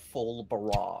with a full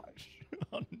barrage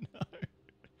Oh no.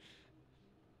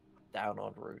 down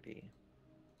on Rudy?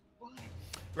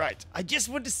 Right. I just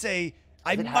want to say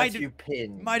I It might has you have,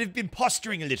 pinned. might have been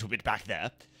posturing a little bit back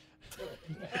there.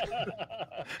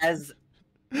 As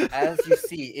you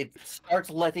see, it starts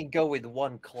letting go with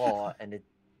one claw, and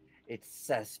it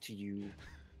says to you,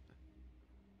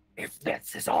 "If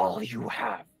this is all you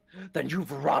have, then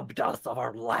you've robbed us of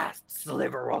our last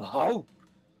sliver of hope."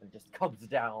 And just comes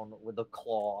down with a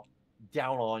claw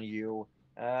down on you.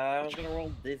 I'm gonna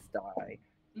roll this die,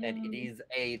 and it is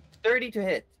a 30 to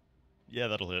hit. Yeah,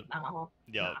 that'll hit. Oh,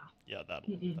 Yeah, yeah, that'll.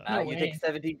 Mm-mm. that- No You way. take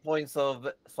 17 points of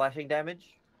slashing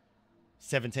damage.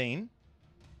 17.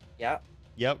 Yeah.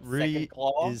 Yep, Rudy Second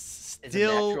claw is is a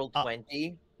still natural up.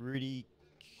 20. Rudy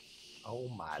Oh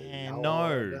my And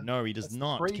lord. no, he does That's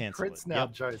not 3 cancel crits it. now,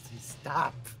 Yep. Josie.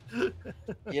 Stop.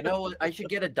 You know what? I should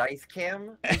get a dice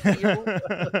cam with you,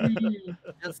 Mm.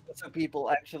 just so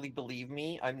people actually believe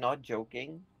me. I'm not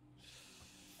joking.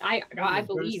 I Oh,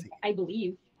 believe. Josie. I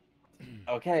believe.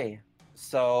 Okay,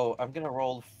 so I'm gonna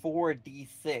roll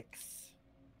 4d6.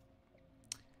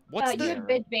 What's You the? have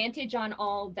advantage on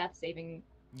all death saving.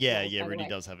 Yeah, rolls, yeah, by the Rudy way.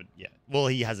 does have it. Yeah. Well,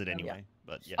 he has it anyway.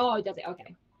 But yeah. Oh, does it?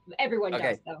 Okay. Everyone Okay.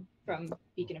 does though from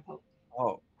Beacon of Hope.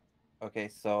 Oh, okay.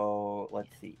 So let's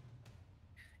see.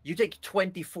 You take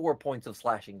 24 points of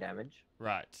slashing damage.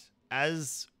 Right.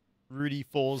 As Rudy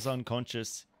falls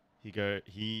unconscious,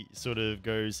 he sort of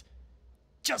goes,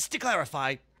 "Just to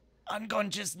clarify,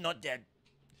 unconscious, not dead."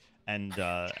 And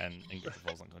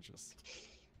falls unconscious.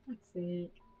 That's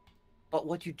it. But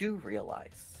what you do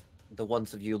realize, the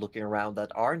ones of you looking around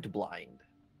that aren't blind,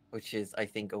 which is, I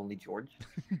think, only George.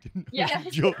 Yeah.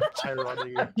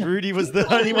 Irony. Rudy was the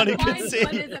only one who could blind see.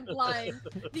 one isn't blind.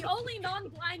 The only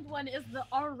non-blind one is the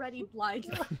already blind.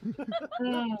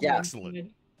 Oh, Yeah. my Excellent. God.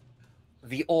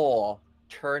 The awe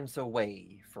turns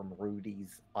away from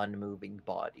Rudy's unmoving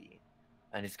body,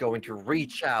 and it's going to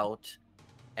reach out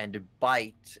and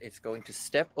bite. It's going to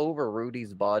step over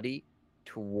Rudy's body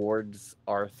towards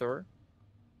Arthur,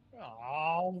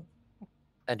 Oh.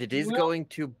 and it is Well- going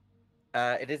to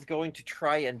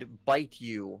try and bite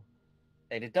you,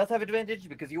 and it does have advantage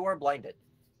because you are blinded.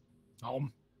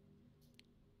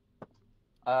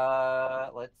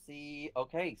 Let's see.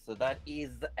 Okay, so that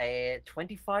is a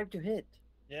 25 to hit.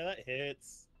 Yeah, that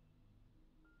hits.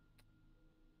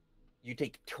 You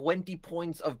take 20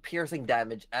 points of piercing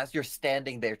damage as you're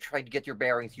standing there trying to get your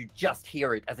bearings. You just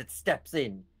hear it as it steps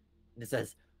in, and it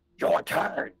says, "Your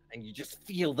turn!" And you just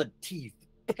feel the teeth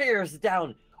pierce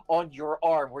down on your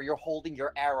arm where you're holding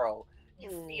your arrow.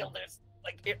 You feel this,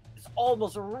 like it's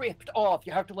almost ripped off.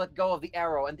 You have to let go of the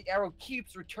arrow, and the arrow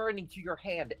keeps returning to your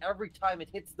hand every time it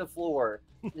hits the floor.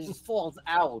 It just falls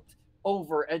out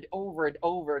over and over and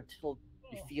over until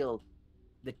you feel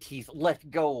the teeth let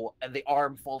go and the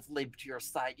arm falls limp to your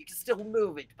side. You can still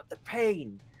move it, but the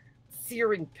pain,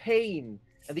 searing pain,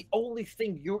 and the only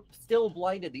thing you're still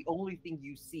blinded, the only thing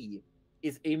you see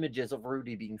is images of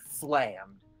Rudy being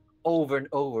slammed over and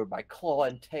over by claw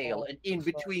and tail, and in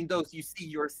between those you see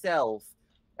yourself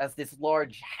as this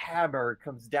large hammer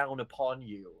comes down upon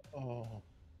you. Oh.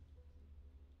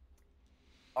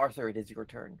 Arthur, it is your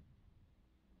turn.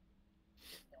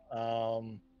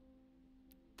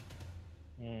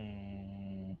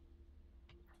 Hmm.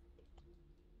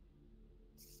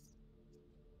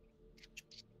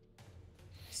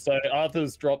 So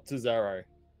Arthur's dropped his arrow,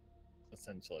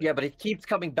 essentially. Yeah, but it keeps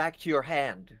coming back to your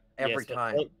hand every Yes, but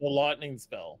time. The lightning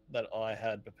spell that I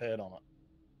had prepared on it.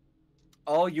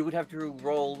 Oh, you would have to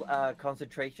roll a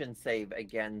concentration save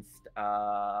against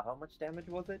how much damage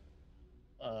was it?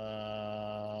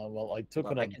 Well, I took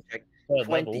Well, it I on can check. third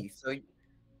 20. level.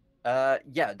 So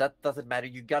yeah, that doesn't matter.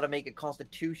 You gotta make a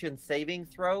constitution saving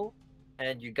throw,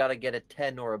 and you gotta get a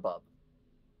 10 or above.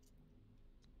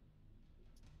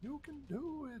 You can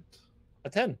do it. A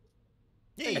 10.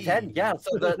 A 10, yeah.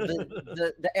 So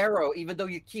the arrow, even though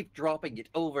you keep dropping it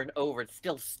over and over, it's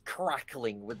still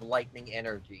crackling with lightning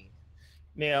energy.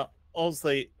 Now,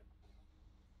 obviously,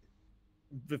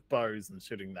 with bows and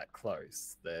shooting that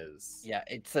close, there's Yeah,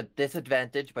 it's a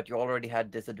disadvantage, but you already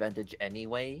had disadvantage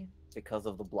anyway because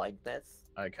of the blindness.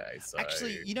 okay. So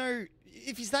Actually, you know,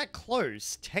 if he's that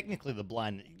close, technically the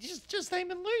blind, just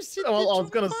aim and loose. well, I was it's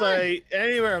gonna fine. say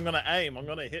anywhere I'm gonna aim, I'm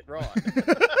gonna hit right.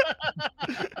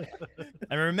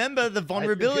 And remember, the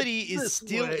vulnerability it's is this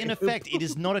still in way. effect. It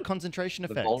is not a concentration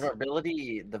The effect. vulnerability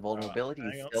is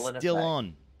hang on. still in Still effect.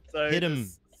 on. So Hit him.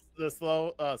 The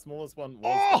smallest one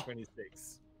was Oh!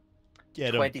 26. Get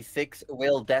him. 26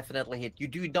 will definitely hit. You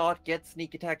do not get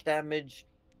sneak attack damage,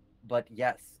 but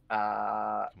yes. Come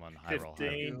on, high roll. High roll.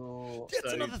 15. You- That's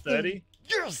So another 30. thing.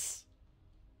 Yes.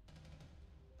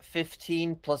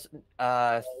 15 plus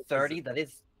 30, that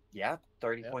is, yeah,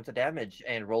 30 Yeah. points of damage.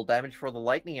 And roll damage for the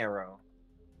lightning arrow.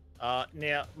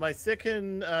 Now my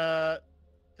second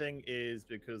thing is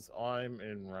because I'm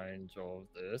in range of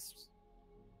this.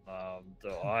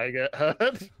 Do I get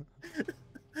hurt?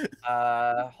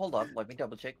 Hold on, let me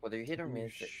double check whether you hit or You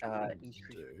miss. should Each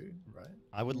do, right?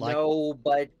 I would like. No,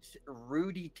 but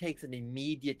Rudy takes an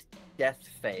immediate death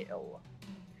fail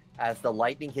as the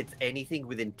lightning hits anything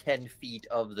within 10 feet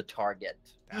of the target.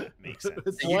 That makes sense.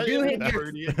 It's You like do hit that, your-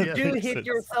 Rudy, You yeah. do makes hit sense.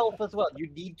 yourself as well. You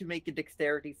need to make a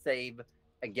dexterity save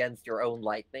against your own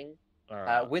lightning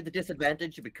Alright, with the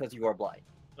disadvantage because you are blind.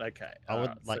 okay. I would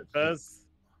alright, like so to- first.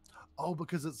 Oh,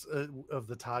 because it's of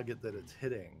the target that it's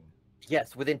hitting.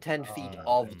 Yes, within 10 feet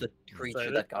Oh, of the creature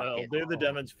So that got I'll hit. do the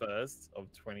damage first of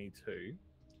 22,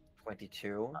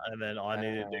 22. and then I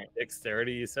need to do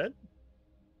dexterity. You said.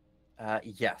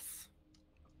 Yes.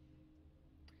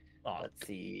 Oh, Let's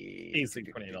see. easy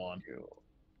 29.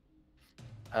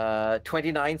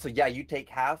 29. So yeah, you take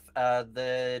half.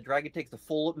 The dragon takes the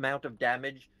full amount of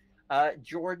damage.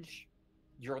 George,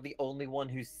 you're the only one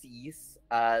who sees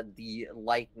the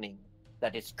lightning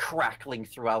that is crackling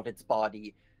throughout its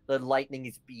body. The lightning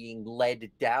is being led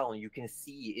down. You can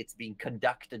see it's being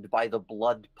conducted by the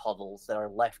blood puddles that are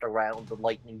left around the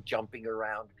lightning jumping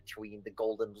around between the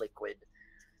golden liquid.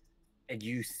 And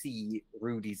you see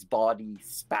Rudy's body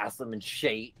spasm and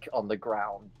shake on the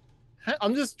ground.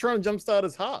 I'm just trying to jumpstart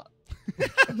his heart.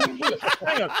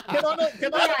 Hang on.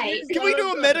 Can we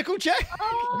do a medical check?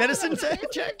 Oh, Medicine this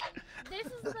check? This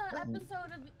is the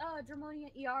episode of Dramonia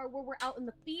ER where we're out in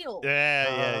the field. Yeah.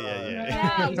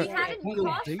 Yeah, we Yeah. hadn't Total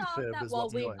crossed off defib that. is Well,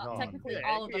 what's we going on. technically Yeah,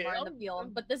 all of them are in the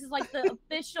field, but this is like the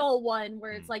official one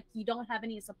where it's like you don't have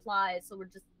any supplies, so we're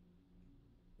just.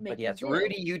 But making yes, do.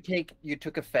 Rudy, you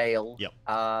took a fail. Yep.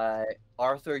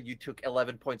 Arthur, you took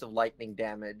 11 points of lightning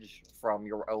damage from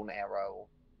your own arrow.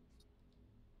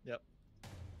 Yep.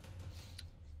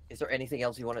 Is there anything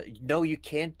else you want to? No, you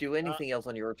can't do anything else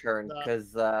on your turn no.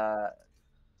 because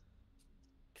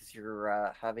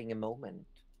you're having a moment.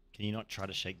 Can you not try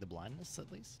to shake the blindness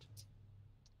at least?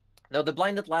 No, the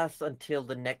blinded lasts until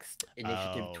the next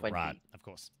initiative Oh, 20. right, of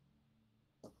course.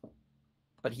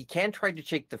 But he can try to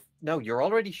shake the. No, you're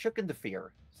already shook in the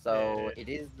fear. So Yeah. it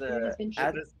is Fear has been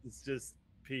at, It's just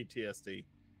PTSD.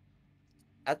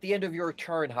 at the end of your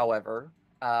turn, however,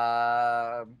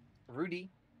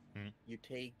 Rudy, you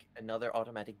take another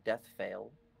automatic death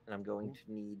fail, and I'm going to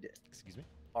need Excuse me.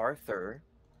 Arthur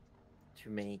to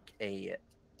make a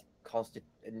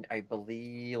I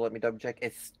believe, let me double check,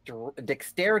 a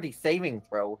dexterity saving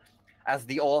throw as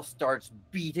the awe starts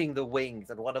beating the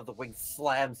wings, and one of the wings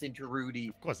slams into Rudy,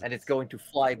 Of course. and it's going to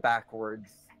fly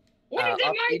backwards. When is up it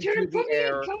my into turn? the Put me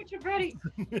air. in, Coach. I'm ready.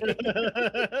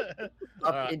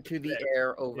 Up Alright, into the yeah.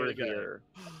 air over we go. here.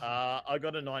 I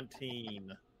got a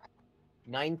 19.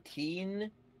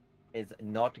 19 is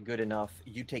not good enough.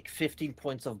 You take 15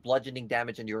 points of bludgeoning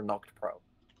damage and you're knocked prone.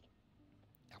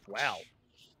 Wow.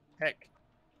 Heck.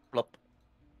 Blop.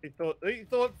 He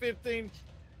thought 15.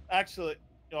 Actually,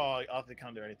 Arthur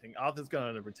can't do anything. Arthur's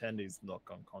going to pretend he's not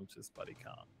unconscious, but he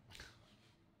can't.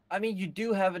 I mean, you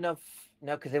do have enough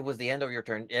now because it was the end of your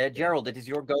turn. Gerald, it is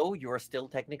your go. You are still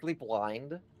technically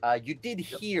blind. You did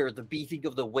hear the beating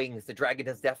of the wings. The dragon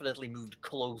has definitely moved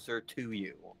closer to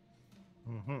you.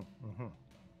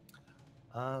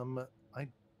 I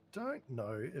don't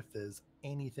know if there's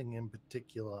anything in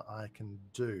particular I can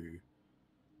do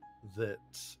that,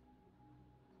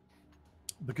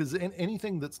 because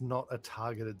anything that's not a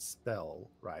targeted spell,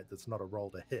 right? That's not a roll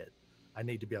to hit. I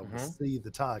need to be able to see the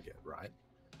target, right?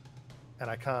 And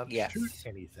I can't shoot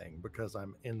anything because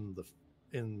I'm in the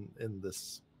in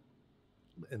this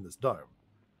dome.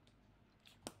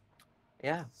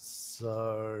 Yeah.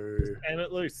 So And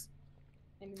it loose.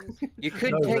 You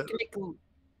could No, technically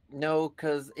no,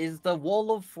 because is the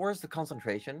wall of force the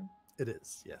concentration? it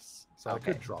is, yes. So I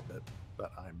Okay. could drop it,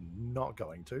 but I'm not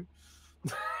going to.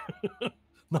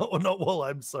 not while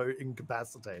I'm so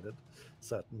incapacitated,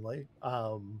 certainly.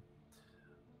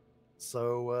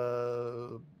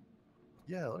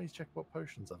 Yeah, let me check what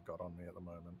potions I've got on me at the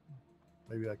moment.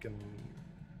 Maybe I can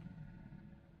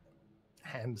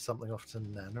hand something off to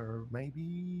Nana,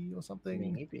 maybe, or something.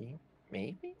 Maybe.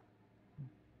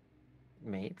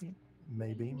 Maybe.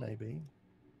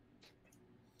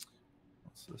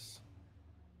 What's this?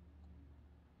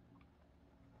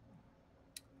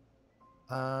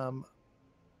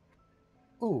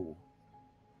 Ooh.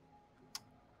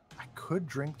 I could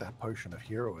drink that potion of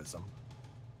heroism.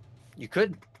 You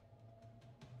could.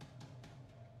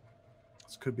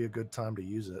 This could be a good time to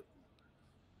use it.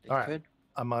 You All right. could.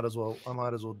 I might as well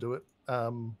do it.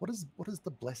 What does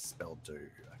the bless spell do?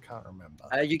 I can't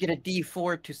remember. You get a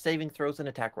D4 to saving throws and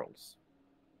attack rolls.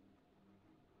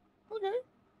 Okay.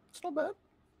 It's not bad.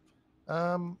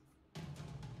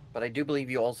 But I do believe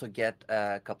you also get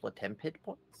a couple of temp hit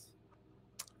points.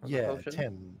 from the Yeah,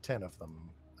 potion. 10 of them.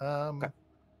 Okay.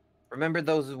 Remember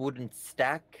those wouldn't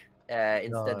stack.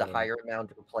 Instead, the No. higher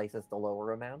amount replaces the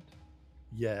lower amount.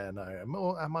 Yeah,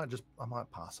 no. I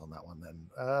might pass on that one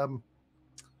then.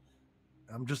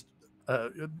 I'm just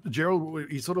Gerald.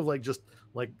 He's sort of like just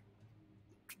like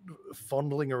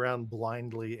fondling around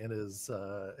blindly in his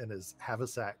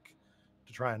haversack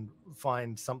to try and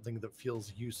find something that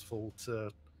feels useful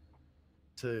to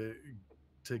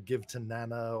give to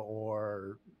Nana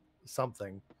or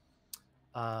something.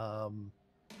 And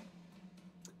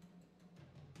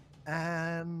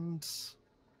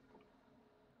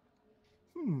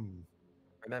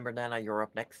Remember, Nana, you're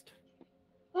up next.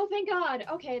 Oh, thank God.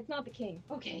 Okay, it's not the king.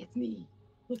 Okay, it's me.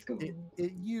 Let's go.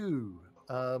 you.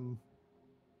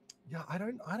 Yeah, I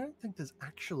don't think there's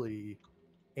actually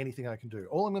anything I can do.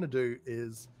 All I'm going to do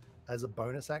is, as a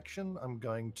bonus action, I'm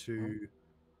going to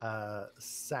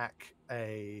sack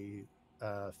a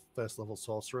first level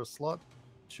sorcerer slot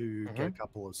to get a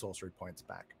couple of sorcery points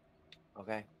back.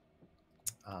 Okay.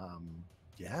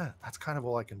 Yeah, that's kind of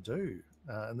all I can do,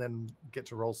 and then get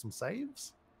to roll some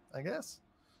saves, I guess.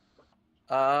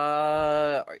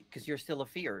 Because you're still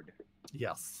afeared,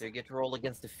 Yes, so you get to roll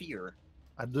against the fear.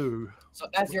 I do. So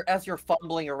as you're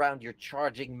fumbling around, you're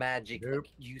charging magic, Yep. like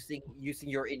using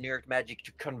your inert magic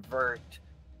to convert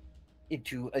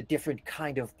into a different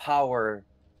kind of power.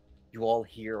 You all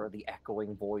hear the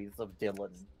echoing voice of Dylan.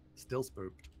 Still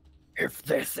spooked. If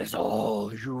this is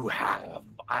all you have,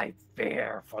 I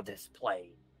fear for this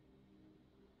plane.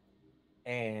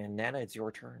 And Nana, it's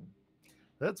your turn.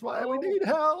 That's why we need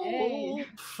help. Okay.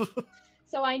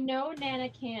 So I know Nana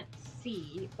can't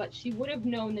see, but she would have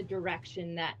known the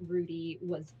direction that Rudy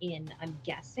was in, I'm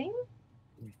guessing.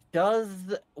 Does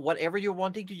whatever you're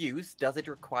wanting to use, does it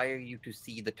require you to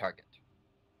see the target?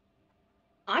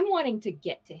 I'm wanting to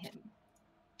get to him.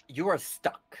 You are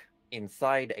stuck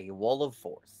inside a wall of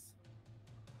force.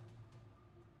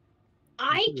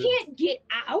 I can't get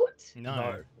out?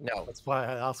 No. No. That's why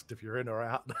I asked if you're in or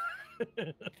out.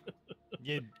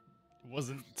 It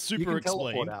wasn't You super can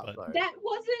teleport explained, out, but, though. That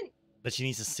wasn't but she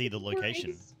needs to see the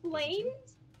location. explained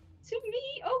to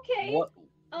me. Okay.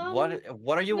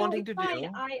 What are you no, wanting it's to fine. do?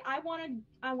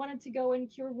 I wanted to go and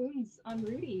cure wounds on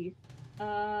Rudy.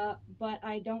 But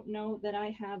I don't know that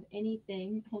I have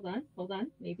anything. Hold on.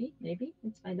 Maybe.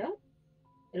 Let's find out.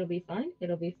 It'll be fine. Yeah,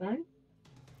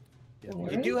 Don't You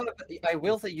worry. do have. I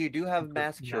will say you do have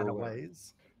mass cure. Nana wounds.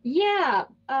 ways. Yeah.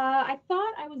 I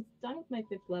thought I was done with my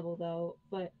 5th level though,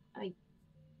 but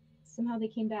somehow they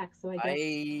came back. So I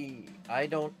guess I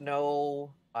don't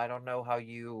know. I don't know how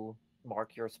you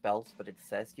mark your spells, but it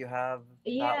says you have.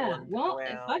 That yeah. one Well,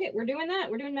 around. fuck it. We're doing that.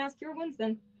 We're doing mass cure wounds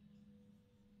then.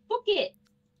 Fuck it.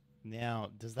 Now,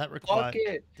 does that require? Fuck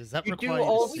it. Does that You do require you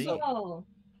to also- see Oh.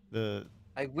 the?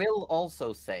 I will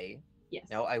also say. Yes.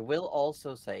 Now, I will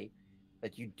also say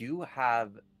that you do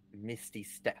have Misty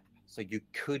Step, so you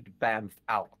could bamf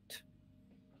out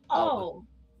Oh.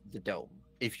 the dome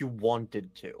if you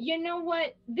wanted to. You know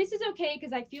what? This is okay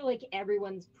because I feel like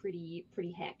everyone's pretty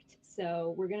hecked.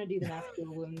 So we're gonna do the mass cure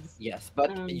wounds. Yes,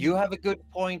 but you have a good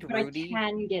point, But Rudy. I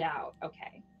can get out.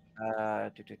 Okay.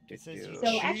 It says you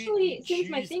So actually, since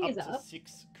my choose thing up is to up-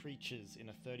 6 creatures in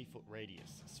a 30-foot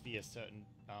radius, sphere certain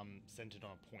centered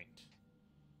on a point.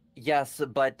 Yes,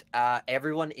 but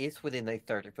everyone is within a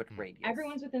 30-foot radius.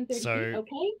 Everyone's within 30 So- feet.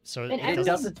 Okay. So And it It everyone-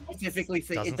 doesn't. doesn't specifically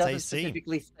say. doesn't It say doesn't see.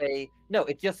 specifically say. No,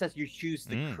 it just says you choose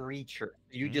the Mm. creature.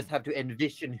 You Mm. just have to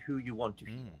envision who you want to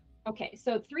heal. Mm. Okay.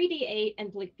 So 3d8,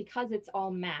 and like because it's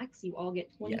all max, you all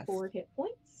get 24 hit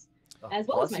points, Oh, as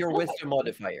well as Plus my your spell wisdom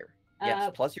points, modifier. Yes,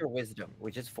 Uh, plus your wisdom,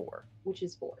 which is 4. which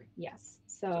is 4. Yes.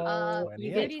 So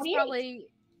you 28. get Rudy's 28. probably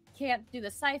can't do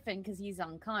the siphon because he's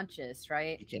unconscious,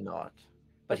 right? You cannot. But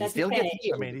But he that's still okay. gets I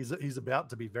healed. mean, he's about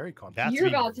to be very confident. That's You're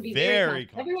be about to be very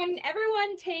very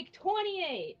everyone take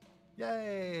 28.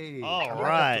 Yay! All You have to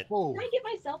right. pull. Can I get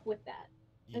myself with that?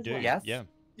 You As do. well. Yes. Yeah.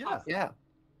 Yeah. Yeah.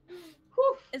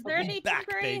 Whew. Is there Okay. any Back,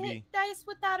 temporary baby. hit dice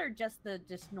with that, or just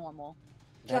normal?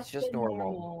 That's just the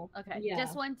normal. Okay, Yeah.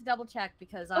 just wanted to double check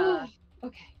because Oh,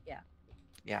 okay. yeah.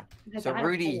 Yeah. Because So I don't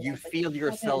Rudy, know you that, but feel go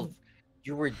yourself. ahead.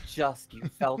 You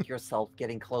felt yourself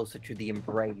getting closer to the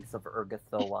embrace of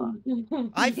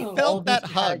Urgathoa. I No. felt that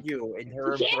Almost had hug. you in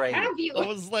her She can't embrace. have you. I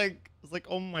was like,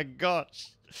 oh my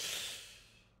gosh.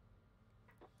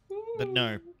 But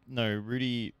no,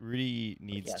 Rudy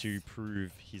needs Yes. to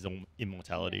prove his own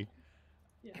immortality.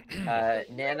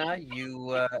 Nana,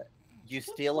 you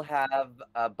still have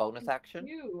a bonus action.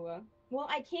 You. Well,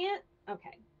 I can't.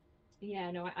 Okay.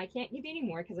 Yeah, no, I can't give you any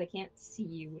more because I can't see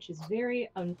you, which is very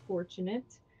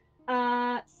unfortunate.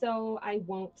 So I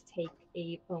won't take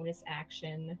a bonus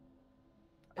action.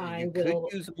 I You will.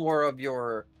 could use more of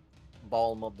your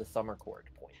Balm of the Summer Court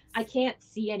points. I can't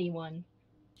see anyone.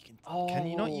 Can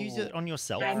you not use it on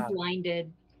yourself? Yeah. I'm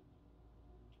blinded.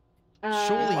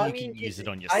 Surely I you mean, can use it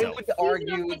on I yourself. would Use it on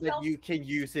argue that myself. you can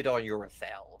use it on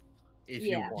yourself if you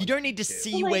Yeah. want. You don't need to to.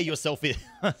 see But, where like, yourself is.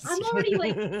 I'm already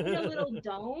like in a little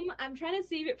dome. I'm trying to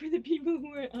save it for the people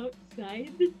who are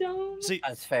outside the dome. So,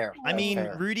 That's fair. I That's mean,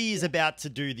 fair. Rudy is about to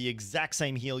do the exact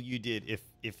same heal you did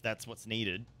if that's what's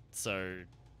needed. So,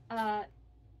 I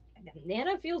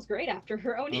Nana feels great after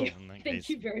her own Oh, heal. in that Thank case,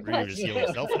 you very Rudy much. just heal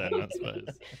himself then, I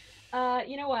suppose.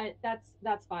 You know what?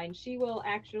 That's fine. She will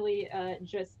actually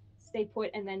just stay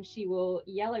put, and then she will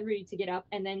yell at Rudy to get up,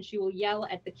 and then she will yell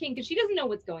at the king because she doesn't know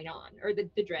what's going on, or the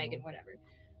dragon, whatever.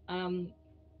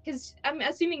 Because I'm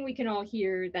assuming we can all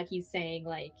hear that he's saying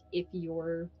like, if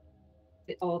you're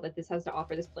all that this has to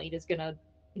offer, this plane is gonna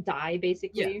die,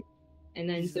 basically. Yeah. And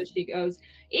then so she goes,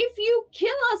 if you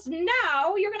kill us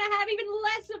now, you're gonna have even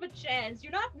less of a chance.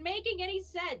 You're not making any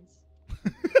sense.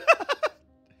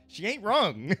 She ain't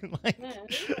wrong. Like,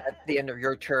 At the end of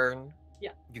your turn,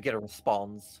 Yeah. you get a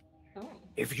response. Oh.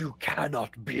 If you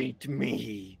cannot beat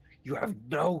me, you have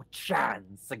no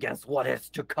chance against what is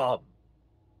to come.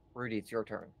 Rudy, it's your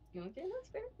turn. Okay, that's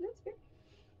fair. That's fair.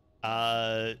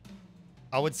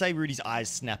 I would say Rudy's eyes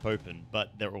snap open,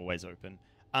 but they're always open.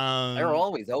 They're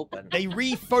always open. They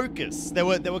refocus. They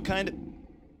were kind of.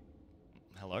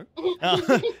 Hello.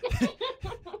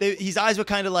 His eyes were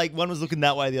kind of like one was looking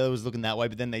that way, the other was looking that way,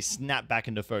 but then they snap back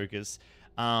into focus.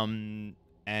 And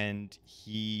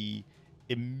he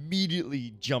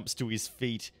immediately jumps to his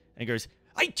feet and goes,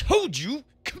 "I told you,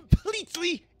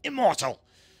 completely immortal."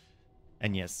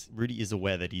 And yes, Rudy is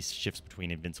aware that he shifts between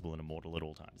invincible and immortal at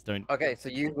all times. Don't. Okay, so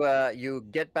you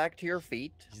get back to your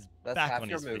feet. He's That's back half on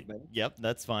your his feet. movement. Yep,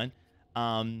 that's fine.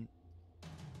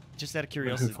 Just out of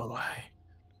curiosity. Move away.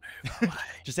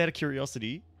 Just out of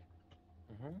curiosity,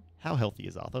 Mhm. how healthy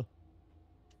is Arthur?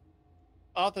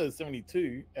 Arthur is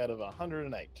 72 out of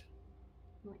 108.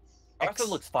 Nice. Arthur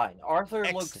looks fine. Arthur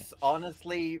looks Excellent.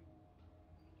 honestly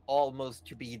almost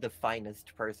to be the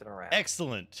finest person around.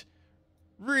 Excellent.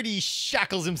 Rudy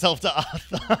shackles himself to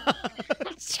Arthur.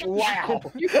 Wow.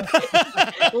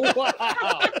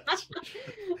 Wow.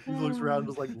 He looks around,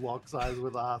 just like locks eyes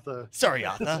with Arthur. Sorry,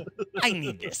 Arthur. I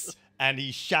need this. And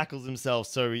he shackles himself,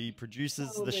 so he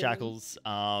produces Oh, the baby. shackles.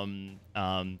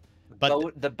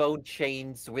 But The bone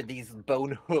chains with these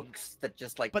bone hooks that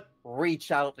just like But-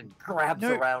 reach out and grabs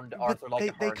No, around but Arthur like a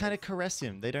they kind harness. of caress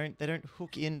him. They don't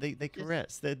hook in. They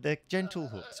caress. They're gentle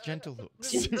hooks. Gentle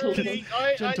hooks. Rudy,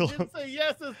 I Gentle did hook. say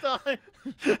yes this time.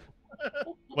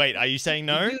 Wait, are you saying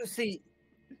no? You do see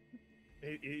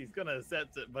He's gonna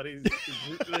accept it, but he's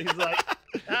like,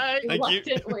 hey, Thank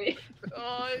you. Reluctantly.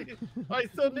 I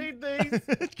still need these.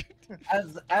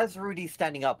 as Rudy's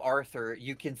standing up, Arthur,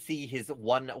 you can see his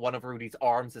one of Rudy's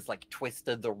arms is like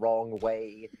twisted the wrong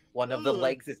way. One of the Ugh.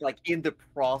 legs is like in the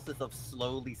process of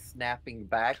slowly snapping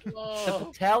back. The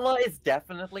Oh, patella is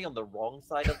definitely on the wrong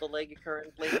side of the leg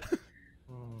currently.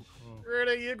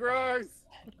 Rudy, you're gross.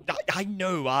 I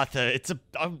know, Arthur.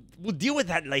 We'll deal with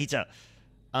that later.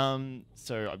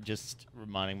 So I'm just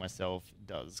reminding myself: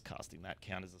 does casting that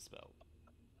count as a spell?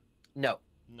 No,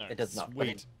 No, it does not. But Sweet,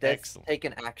 it does excellent, take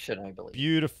an action, I believe.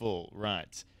 beautiful.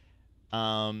 Right.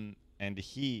 And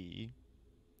he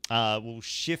will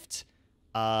shift.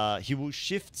 He will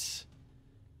shift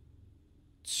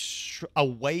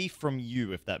away from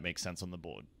you, if that makes sense on the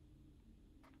board.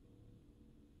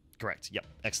 Correct. Yep.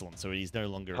 Excellent. So he's no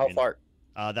longer How in. far?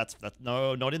 That's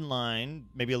no, not in line.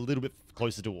 Maybe a little bit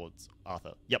closer towards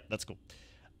Arthur. Yep, that's cool.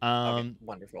 Okay,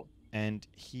 wonderful. And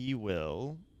he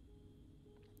will.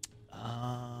 Yeah,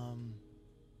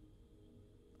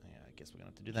 I guess we're gonna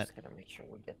have to do that. Just gonna make sure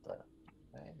we get the.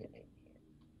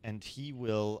 And he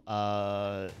will.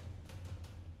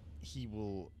 He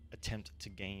will attempt to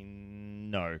gain.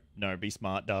 No. Be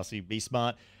smart, Darcy. Be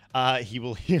smart. He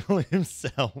will heal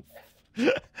himself.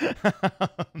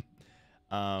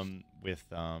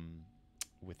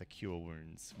 With a cure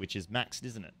wounds, which is maxed,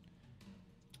 isn't it?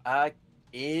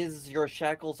 Is your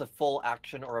shackles a full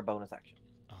action or a bonus action?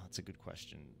 Oh, that's a good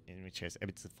question. In which case,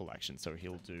 it's a full action, so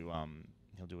he'll do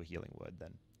a healing word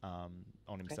then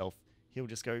on himself. He'll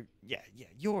just go, yeah,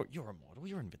 you're immortal,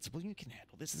 you're invincible, you can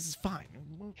handle this. This is fine.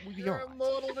 We'll be You're alright."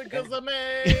 immortal because of me.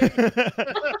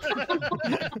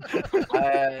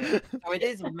 So it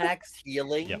is max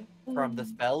healing Yep. from the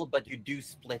spell, but you do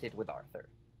split it with Arthur.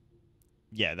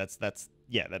 Yeah, that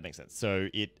makes sense. So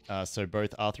so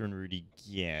both Arthur and Rudy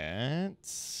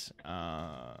get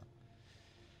oh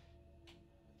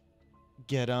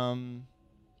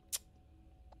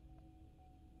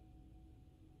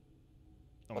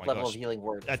What my level gosh. of healing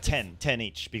word? is this? 10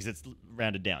 each because it's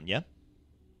rounded down, yeah?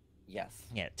 Yes.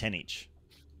 Yeah, 10 each.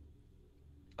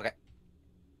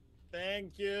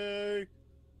 Thank you.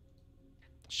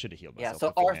 Should have healed Yeah, myself. so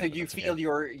beforehand, Arthur, but you that's okay. feel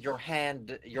your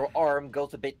hand, your arm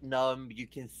goes a bit numb. You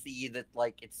can see that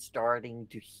like it's starting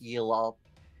to heal up,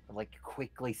 and, like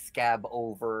quickly scab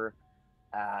over.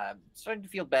 Starting to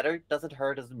feel better. Doesn't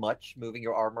hurt as much moving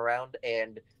your arm around,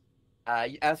 and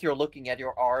As you're looking at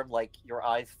your arm, like your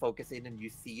eyes focus in, and you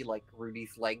see like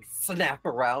Rudy's legs snap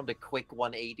around a quick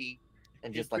 180,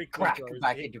 and just like crack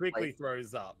back into quickly place.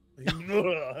 throws up.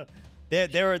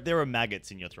 There are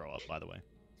maggots in your throw up, by the way.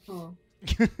 Oh.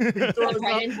 Throws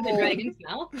Right up into the more. dragon's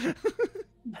mouth.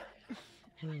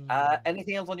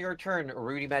 Anything else on your turn,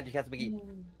 Rudy Magic has McGee?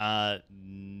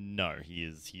 No,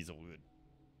 he's all good.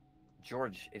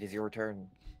 George, it is your turn.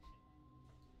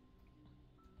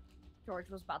 George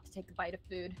was about to take a bite of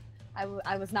food.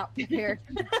 I was not prepared.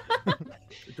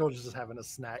 George is just having a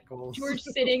snack. All George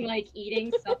sitting like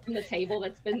eating stuff from the table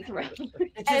that's been thrown.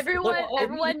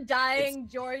 everyone dying.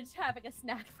 George having a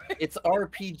snack. It's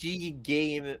RPG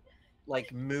game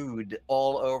like mood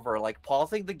all over, like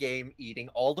pausing the game, eating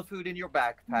all the food in your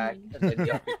backpack, and then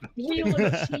jumping back Wheel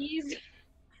of cheese.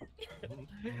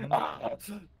 Ah.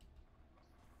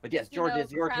 But yes, George,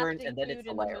 it's your turn, and then it's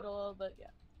hilarious.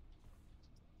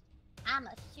 I'ma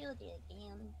shoot it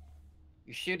again.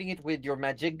 You're shooting it with your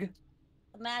magic.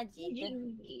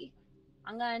 Magic.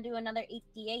 I'm gonna do another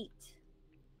 88.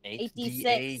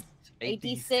 86.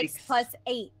 86 plus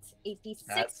 8.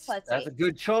 86 plus 8. That's a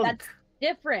good chunk. That's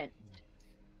different.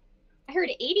 I heard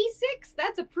 86.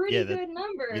 That's a pretty Yeah, good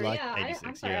number. we like yeah, 86,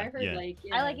 I'm sorry. yeah, I heard yeah. like.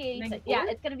 I like 86. Yeah,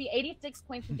 it's gonna be 86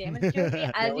 points of damage, Josie.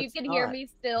 As No, you it's can hear not. me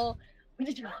still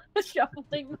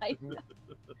shuffling my.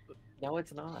 No,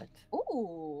 it's not.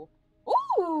 Ooh,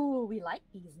 ooh, we like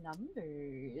these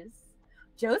numbers.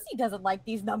 Josie doesn't like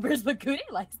these numbers, but Goody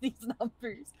likes these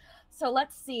numbers. So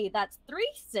let's see. That's 3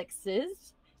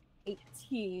 6s,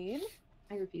 18.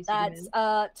 I refuse. That's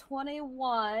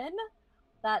 21.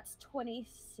 That's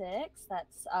 26.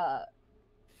 That's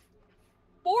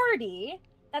 40.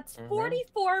 That's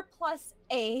 44 plus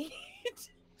 8.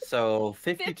 So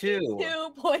 52. 52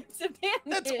 points of damage.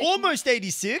 That's almost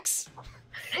 86.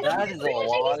 That is a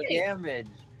lot of damage.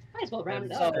 Might as well round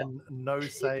it So- up. and no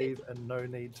save and no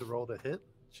need to roll to hit.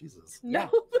 Jesus. Yeah.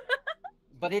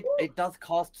 But it does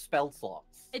cost spell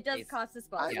slots. It does It's- cost a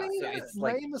spell. I Yeah, mean, so it's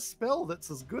like- name a spell that's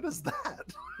as good as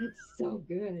that It's so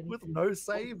good. with no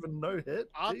save and no hit.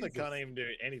 Arthur Jesus. can't even do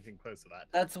anything close to that.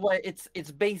 That's why it's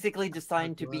basically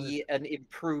designed to Right. be an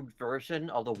improved version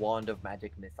of the Wand of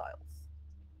Magic missiles.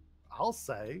 I'll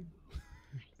say,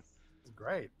 it's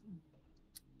great.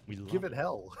 We love Give it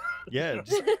hell. Yeah,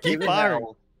 just keep Even firing.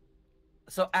 now-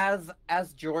 So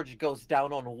as George goes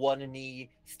down on one knee,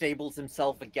 stables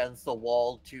himself against the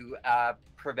wall to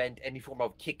prevent any form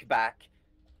of kickback,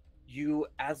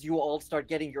 as you all start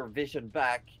getting your vision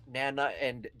back, Nana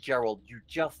and Gerald, you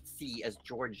just see as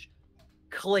George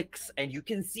clicks, and you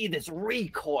can see this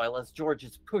recoil as George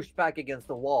is pushed back against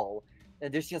the wall,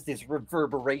 and there's just this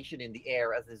reverberation in the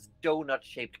air as this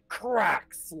donut-shaped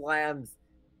crack slams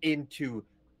into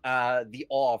the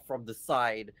awe from from the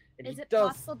side. And Is he it does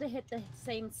possible to hit the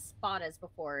same spot as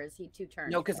before? Or is he 2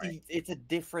 turns? no, because for it? it's a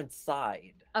different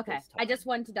side. Okay, this I just time.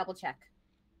 wanted to double check.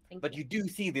 Thank But you do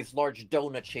see this large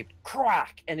donut-shaped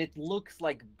crack, and it looks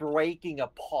like breaking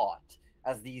apart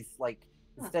as these, like,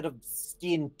 instead of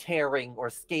skin tearing or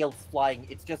scales flying,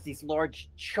 it's just these large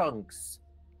chunks,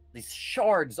 these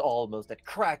shards almost that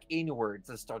crack inwards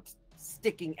and start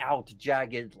sticking out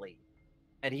jaggedly.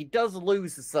 And he does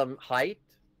lose some height.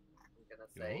 I'm gonna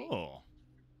say. Oh.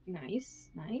 Nice,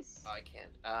 nice. I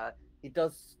can't. He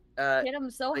does. Hit him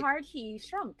so like- hard he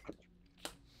shrunk.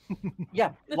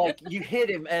 Yeah, like you hit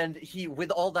him, and he, with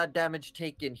all that damage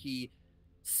taken, he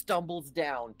stumbles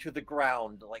down to the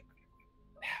ground, like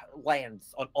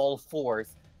lands on all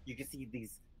fours. You can see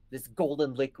this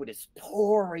golden liquid is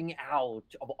pouring out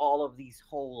of all of these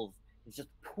holes. It's just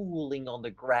pooling on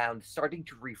the ground, starting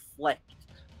to reflect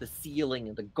the ceiling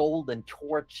and the golden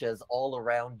torches all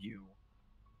around you.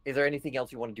 Is there anything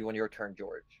else you want to do on your turn,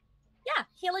 George? Yeah,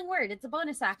 healing word. It's a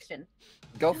bonus action.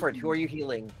 Go for it. Who are you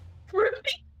healing? Rudy.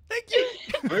 Thank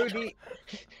you.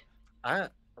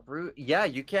 Rudy. Yeah,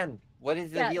 you can. What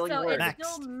is the Yeah, healing so word? it's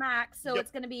still max, so Yep.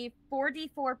 it's going to be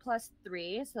 4d4 plus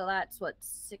 3, so that's what,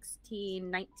 16,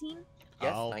 19?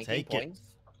 Yes, I'll 19 take it. points.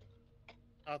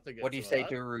 Arthur gets What do you all say that.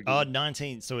 to Rudy?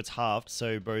 19, so it's halved,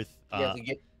 so both yeah, you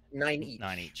get 9 each.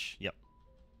 9 each. Yep.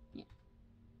 Yeah.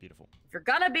 Beautiful. If you're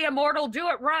going to be immortal, do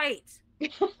it right!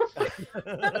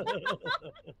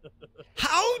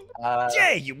 How Uh,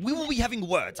 dare you? We will be having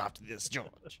words after this,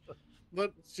 George.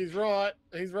 But she's right.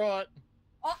 He's right.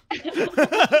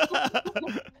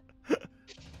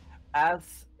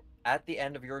 as at the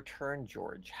end of your turn,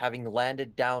 George, having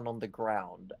landed down on the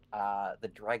ground, the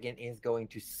dragon is going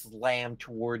to slam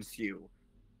towards you.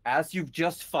 As you've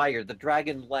just fired, the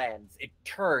dragon lands. It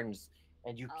turns,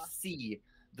 and you see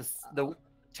the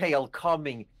tail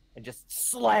coming and just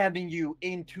slamming you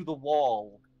into the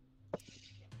wall.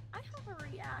 I have a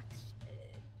reaction.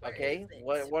 Where Okay, is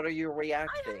it? what are you I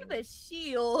reacting? have a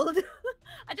shield.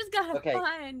 I just gotta Okay,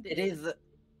 find it. It is.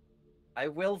 I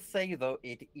will say though,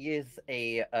 it is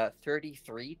a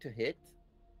 33 to hit.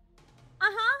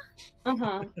 Uh-huh.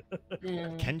 Uh-huh. Yeah,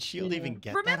 Can shield yeah. even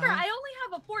get Remember, that high? I only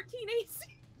have a 14 AC.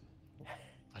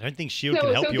 I don't think shield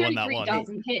can help you on that 33 one.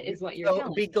 doesn't hit is what you're So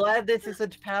telling be me. glad this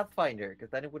isn't Pathfinder,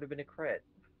 because then it would have been a crit.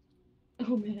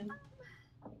 Oh man.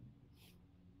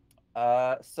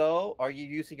 So are you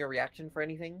using a reaction for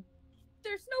anything?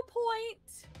 There's no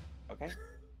point. Okay.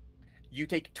 You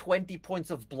take 20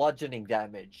 points of bludgeoning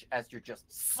damage as you're just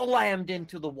slammed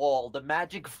into the wall. The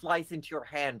magic flies into your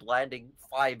hand, landing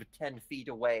 5-10 feet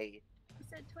away. You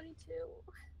said 22.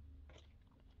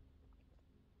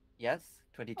 Yes,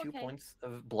 22 Okay. points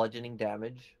of bludgeoning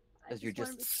damage I as you're wanna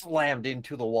just be- slammed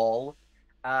into the wall.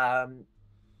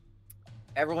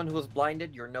 Everyone who was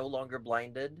blinded, you're no longer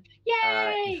blinded.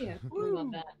 Yay! We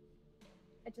love that.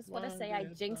 I just want to Why say I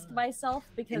did jinxed I? myself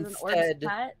because an orb's Instead,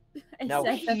 pet. I Now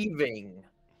said, heaving.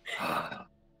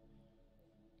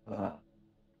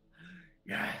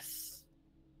 Yes.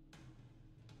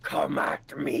 Come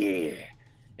at me.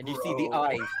 And you see the Bro.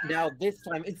 eyes. Now this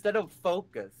time, instead of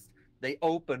focused, they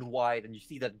open wide and you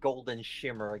see that golden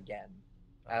shimmer again.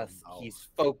 As Oh, no. he's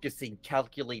focusing,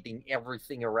 calculating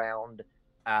everything around.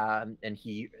 And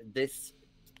this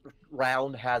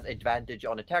round has advantage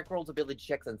on attack rolls, ability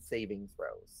checks, and saving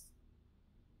throws.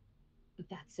 But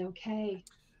that's okay.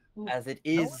 Oh, As it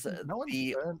No is no one's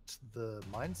the burnt the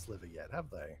mind sliver yet, have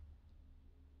they?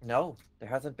 no, there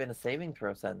hasn't been a saving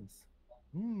throw since.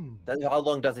 Hmm. How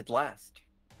long does it last?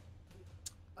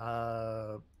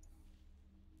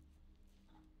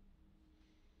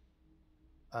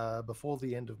 Before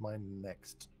the end of my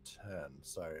next turn.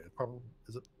 So it probably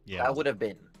is it? Yeah. That would have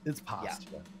been. It's past.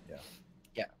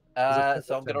 Yeah.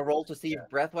 So I'm gonna roll to see if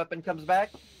breath weapon comes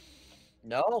back.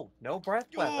 No, no breath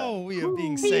weapon. Oh, we are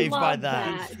being we saved by love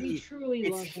that. We truly It's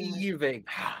love that. heaving,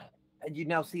 and you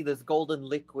now see this golden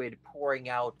liquid pouring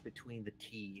out between the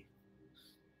teeth,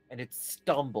 and it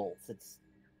stumbles. It's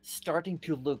starting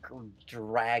to look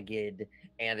dragged,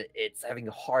 and it's having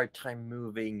a hard time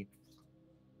moving.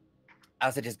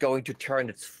 As it is going to turn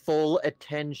its full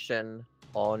attention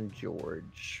on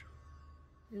George.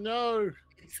 No.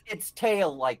 Its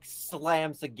tail like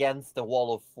slams against the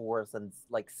wall of force and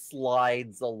like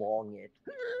slides along it.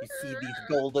 You see these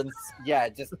golden,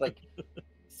 just like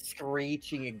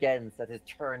screeching against as it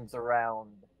turns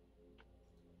around.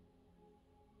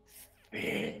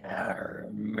 Fear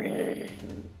me.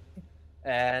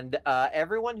 And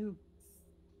everyone who,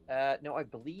 no, I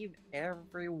believe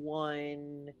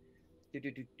everyone.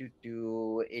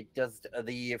 It does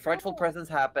the frightful presence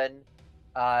happen.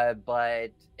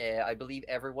 But I believe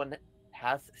everyone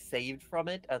has saved from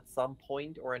it at some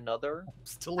point or another.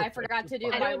 Still. I forgot to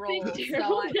do I my don't roll, think so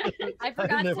Daryl I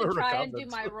forgot never to try and do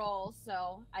recovered. my roll,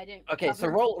 so I didn't. Okay, so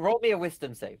cover- roll me a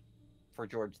wisdom save for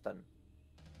George then.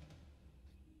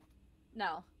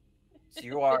 No. So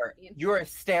you are 15. you are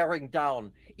staring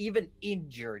down, even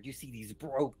injured. You see these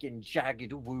broken,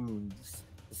 jagged wounds,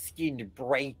 the skin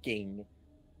breaking.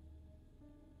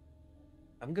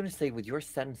 I'm gonna say with your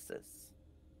senses,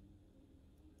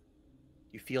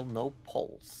 you feel no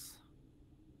pulse.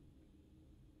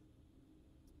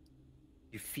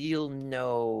 You feel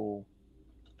no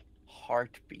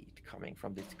heartbeat coming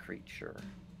from this creature.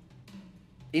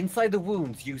 Inside the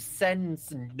wounds, you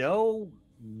sense no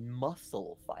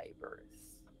muscle fibers.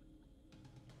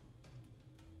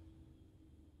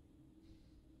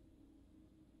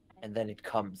 And then it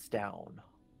comes down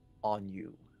on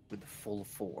you with full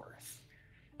force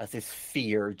as this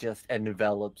fear just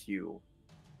envelops you.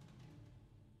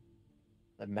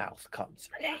 The mouth comes.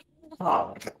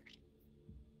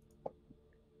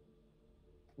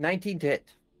 19 to hit.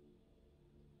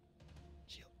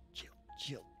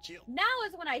 Chill. Now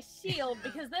is when I shield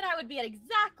because then I would be at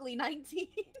exactly 19.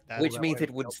 Which that means way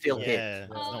it would helps still you. hit. Yeah,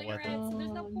 it's Oh, not you're worth right. it. So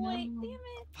there's no Oh, point. no. Damn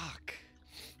it. Fuck.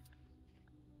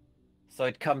 So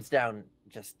it comes down,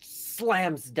 just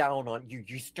slams down on you.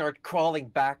 You start crawling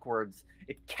backwards.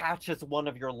 It catches one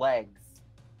of your legs.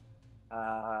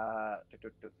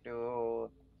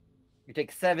 You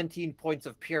take 17 points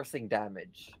of piercing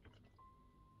damage.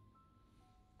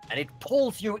 And it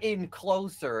pulls you in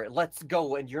closer. Let's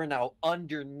go, and you're now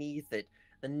underneath it.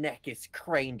 The neck is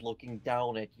craned, looking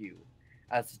down at you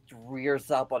as it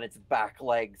rears up on its back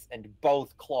legs, and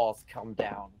both claws come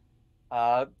down.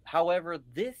 However,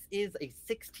 this is a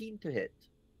 16 to hit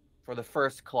for the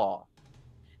first claw.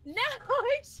 Now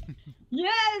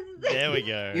Yes! There we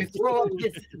go. You throw up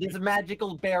this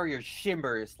magical barrier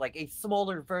shimmers like a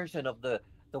smaller version of the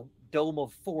the dome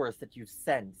of force that you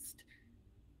sensed.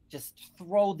 Just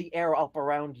throw the air up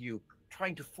around you,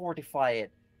 trying to fortify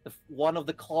it. One of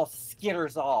the claws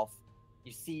skitters off.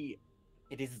 You see,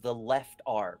 it is the left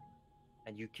arm,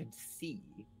 and you can see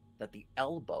that the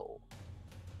elbow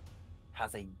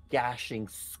has a gashing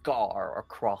scar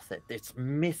across it. It's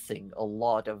missing a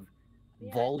lot of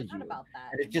Yeah, I volume, forgot about that.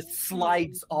 and it just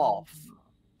slides off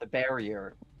the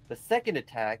barrier. The second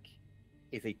attack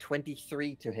is a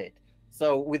 23 to hit.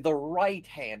 So with the right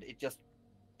hand, it just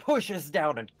pushes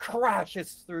down and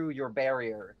crashes through your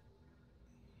barrier.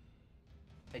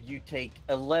 And you take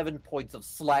 11 points of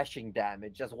slashing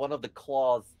damage as one of the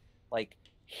claws like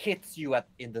hits you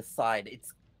in the side.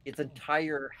 Its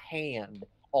entire hand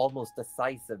almost the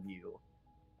size of you.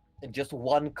 And just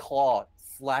one claw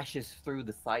slashes through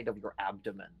the side of your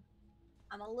abdomen.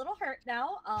 I'm a little hurt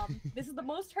now. This is the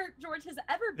most hurt George has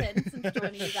ever been since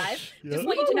joining you guys. Yeah. Just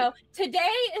want you to know, today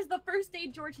is the first day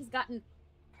George has gotten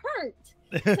hurt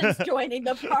since joining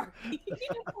the party.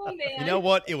 Oh man. You know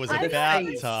what? It was I'm about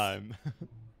nice. time.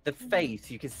 The face,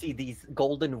 you can see these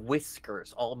golden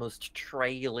whiskers almost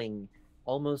trailing,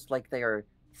 almost like they are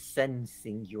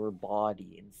sensing your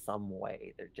body in some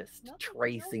way. They're just No,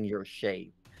 tracing your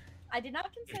shape. I did not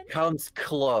consent. It comes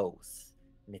close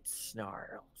and it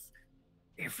snarls.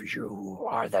 If you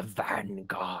are the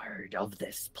vanguard of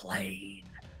this plane,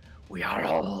 we are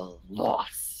all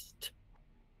lost.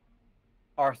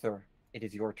 Arthur, it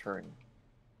is your turn.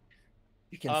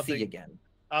 You can Arthur- see again.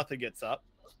 Arthur gets up.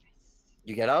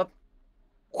 You get up.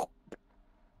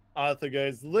 Arthur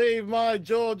goes, "Leave my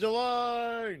George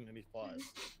alone!" And he fires.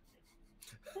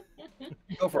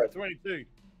 Go for it. 22.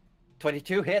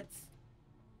 22 hits.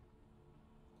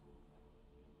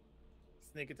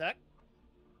 Sneak attack.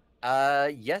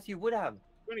 Yes, you would have.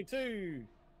 22.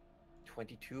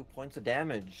 22 points of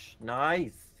damage.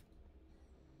 Nice.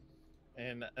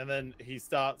 And then he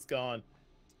starts going,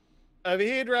 "Over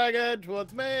here, dragon,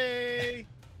 towards me."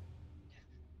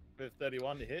 With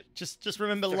 31 to hit. Just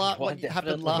remember 31 what happened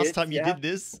definitely last hits, time you yeah. did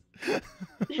this.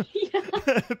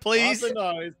 Yeah. Please.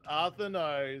 Arthur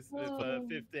knows. With Oh.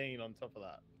 15 on top of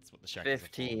that. That's what the shackles are for.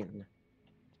 15.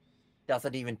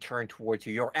 Doesn't even turn towards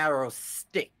you. Your arrows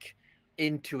stick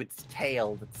into its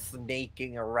tail that's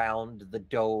snaking around the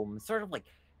dome, sort of like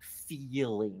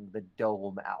feeling the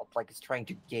dome out, like it's trying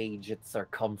to gauge its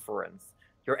circumference.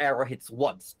 Your arrow hits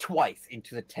once, twice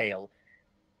into the tail.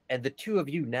 And the two of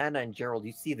you, Nana and Gerald,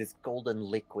 you see this golden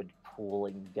liquid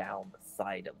pooling down the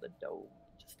side of the dome,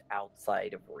 just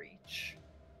outside of reach.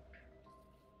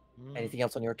 Anything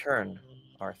else on your turn,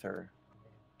 Arthur?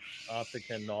 Arthur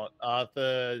cannot.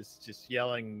 Arthur's just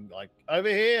yelling, like, "Over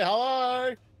here,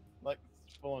 hello!" Like,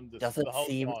 spawn just Doesn't the whole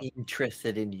seem time.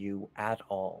 interested in you at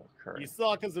all, You currently.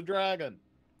 suck as a dragon.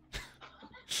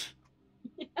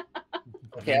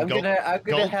 Okay, I'm Gold- gonna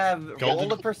gold- have roll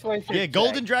golden- a persuasion. Yeah,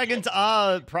 golden check. dragons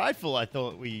are prideful. I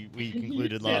thought we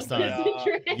concluded last time.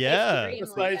 Yeah.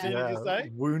 Persuasion, did you say?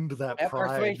 Wound that At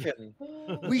pride. persuasion.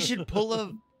 We should pull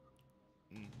a.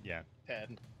 Yeah.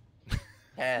 10.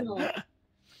 10. Oh.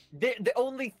 The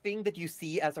only thing that you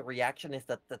see as a reaction is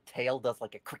that the tail does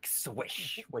like a quick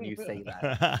swish when you say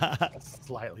that. A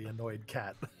slightly annoyed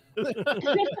cat.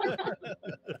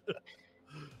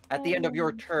 At the end of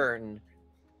your turn,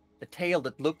 the tail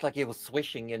that looked like it was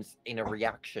swishing in a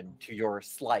reaction to your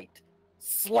slight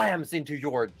slams into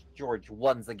George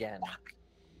once again.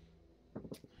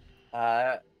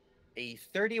 A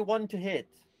 31 to hit.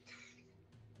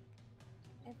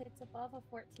 If it's above a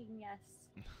 14,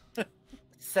 yes.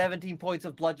 17 points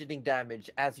of bludgeoning damage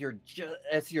as you're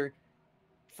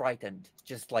frightened,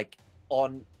 just like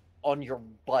on your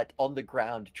butt on the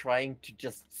ground, trying to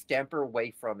just scamper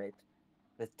away from it.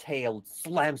 The tail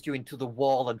slams you into the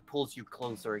wall and pulls you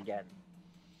closer again.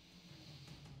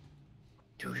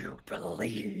 Do you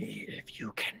believe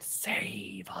you can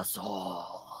save us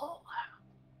all?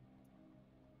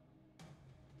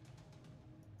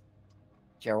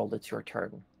 Gerald, it's your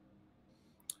turn.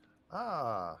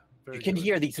 Ah, very You can good.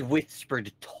 hear these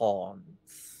whispered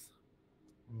taunts,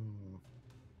 Mm,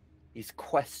 these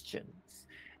questions.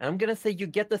 And I'm gonna say you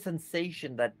get the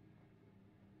sensation that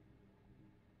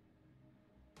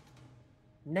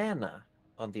Nana,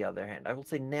 on the other hand, I will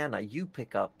say Nana, you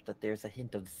pick up that there's a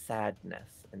hint of sadness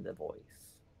in the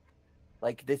voice.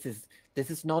 Like this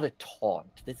is not a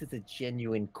taunt. This is a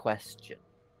genuine question.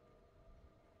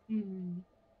 Hmm.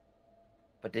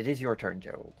 But it is your turn,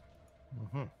 Gerald.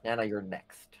 mhm. Nana, you're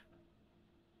next.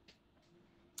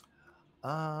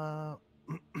 All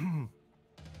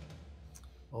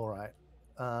right.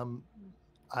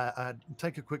 I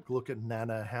take a quick look at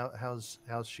Nana. How's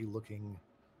she looking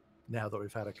now that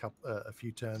we've had a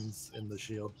few turns in the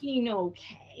shield. Looking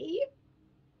okay.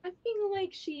 I feel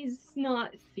like she's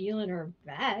not feeling her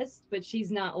best, but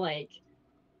she's not like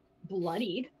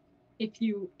bloodied, if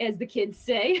you, as the kids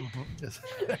say. Yes.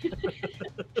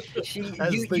 You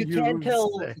can't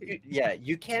tell. say.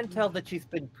 You can't tell that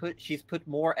she's put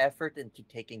more effort into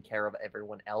taking care of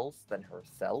everyone else than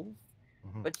herself,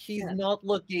 Mhm. but she's Yeah. not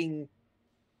looking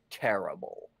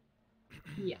terrible.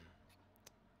 Yeah.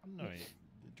 I don't know.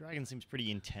 The dragon seems pretty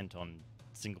intent on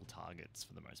single targets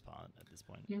for the most part at this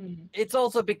point. Mhm. It's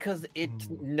also because it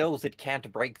knows it can't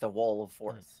break the wall of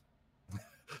force.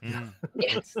 Mm.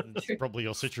 Yeah. That's probably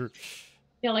also true.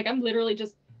 Yeah, like I'm literally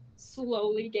just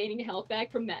slowly gaining health back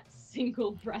from that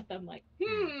single breath. I'm like,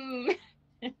 Yeah.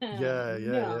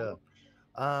 no.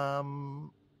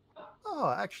 Oh,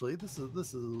 actually, this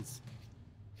is.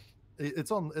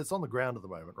 It's on the ground at the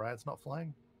moment, right? It's not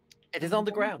flying. It is on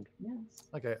the ground. Yes.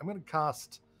 Okay, I'm going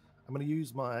to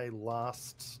use my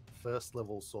last first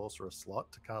level sorcerer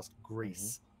slot to cast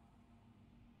Grease.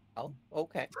 Oh,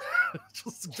 okay. I'm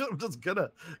just gonna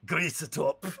grease it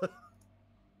up.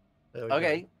 There we go.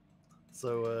 Okay.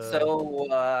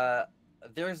 So,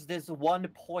 There's this one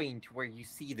point where you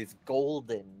see this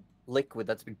golden liquid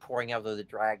that's been pouring out of the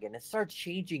dragon. It starts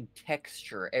changing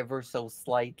texture ever so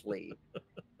slightly.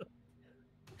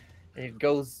 And it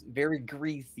goes very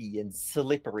greasy and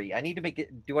slippery.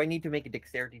 Do I need to make a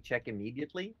dexterity check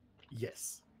immediately?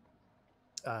 yes.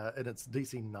 And it's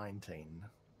DC 19.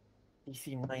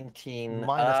 DC 19.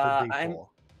 Minus the D4.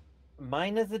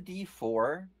 Minus a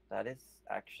D4. That is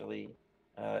actually...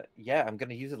 yeah, I'm going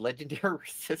to use a legendary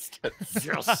resistance.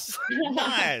 Yes!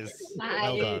 Nice.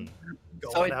 Well Nice. done.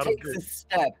 So Going it out of takes a this.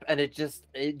 step,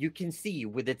 and you can see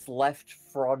with its left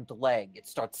front leg, it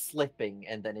starts slipping,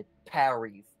 and then it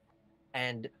parries,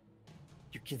 and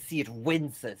you can see it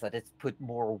winces that it's put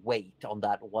more weight on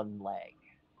that one leg.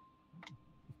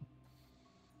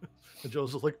 And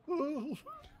Joe's just like, "Oh."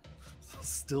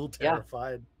 Still Yeah.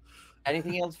 terrified.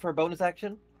 Anything else for a bonus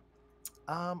action?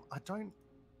 I don't.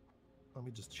 Let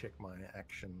me just check my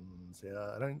actions.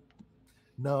 Yeah, I don't.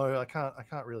 No, I can't. I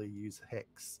can't really use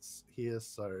hex here.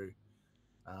 So,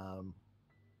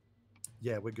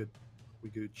 yeah, we're good. We're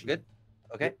good. Good.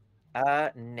 Okay.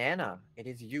 Nana, it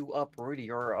is you up. Rudy,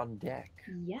 you're on deck.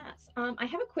 Yes. I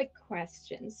have a quick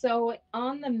question. So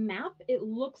on the map, it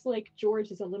looks like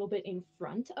George is a little bit in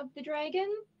front of the dragon.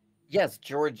 Yes,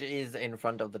 George is in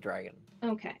front of the dragon.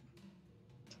 Okay.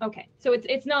 Okay. So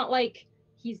it's not like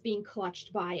he's being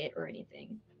clutched by it or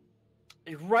anything.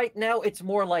 Right now, it's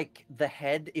more like the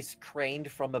head is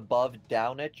craned from above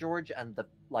down at George, and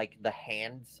the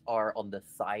hands are on the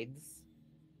sides.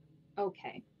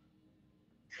 Okay.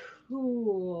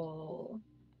 Cool.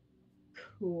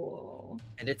 Cool.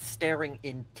 And it's staring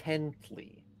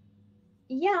intently.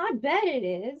 Yeah, I bet it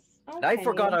is. Okay. And I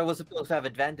forgot I was supposed to have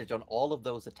advantage on all of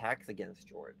those attacks against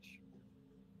George.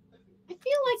 I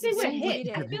feel like they would Seems like hit.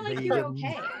 you I did. feel like you're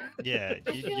okay. Yeah,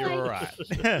 I feel you're like- all right.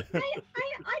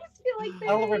 I just feel like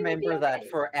I'll they would be remember that okay.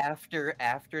 for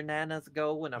after Nana's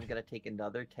go, when I'm gonna take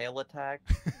another tail attack.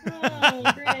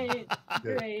 Oh, great.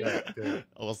 Good, Great. good, good.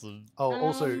 Awesome. Oh,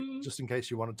 also, Um, just in case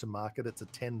you wanted to mark it, it's a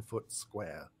 10-foot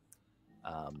square.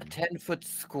 A 10-foot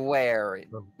square.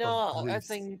 of No, I grease.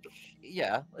 think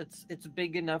it's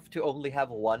big enough to only have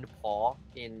one paw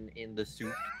in the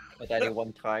suit at any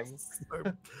one time.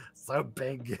 so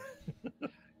big.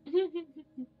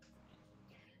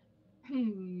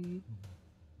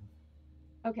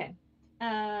 Okay.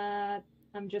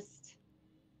 I'm just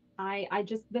I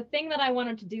just the thing that I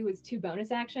wanted to do was 2 bonus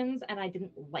actions and I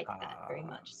didn't like that very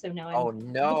much. So now I'm Oh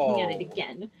looking at it no!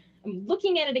 again. I'm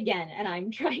looking at it again and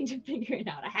I'm trying to figure it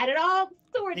out. I had it all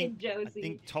sorted, I Josie.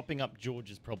 think topping up George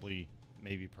is probably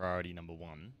maybe priority number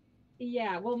 1.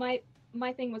 Yeah, well my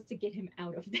thing was to get him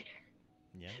out of there.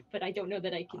 Yeah. But I don't know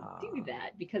that I can Ah. do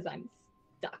that because I'm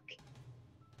stuck.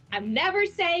 I'm never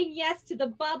saying yes to the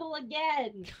bubble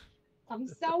again. I'm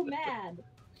so mad.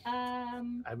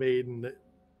 I mean,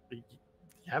 you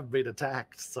haven't been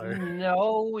attacked, so.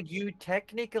 No, you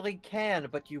technically can,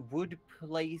 but you would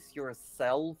place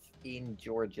yourself in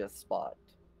Georgia's spot.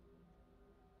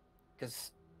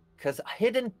 Because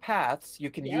hidden paths you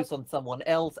can Yep. use on someone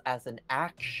else as an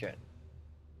action.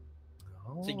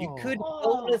 So you could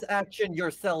Oh. bonus action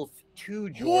yourself to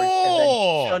George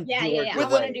Whoa! and then shunt Yeah, George I With want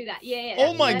to away. do that. Yeah.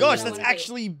 Oh my that's gosh, what I that's wanna do.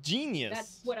 actually genius.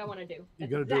 That's what I want to do. You're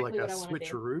That's gonna do like exactly a what I wanna do.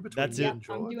 switcheroo between That's you it. and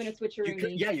George. I'm doing a You switcheroo.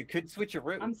 could, yeah, you could switch a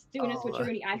route. I'm doing a Oh.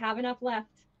 switcheroo. I have enough left.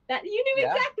 That you knew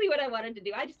Yeah. exactly what I wanted to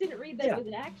do. I just didn't read that Yeah. it was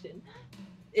an action.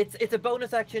 It's a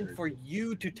bonus action for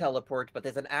you to teleport, but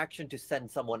there's an action to send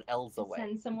someone else To away.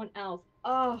 send someone else.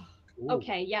 Oh, Ooh.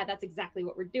 Okay, yeah, that's exactly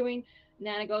what we're doing.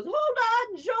 Nana goes, hold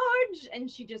on, George! And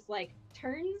she just like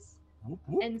turns, Whoop,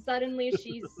 whoop. and suddenly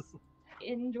she's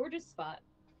in George's spot.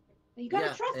 You gotta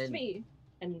Yeah, trust and- me!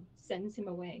 And sends him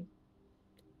away.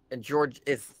 And George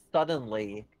is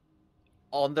suddenly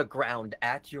on the ground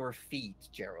at your feet,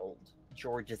 Gerald.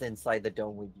 George is inside the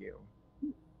dome with you.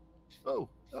 Oh,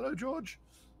 hello, George.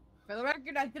 For the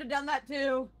record, I could have done that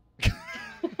too.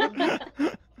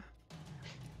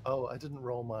 Oh, I didn't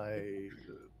roll my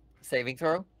Saving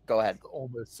throw? Go ahead.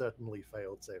 almost certainly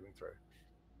failed saving throw.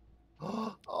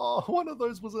 Oh, one of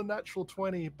those was a natural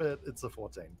 20, but it's a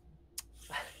 14.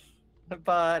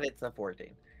 But it's a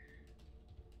 14.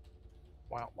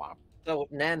 Wow, wow. So,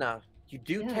 Nana, you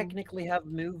do Yeah. technically have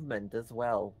movement as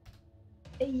well.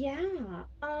 Yeah.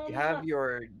 You have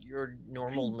your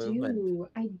normal movement.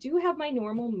 I do have my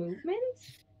normal movement.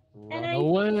 And I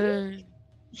away.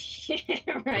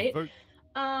 yeah, right. Provoke-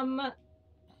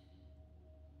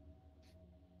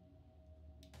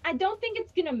 I don't think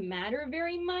it's gonna matter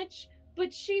very much,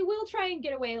 but she will try and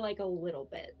get away like a little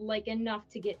bit, like enough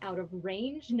to get out of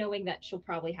range, knowing that she'll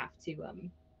probably have to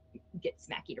get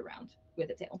smackied around with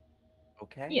a tail.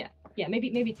 Okay. Yeah,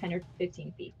 maybe 10 or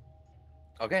 15 feet.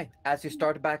 Okay. As you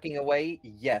start backing away,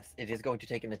 yes, it is going to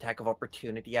take an attack of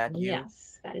opportunity at you.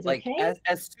 Yes, that is Like okay.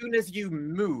 as soon as you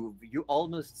move, you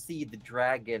almost see the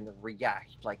dragon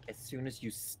react. Like as soon as you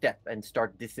step and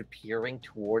start disappearing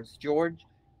towards George,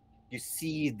 you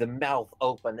see the mouth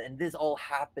open, and this all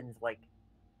happens like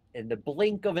in the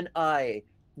blink of an eye.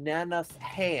 Nana's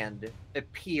hand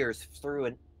appears through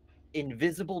an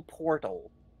invisible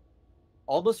portal,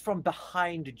 almost from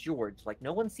behind George. Like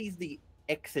no one sees the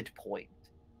exit point,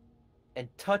 and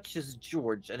touches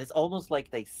George, and it's almost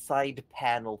like they side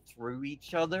panel through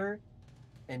each other.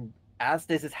 And as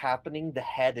this is happening, the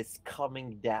head is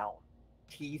coming down,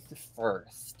 teeth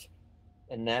first.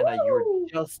 And Nana, you're Woo!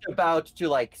 just about to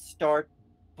like start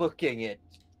booking it.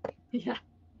 Yeah,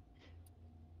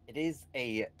 It is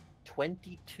a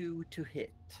 22 to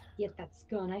hit. yeah, that's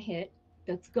gonna hit.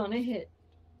 That's gonna hit.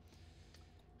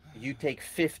 You take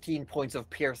 15 points of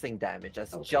piercing damage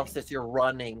as Okay. just as you're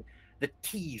running, the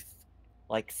teeth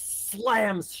like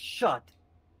slams shut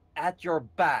at your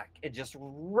back. It just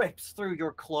rips through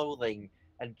your clothing,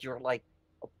 and you're like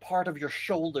a part of your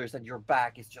shoulders and your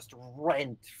back is just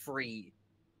rent free.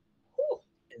 Whew.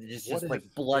 And it's What just like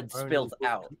if blood it only spills hit-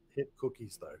 out. Hit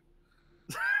cookies, though.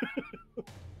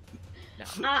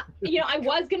 I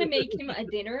was gonna make him a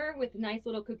dinner with nice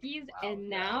little cookies, Wow, and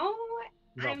yeah. now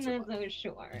Not I'm so not much. so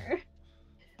sure.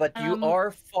 But you Um,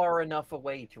 are far enough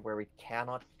away to where it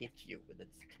cannot hit you with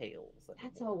its tails. That's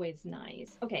anymore. always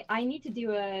nice. Okay, I need to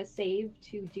do a save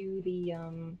to do the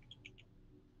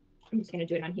I'm just gonna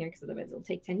do it on here because otherwise it'll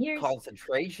take 10 years.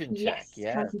 Concentration check, Yes,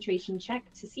 yeah. concentration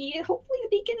check to see. Hopefully the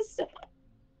beacon is still.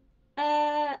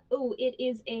 It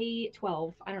is a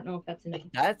 12. I don't know if that's enough.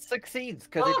 That succeeds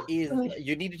because Oh, it is. good.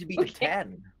 You needed to be Okay.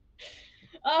 10.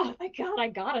 Oh my god, I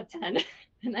got a 10,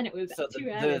 and then it was So two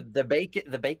the added. the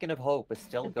bacon of hope is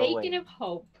still The going. beacon of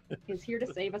hope is here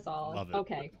to save us all. Love it.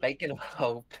 Okay, Bacon of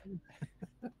hope.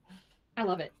 I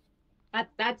love it.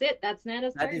 That's it. That's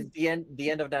Nana's That turn. is the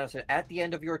end of Nana's turn. At the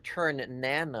end of your turn,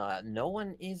 Nana, no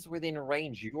one is within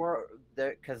range. You are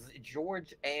there because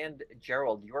George and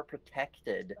Gerald, you are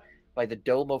protected by the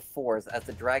Dome of Force as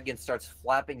the dragon starts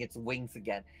flapping its wings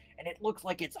again. And it looks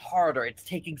like it's harder. It's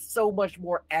taking so much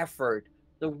more effort.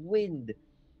 The wind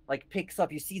like picks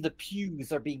up. You see the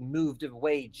pews are being moved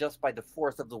away just by the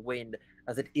force of the wind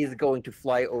as it is going to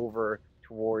fly over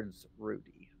towards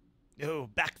Rudy. Oh,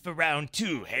 back for round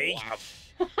 2, hey?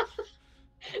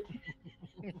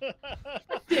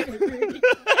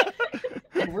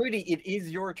 And Rudy, it is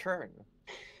your turn.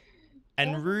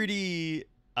 And Rudy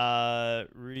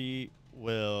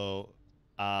will,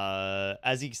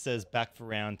 as he says back for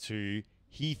round 2,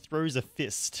 he throws a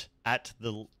fist at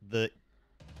the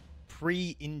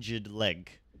pre-injured leg,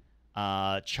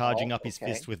 charging Oh, up his okay.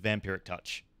 fist with Vampiric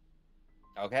Touch,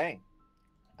 Okay.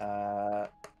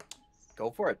 Go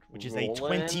for it. which is a Roll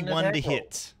an 21 to attack roll.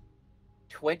 hit.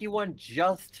 21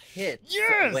 just hits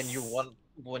Yes!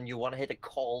 when you want to hit a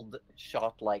cold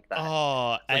shot like that.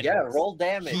 Oh, So and yeah, roll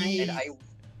damage. he- And I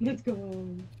Let's go.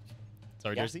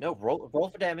 sorry, yeah, Josie? no roll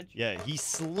for damage. Yeah, he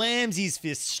slams his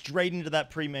fist straight into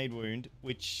that pre-made wound,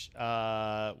 which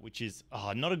is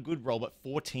not a good roll, but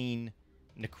 14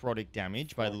 necrotic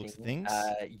damage by the looks of things.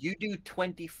 You do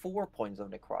 24 points of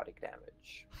necrotic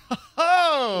damage.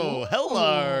 Oh,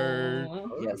 hello.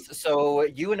 Aw. Yes. So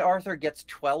you and Arthur gets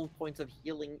 12 points of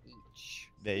healing each.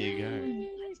 There you go.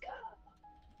 Let's go.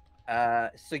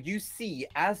 So you see,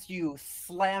 as you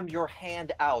slam your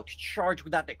hand out, charged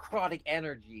with that necrotic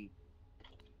energy,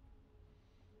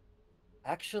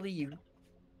 Actually,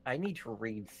 I need to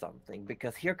read something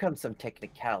because here comes some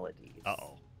technicalities.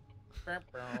 Uh-oh.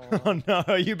 Oh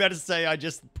no, you better say I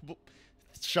just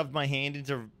shoved my hand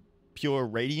into pure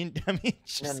radiant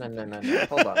damage? No.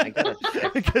 Hold on, I gotta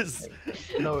check. Because...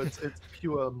 No, it's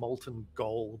pure molten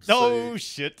gold. Oh, so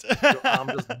shit. your arm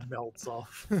just melts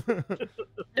off.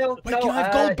 No, Wait, can I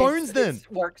have gold bones then?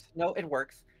 It works. No, it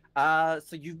works.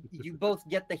 So you both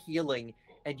get the healing,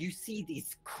 and you see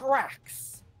these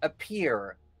cracks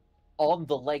appear on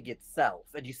the leg itself,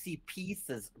 and you see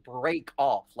pieces break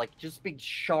off, like just big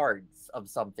shards of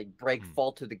something break,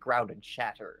 fall to the ground, and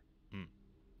shatter.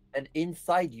 And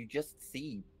inside, you just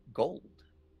see gold.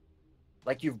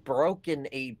 Like you've broken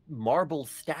a marble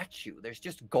statue. There's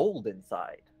just gold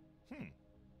inside.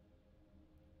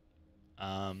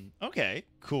 Okay,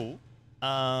 cool.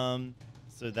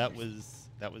 So that was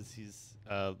his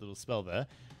little spell there.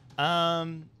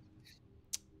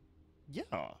 Yeah.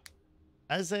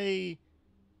 As a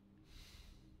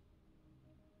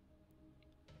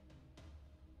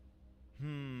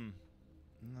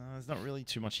no, there's not really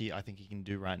too much I think he can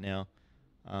do right now.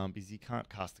 Because he can't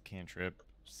cast a cantrip,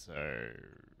 so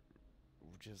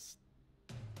we'll just...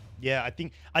 Yeah, I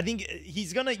think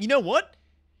he's gonna... You know what?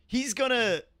 He's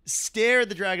gonna stare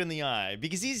the dragon in the eye,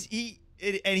 because he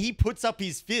puts up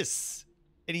his fists,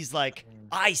 and he's like,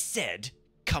 I said,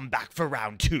 come back for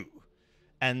round 2.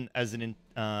 And as an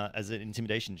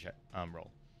intimidation check,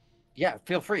 roll. Yeah,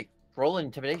 feel free. Roll an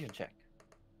intimidation check.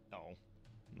 Oh,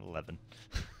 11.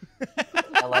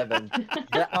 11.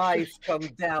 The eyes come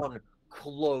down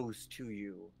close to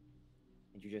you,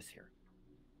 and you just hear,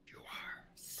 you are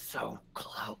so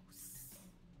close.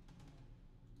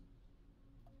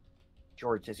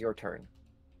 George, it's your turn.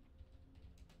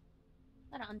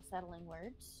 An unsettling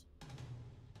words.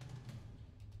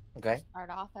 Okay.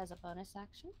 Start off as a bonus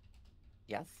action.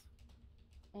 Yes.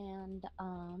 And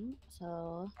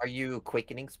so Are you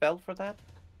quickening spell for that?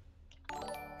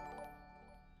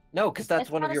 No, because that's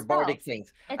It's one not of a your spell. bardic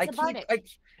things. It's a bardic.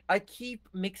 I keep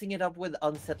mixing it up with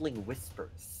unsettling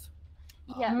whispers.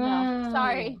 Yeah, no,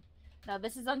 sorry. No,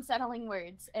 this is unsettling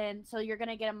words. And so you're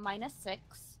gonna get a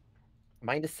 -6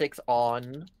 -6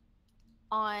 on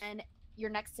your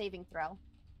next saving throw,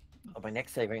 my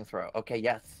next saving throw. Okay,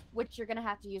 yes. which you're gonna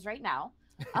have to use right now.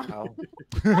 Oh.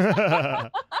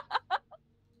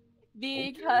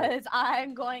 Because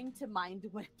I'm going to mind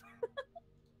whip.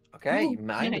 Okay, Ooh,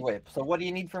 mind nice. whip. So what do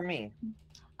you need from me?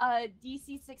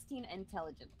 DC 16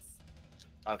 intelligence.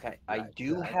 Okay, I Right,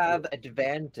 do right. have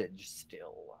advantage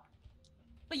still.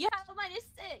 But you have a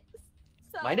 -6.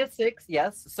 So -6,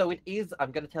 yes. So it is,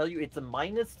 I'm going to tell you, it's a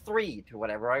 -3 to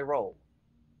whatever I roll.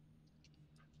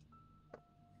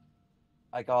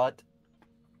 I got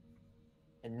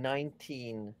a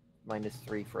 19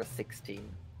 -3 for a 16.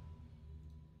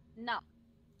 no.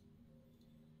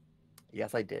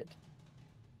 Yes, I did.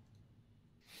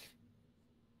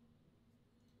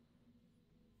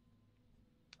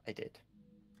 I did.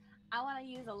 I want to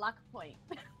use a luck point.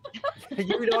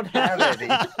 You don't have any.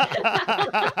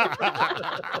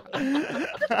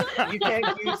 You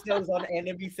can't use those on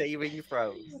enemy saving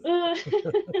throws.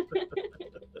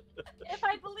 If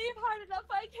I believe hard enough,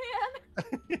 I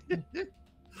can.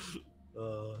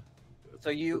 So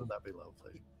you Wouldn't that be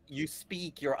lovely? you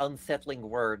speak your unsettling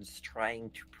words, trying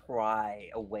to pry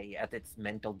away at its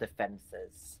mental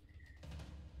defenses.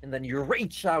 And then you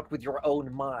reach out with your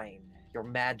own mind, your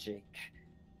magic,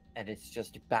 and it's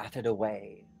just battered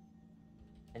away.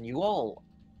 And you all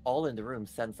in the room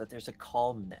sense that there's a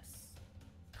calmness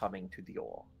coming to the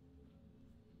ore.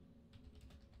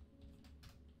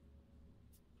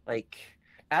 Like,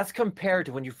 as compared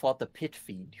to when you fought the pit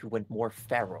fiend, who went more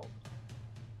feral,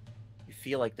 you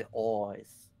feel like the awe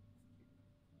is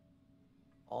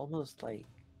almost like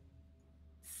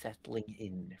settling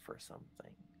in for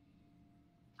something.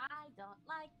 I don't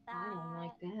like that. I don't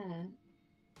like that.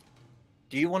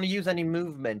 Do you want to use any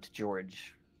movement,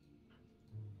 George?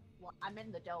 Well, I'm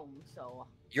in the dome, so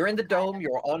You're in the Kinda. dome,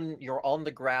 you're on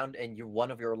the ground, and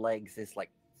one of your legs is like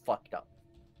fucked up.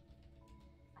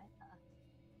 I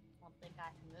don't think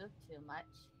I can move too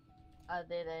much,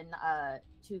 other than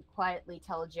to quietly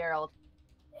tell Gerald,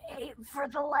 "Aim for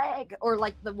the leg," or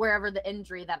like wherever the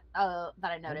injury that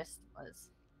I noticed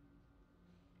was.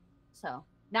 So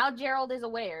now Gerald is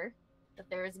aware that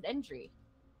there is an injury.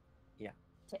 Yeah.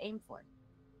 To aim for.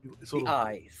 It sort The of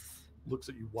eyes. looks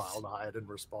at you wild-eyed in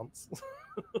response.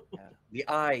 Yeah. The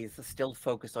eyes are still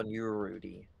focused on you,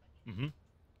 Rudy. Mm-hmm.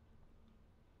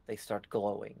 They start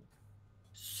glowing.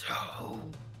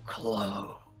 So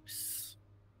close.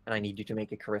 And I need you to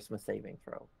make a charisma saving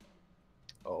throw.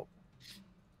 Oh,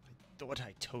 thought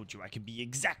I told you I could be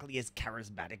exactly as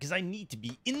charismatic as I need to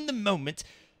be in the moment.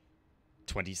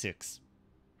 26.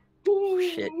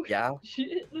 Shit, yeah.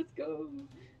 Shit, let's go.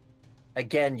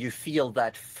 Again, you feel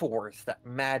that force, that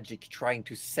magic trying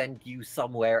to send you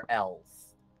somewhere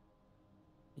else.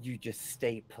 You just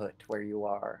stay put where you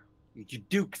are. You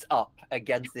dukes up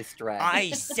against this dragon. I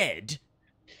said,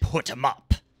 put him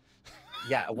up.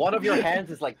 Yeah, one of your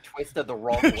hands is like twisted the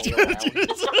wrong way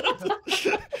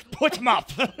around. Put him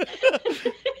up.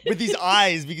 With his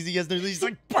eyes, because he has no. He's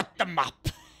like, put them up.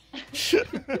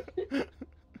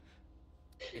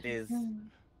 It is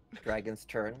dragon's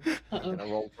turn. I'm gonna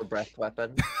roll for breath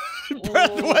weapon.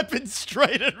 Breath weapon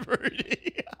straight at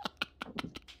Rudy.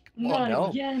 Not no.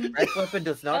 again. Breath weapon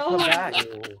does not Oh come my back.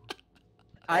 Oh,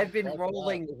 I've been That's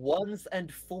rolling ones and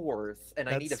fours, and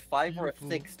I need a That's 5 or a beautiful.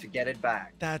 6 to get it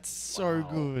back. That's so Wow.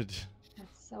 good.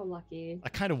 That's so lucky. I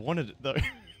kind of wanted it though.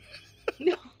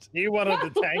 No. You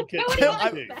wanted to tank it. Nobody didn't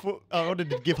wants you? that. I wanted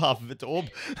to give half of it to Orb.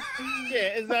 Yeah,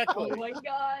 exactly. Oh my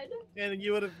god. And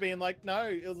you would have been like, no,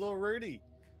 it was all Rudy.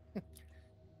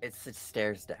 It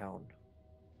stares down.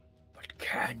 But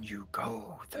can you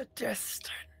go the distance?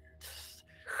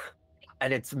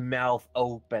 And its mouth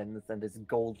opens, and this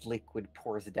gold liquid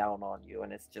pours down on you,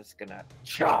 and it's just gonna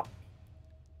chop.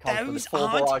 Comes with a Those full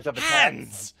barrage aren't of attacks.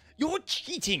 hands. You're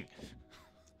cheating.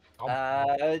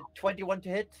 21 to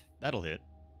hit. That'll hit.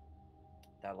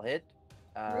 That'll hit.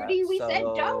 Rudy, we said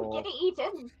don't get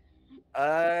eaten.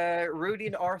 Rudy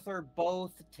and Arthur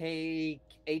both take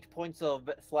 8 points of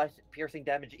piercing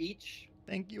damage each,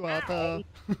 Thank you, Arthur.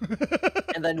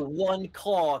 and then one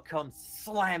claw comes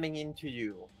slamming into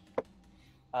you.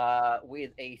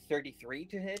 With a 33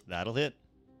 to hit. That'll hit.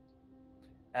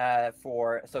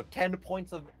 So 10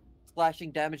 points of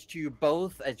slashing damage to you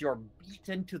both as you're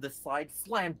beaten to the side,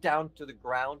 slammed down to the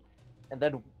ground, and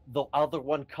then the other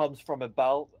one comes from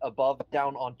above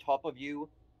down on top of you.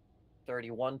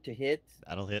 31 to hit,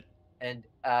 That'll hit. and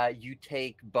you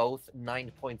take both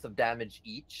 9 points of damage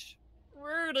each.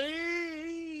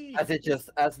 Rudy!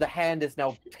 As the hand is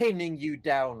now pinning you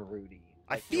down, Rudy.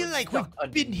 I you're feel like we've stuck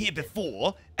been underneath here it.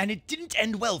 before, and it didn't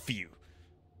end well for you.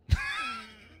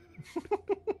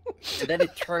 And then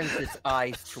it turns its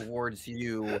eyes towards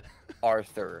you,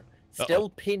 Arthur. Still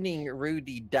pinning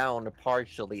Rudy down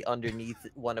partially underneath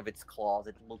one of its claws.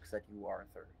 It looks at you,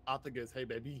 Arthur. Arthur goes, hey,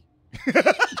 baby.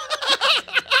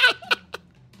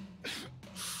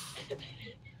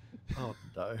 oh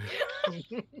no.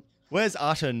 Where's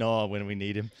Arthur Noah when we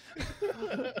need him?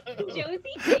 Josie,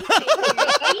 thank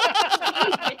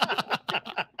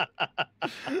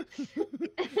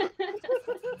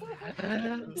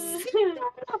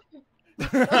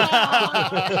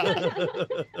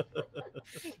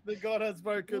The god has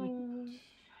spoken.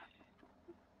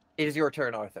 It is your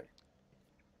turn, Arthur.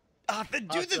 Arthur,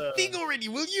 do the Arthur. thing already,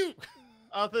 will you?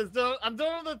 Arthur's doing, I'm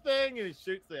doing the thing, and he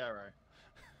shoots the arrow.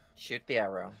 Shoot the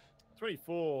arrow.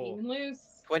 24. Even loose.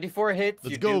 24 hits,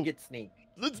 Let's you go. do get sneak.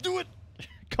 Let's do it.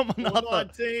 Come on,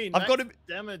 Arthur. 419. I've got max him.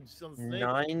 damage on sneak.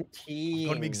 19.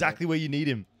 Got him exactly where you need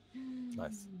him.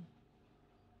 Nice.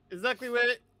 Exactly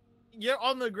where you're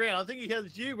on the ground. I think he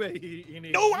has you where he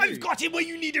needs No, you. I've got him where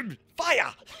you need him.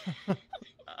 Fire.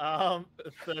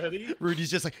 30 Rudy's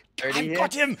just like, 30 I've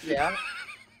got him. hits, Yeah.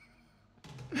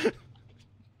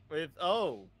 with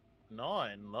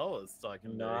 9 lowest I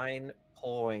can do. 9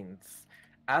 points.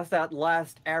 As that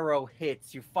last arrow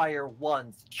hits, you fire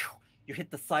once. You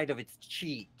hit the side of its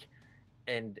cheek,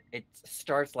 and it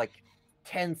starts like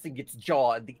tensing its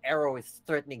jaw, and the arrow is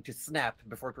threatening to snap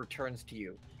before it returns to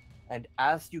you. And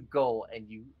as you go and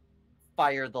you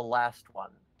fire the last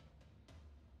one,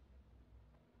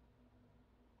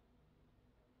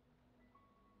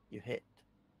 you hit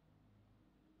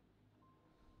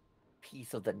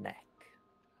piece of the neck.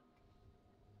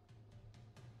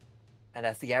 And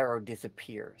as the arrow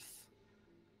disappears,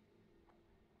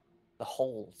 the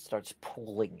hole starts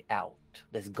pulling out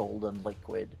this golden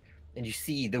liquid, and you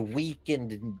see the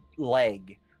weakened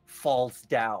leg falls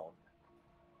down,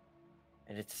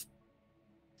 and it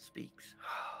speaks.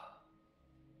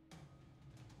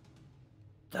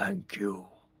 Thank you.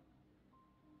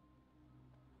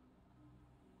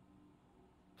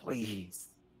 Please.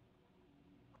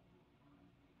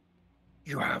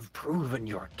 You have proven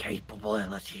your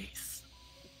capabilities.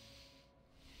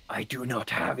 I do not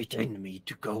have it in me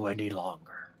to go any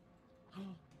longer.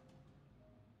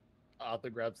 Arthur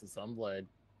grabs the sunblade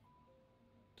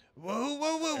Whoa,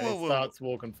 whoa, whoa, and whoa, he whoa. starts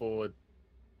walking forward.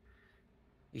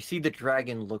 You see the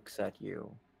dragon looks at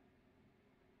you.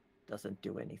 Doesn't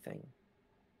do anything.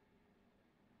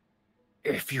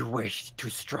 If you wish to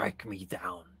strike me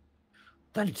down,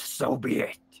 then so be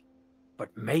it.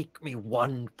 but make me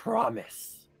one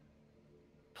promise.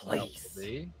 That will Please.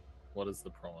 be. What is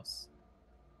the promise?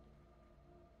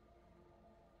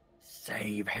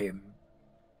 Save him.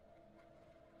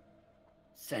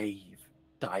 Save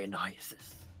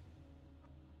Dionysus.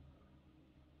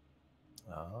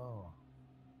 Oh.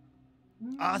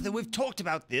 Arthur, we've talked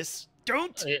about this.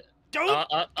 Don't. Yeah. Don't.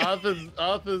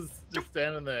 Arthur's just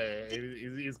standing there.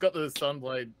 He's got the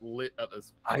sunblade lit at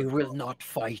this. I will not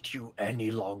fight you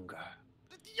any longer.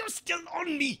 You're still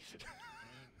on me.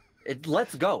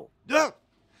 Let's go. No.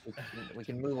 We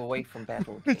can move away from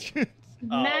battle.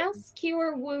 Mass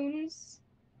cure wounds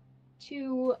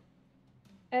to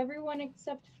everyone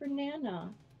except for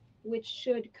Nana, which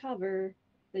should cover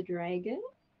the dragon?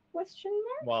 Question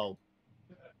mark? Well,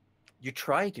 You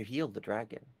try to heal the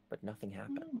dragon, but nothing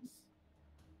happens.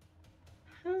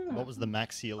 What was the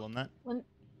max heal on that?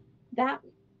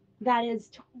 That is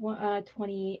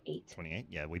 28. 28.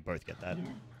 Yeah, we both get that.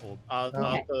 Yeah. Or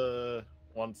Arthur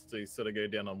wants to sort of go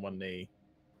down on one knee.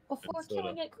 Before sorta-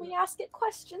 killing it, can we ask it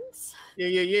questions?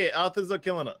 Yeah. Arthur's not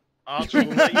killing it. Arthur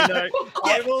will let you know.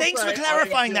 Yeah, I will thanks for say,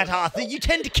 clarifying that, I will Arthur. You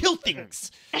tend to kill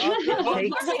things.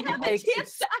 It takes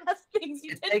Yes, ask things.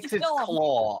 You It tend takes to its kill 'em.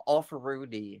 claw off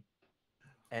Rudy,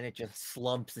 and it just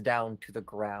slumps down to the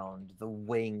ground. The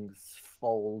wings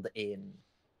fold in,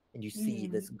 and you see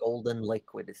this golden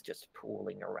liquid is just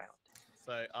pooling around.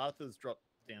 So Arthur's dropped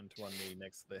down to one knee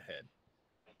next to the head,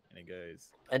 and he goes,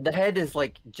 And the head is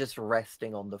like just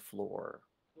resting on the floor.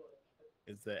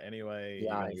 "Is there any way The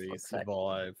you're eyes going to look sad.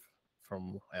 survive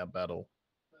from our battle?"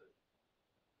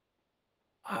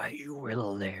 I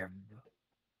will live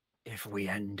if we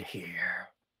end here.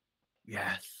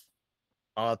 Yes.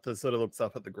 Arthur sort of looks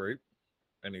up at the group,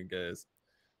 and he goes,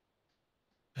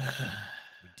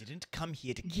 We didn't come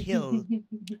here to kill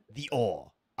the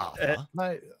ore, Arthur.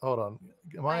 Hold on.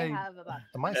 Am I I have about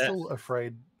am I still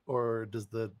afraid, or does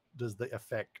the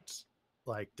effect,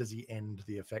 like, does he end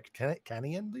the effect? Can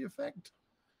he end the effect?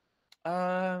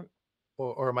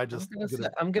 Or am I just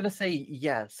I'm gonna say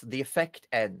yes. The effect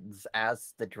ends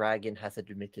as the dragon has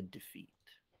admitted defeat.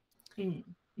 Thank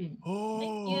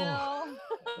Oh, you.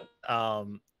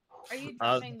 Are you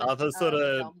Ar- dropping the, Arthur sort the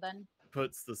of dome then?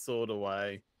 puts the sword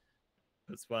away,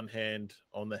 puts one hand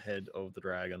on the head of the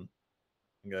dragon,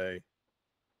 and go,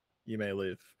 "You may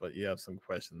live, but you have some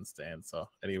questions to answer."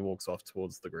 And he walks off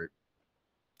towards the group.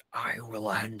 I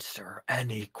will answer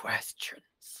any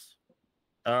questions.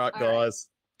 All right, All right. guys,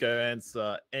 go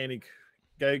answer any.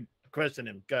 Go question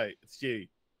him. Go. It's you.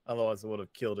 Otherwise, I would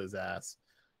have killed his ass.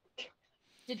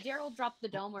 Did Daryl drop the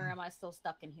dome, or am I still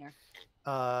stuck in here?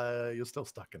 you're still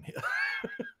stuck in here.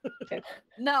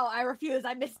 No, I refuse.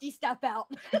 I misty step out.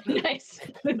 Nice.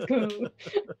 Let's go.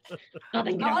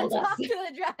 Nothing I grappled want to us. talk to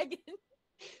the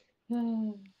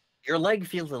dragon. Your leg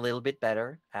feels a little bit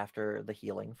better after the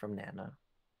healing from Nana.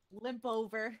 Limp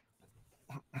over.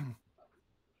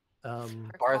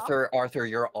 Arthur,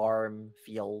 your arm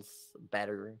feels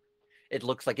better. It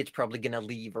looks like it's probably gonna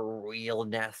leave a real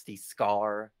nasty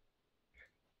scar.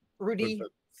 Rudy,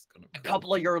 That's gonna a be-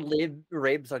 couple of your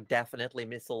ribs are definitely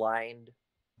misaligned.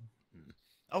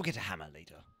 I'll get a hammer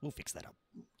later. We'll fix that up.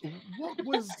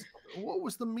 What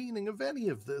was the meaning of any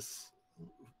of this?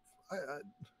 We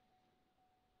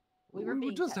We were were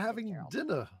being just tested, having Gerald.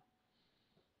 dinner.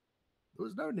 There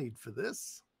was no need for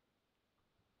this.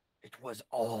 It was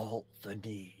all the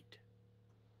need.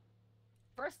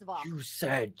 First of all, You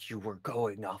said you were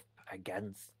going up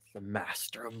against the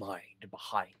mastermind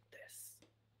behind this.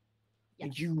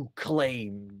 And yes. you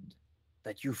claimed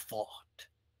that you fought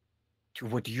to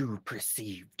what you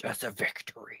perceived as a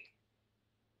victory.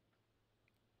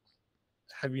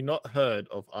 Have you not heard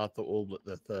of Arthur Albert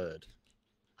III,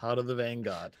 heart of the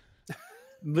Vanguard,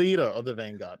 leader of the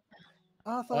Vanguard?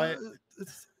 Arthur,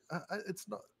 it's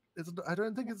not. I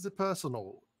don't think it's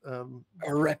personal.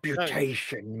 A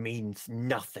reputation means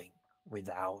nothing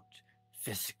without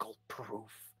physical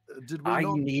proof. Did we I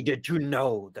not? needed to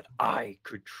know that I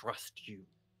could trust you.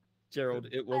 Gerald,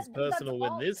 it was That's personal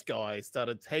when all- this guy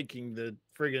started taking the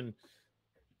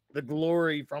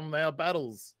glory from our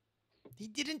battles. He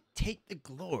didn't take the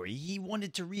glory. He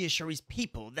wanted to reassure his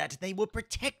people that they were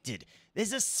protected.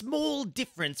 There's a small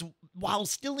difference. While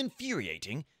still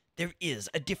infuriating, there is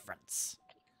a difference.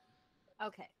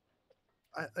 Okay.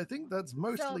 I think that's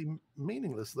mostly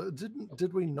meaningless, though.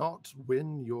 Did we not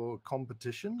win your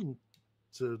competition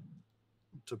to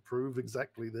prove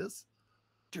exactly this?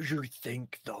 Do you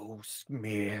think those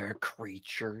mere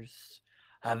creatures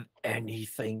have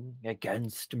anything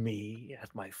against me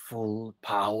at my full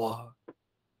power?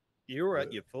 You were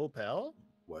at your full power?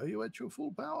 Were you at your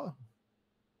full power?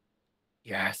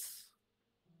 Yes.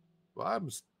 Well,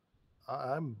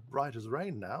 I'm bright as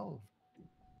rain now.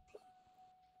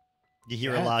 You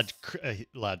hear Yes. a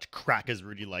large crack as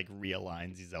Rudy like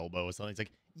realigns his elbow or something. He's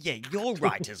like, "Yeah, you're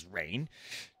right as rain."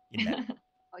 In that.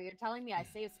 Oh, you're telling me I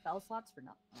saved spell slots for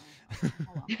nothing?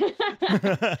 Hold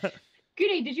on.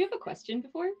 Goody, did you have a question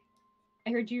before?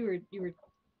 I heard you were. I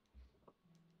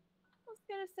was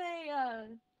gonna say,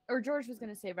 or George was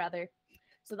gonna say rather.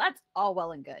 So that's all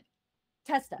well and good.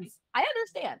 Test us. I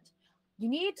understand. You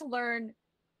need to learn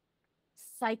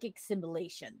psychic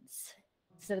simulations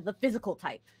instead of the physical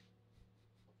type.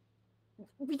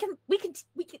 We can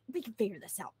figure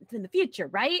this out in the future,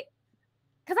 right?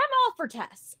 Because I'm all for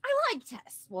tests. I like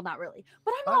tests. Well, not really,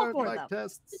 but I'm I all don't for like them.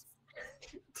 tests.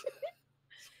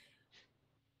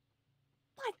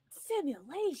 But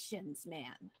simulations,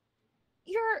 man.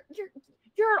 You're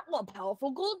a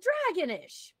powerful gold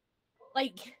dragon-ish.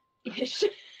 Like Ish.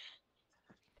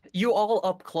 You all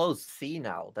up close see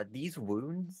now that these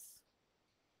wounds,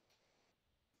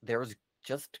 there's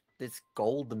just this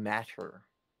gold matter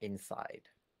inside.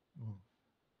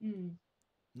 Mm.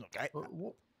 Look,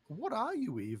 What are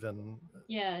you even?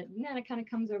 Yeah, Nana kind of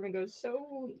comes over and goes,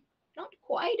 "So, not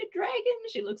quite a dragon."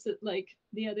 She looks at like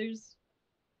the others.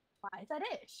 why is that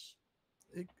ish?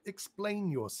 Explain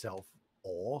yourself,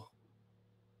 or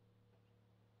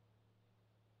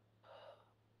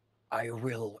I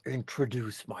will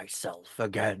introduce myself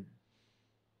again.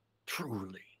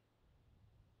 Truly.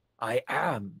 I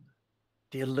am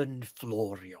Dylan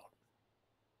Florion,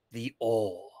 the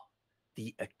Awe,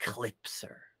 the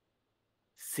Eclipser,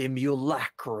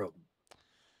 Simulacrum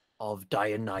of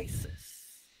Dionysus.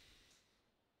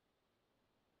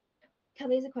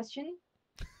 Kelly has a question.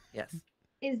 Yes.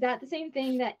 Is that the same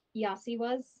thing that Yasi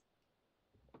was?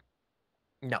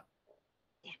 No.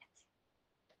 Damn it.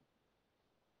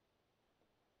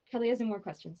 Kelly has no more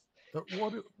questions.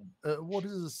 what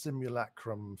is a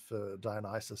simulacrum for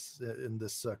Dionysus in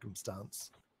this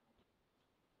circumstance?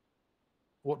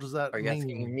 What does that Are you mean?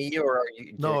 asking me or are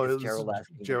you No, is it's Gerald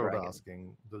asking the Gerald dragon?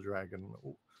 asking the dragon.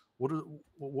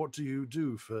 What do you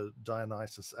do for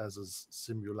Dionysus as a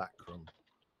simulacrum?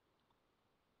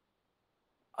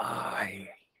 I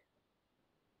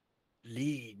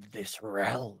lead this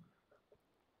realm.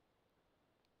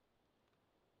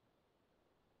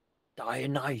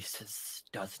 Dionysus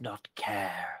does not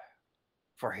care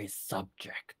for his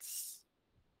subjects.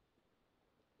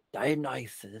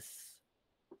 Dionysus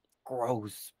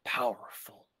grows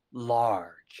powerful,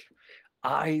 large.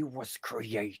 I was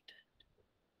created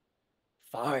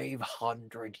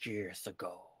 500 years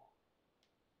ago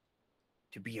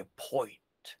to be a point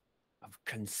of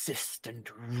consistent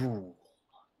rule.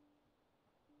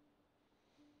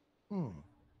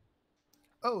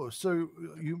 Oh, so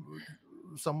you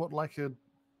somewhat like a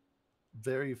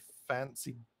very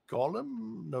fancy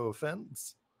golem? No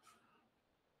offense.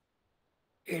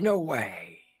 In a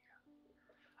way,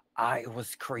 I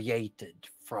was created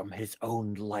from his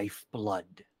own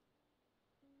lifeblood,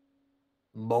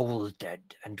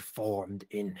 molded and formed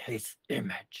in his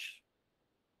image.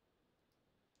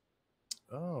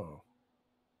 Oh.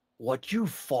 What you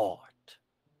fought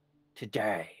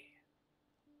today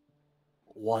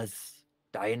was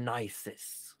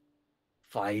Dionysus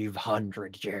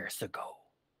 500 years ago.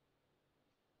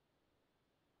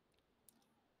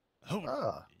 Oh,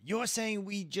 Ah. you're saying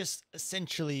we just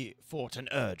essentially fought an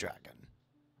dragon?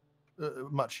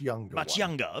 Much younger. Much one.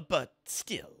 younger, but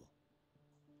still.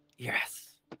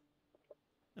 Yes.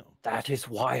 Oh. That is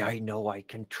why I know I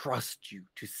can trust you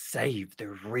to save the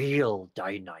real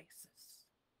Dionysus.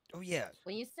 Oh, yeah.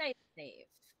 When you say save,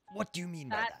 What do you mean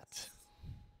by that?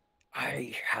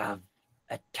 I have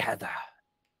a tether,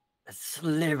 a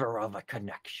sliver of a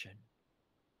connection,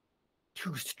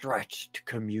 too stretched to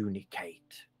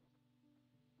communicate.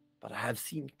 But I have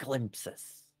seen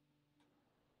glimpses.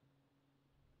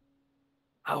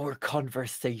 Our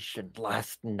conversation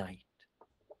last night.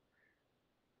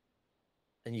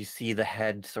 And you see the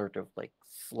head sort of like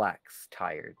slacks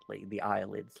tiredly, the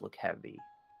eyelids look heavy.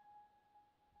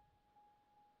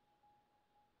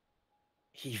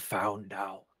 He found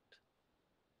out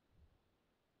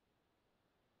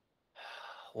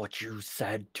what you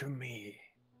said to me.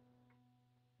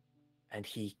 And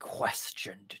he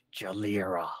questioned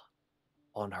Jalira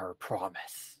on her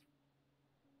promise.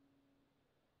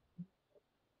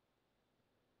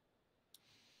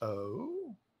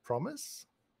 Oh, promise?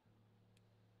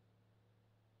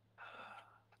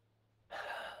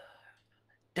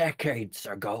 Decades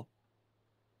ago,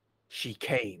 she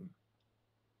came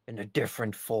in a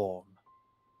different form.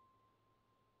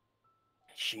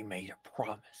 She made a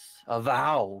promise, a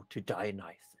vow to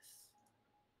Dionysus.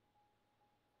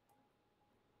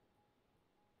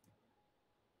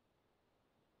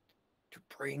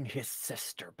 bring his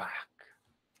sister back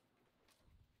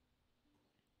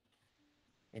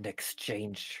in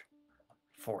exchange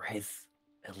for his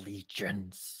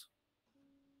allegiance.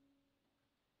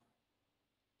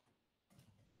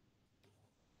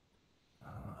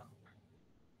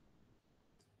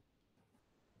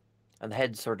 And the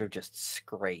head sort of just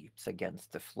scrapes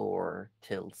against the floor,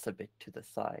 tilts a bit to the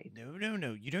side. No, no,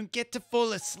 no. You don't get to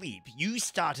fall asleep. You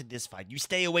started this fight. You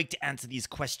stay awake to answer these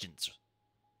questions.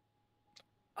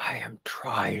 I am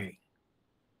trying.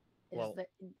 Well-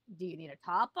 Do you need a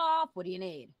top off? What do you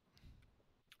need?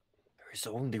 There is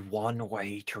only one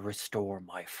way to restore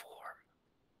my form.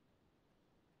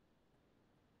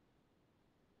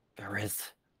 There is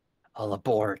a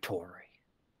laboratory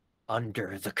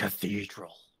under the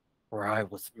cathedral where I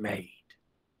was made.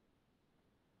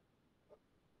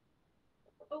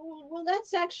 Oh, well,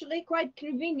 that's actually quite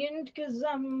convenient because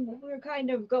we're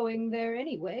kind of going there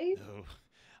anyway. No,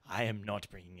 I am not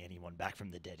bringing anyone back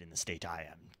from the dead in the state I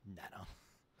am,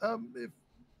 Nana. If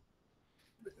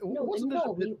No, wasn't it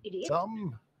no, a bit you idiot.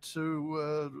 dumb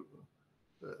to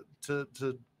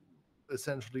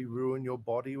essentially ruin your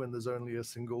body when there's only a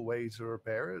single way to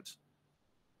repair it?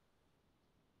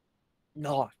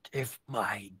 Not if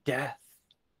my death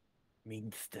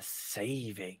means the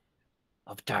saving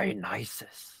of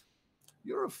Dionysus.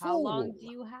 You're a fool. How long do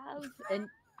you have? And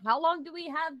how long do we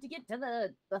have to get to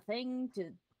the thing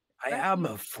to I am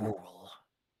a fool.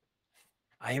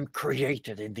 I am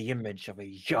created in the image of a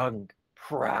young,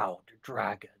 proud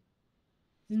dragon.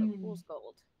 so fool's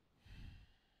gold?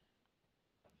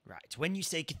 Right. When you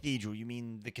say cathedral, you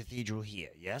mean the cathedral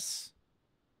here, yes?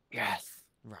 Yes.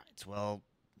 Right. Well,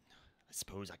 I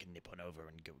suppose I can nip on over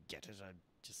and go get it. I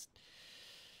just...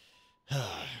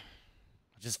 I'll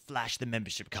just flash the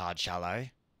membership card, shall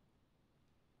I?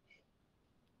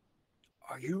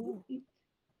 Are you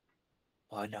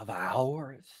one of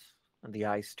ours? And the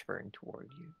eyes turn toward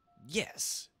you.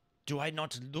 Yes. Do I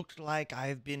not look like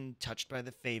I've been touched by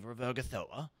the favor of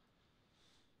Ergothoa?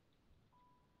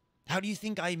 How do you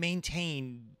think I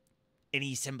maintain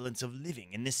any semblance of living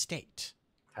in this state?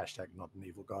 Hashtag not an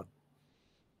evil god.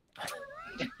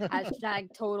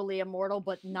 Hashtag totally immortal,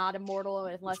 but not immortal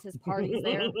unless his party's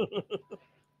there.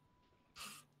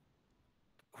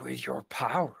 With your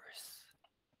powers,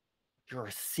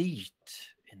 your seat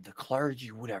in the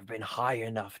clergy would have been high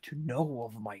enough to know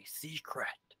of my secret.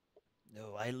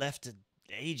 No, I left it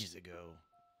ages ago.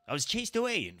 I was chased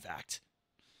away, in fact.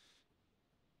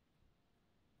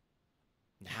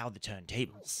 Now the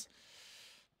turntables.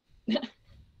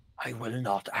 I will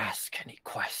not ask any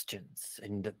questions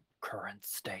in the current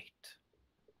state.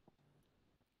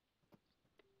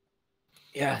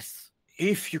 Yes,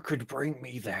 if you could bring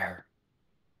me there,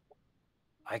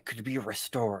 I could be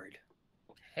restored.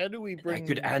 How do we I bring?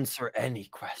 could answer any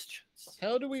questions.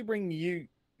 How do we bring you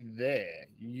there?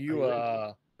 You Are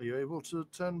are. Are you able to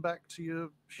turn back to your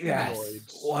Yes,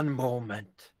 humanoids? one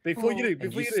moment. Before you do, And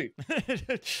before you you do,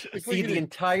 You before see you the do.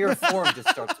 entire form just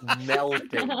starts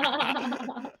melting.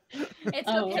 It's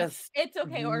Oh. okay. Just It's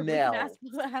okay. Or we can ask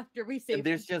after we And save.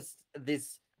 there's just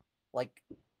this, like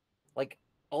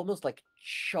almost like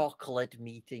chocolate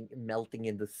melting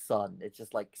in the sun. It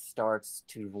just like starts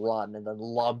to run, and then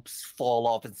lumps fall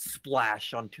off and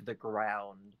splash onto the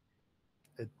ground.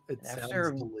 It sounds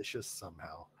After- delicious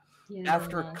somehow.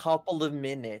 After a Yeah. couple of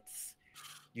minutes,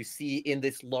 you see in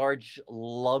this large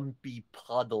lumpy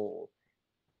puddle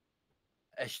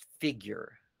a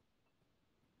figure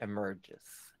emerges,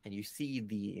 and you see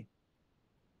the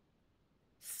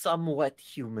somewhat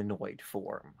humanoid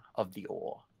form of the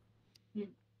ore.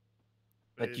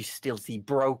 But you still see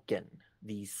broken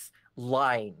these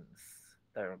lines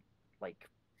that are like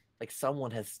someone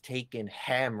has taken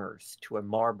hammers to a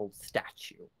marble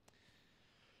statue.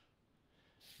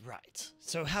 Right.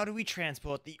 So how do we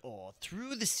transport the ore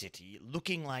through the city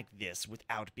looking like this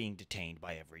without being detained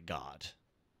by every guard?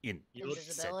 In You look,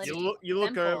 Invisibility. you look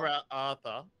Simple. over at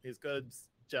Arthur. He's got a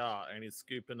jar and he's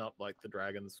scooping up like the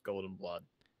dragon's golden blood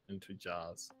into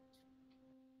jars.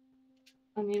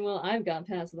 I mean, well, I've got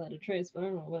past that a trace, but I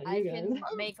don't know about I you guys.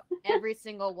 can make every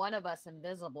single one of us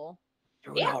invisible.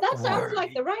 Do Yeah, not that sounds like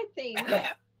worry. the right thing.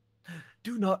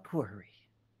 Do not worry.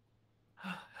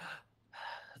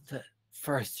 The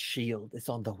first shield is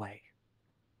on the way.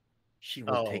 She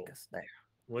will take Oh. us there.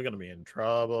 We're gonna be in Oh,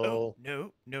 trouble.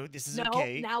 no, this is No,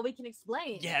 okay. now we can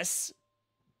explain. Yes.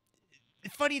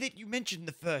 Funny that you mentioned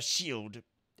the first shield.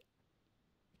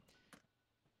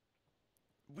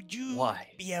 Would you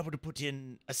Why? be able to put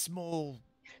in a small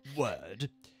word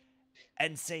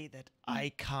and say that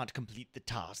I can't complete the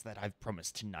task that I've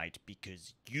promised tonight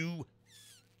because you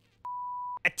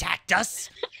attacked us?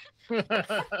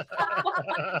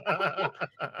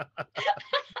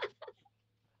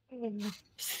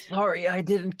 Sorry, I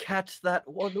didn't catch that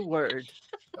one word.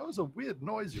 That was a weird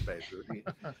noise you made, Rudy.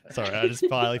 Sorry, I just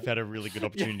finally found a really good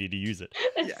opportunity to use it.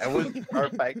 Yeah, it was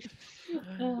perfect.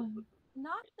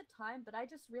 Not the time, but I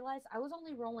just realized I was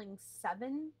only rolling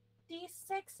 7d6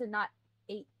 and not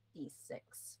 8d6.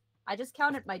 I just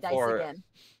counted my dice again.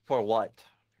 For what?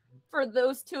 For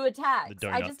those 2 attacks. I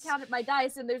donuts. just counted my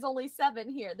dice and there's only 7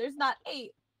 here. There's not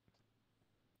 8.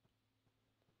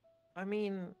 I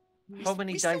mean, how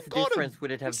many we still dice got difference him.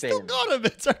 would it have Still been? got him.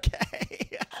 It's okay.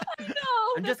 I know.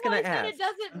 I'm that's just gonna why I said ask. it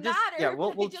doesn't I'm just- matter. yeah,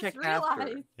 we'll I just check after.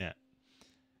 realized.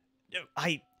 No,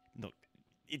 look.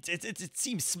 It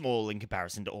seems small in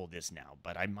comparison to all this now,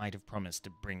 but I might have promised to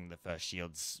bring the First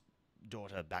Shield's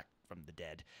daughter back from the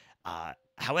dead.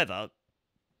 However,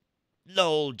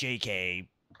 lol, JK,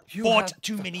 You fought have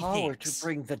too the many power things. to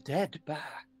bring the dead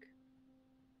back.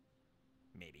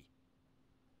 Maybe.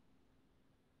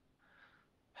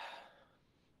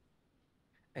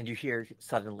 And you hear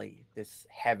suddenly this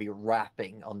heavy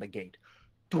rapping on the gate.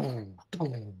 Doo,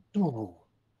 doo, doo.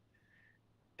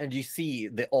 And you see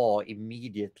the awe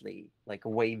immediately like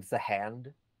waves a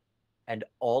hand, and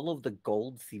all of the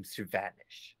gold seems to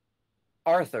vanish.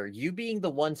 Arthur, you being the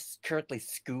one currently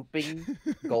scooping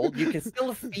gold, you can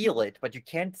still feel it, but you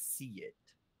can't see it.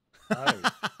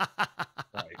 Oh,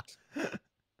 right.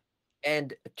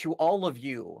 And to all of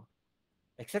you,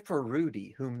 except for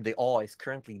Rudy, whom the awe is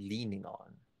currently leaning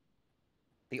on,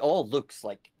 the awe looks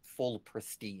like full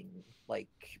pristine, like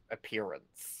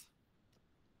appearance.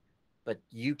 But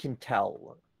you can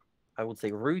tell, I would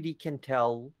say Rudy can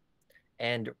tell,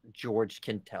 and George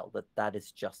can tell that that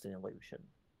is just an illusion.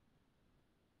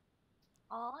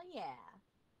 Oh,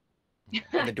 yeah.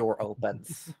 And the door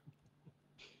opens.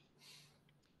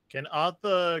 Can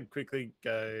Arthur quickly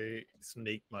go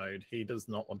sneak mode? He does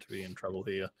not want to be in trouble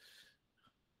here.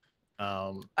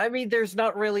 I mean, there's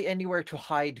not really anywhere to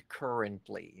hide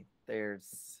currently.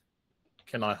 There's...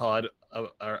 Can I hide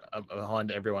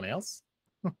behind everyone else?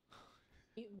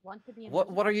 You want to be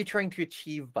What are you trying to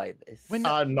achieve by this?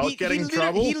 Not get in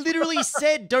trouble? He literally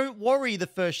said, "Don't worry, the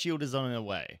First Shield is on her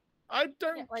way." I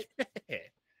don't Yeah, like- care.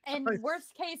 And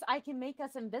worst case, I can make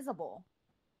us invisible.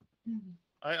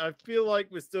 I feel like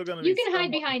we're still going to You be can hide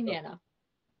somewhat behind in Nana.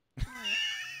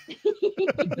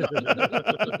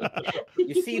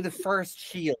 You see the first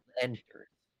shield enter,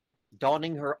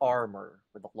 donning her armor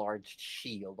with a large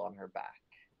shield on her back.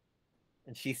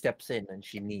 And she steps in and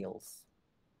she kneels.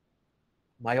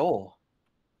 My all.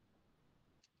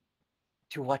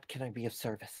 To what can I be of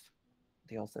service?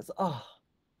 The all says,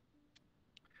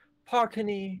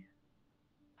 Parkany,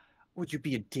 would you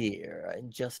be a dear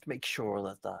and just make sure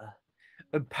that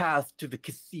the path to the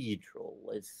cathedral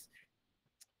is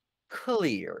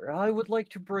clear? I would like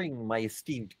to bring my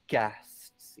esteemed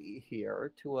guests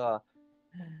here to a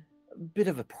bit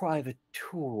of a private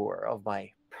tour of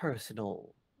my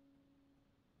personal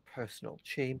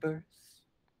chambers.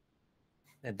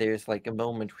 And there's like a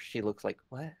moment where she looks like,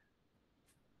 what?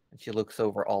 And she looks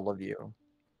over all of you.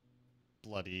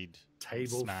 Bloodied,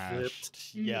 Table smashed.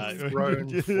 flipped. Yeah. thrown.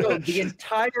 No, the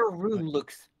entire room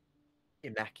looks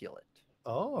immaculate.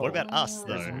 Oh. What about us,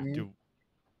 though? Mhm.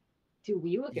 Do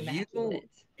we look immaculate?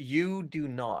 You do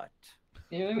not.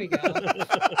 There we go.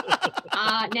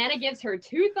 Nana gives her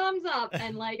 2 thumbs up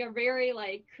and like a very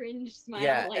like cringe smile,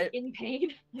 Yeah, like in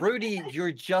pain. Rudy,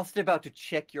 you're just about to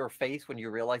check your face when you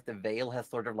realize the veil has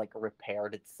sort of like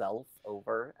repaired itself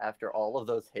over after all of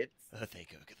those hits.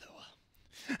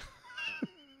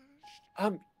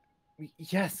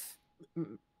 Yes,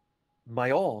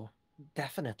 my all,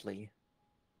 definitely.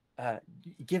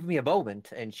 Give me a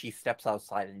moment, and she steps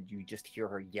outside, and you just hear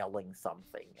her yelling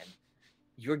something, and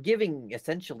you're giving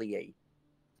essentially a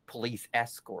police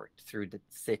escort through the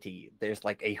city. There's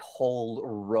like a whole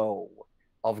row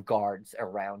of guards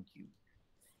around you,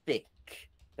 thick.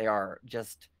 They are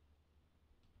just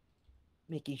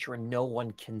making sure no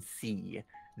one can see.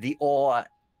 The awe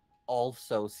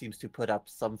also seems to put up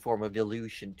some form of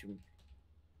illusion to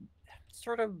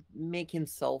sort of make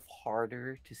himself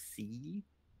harder to see.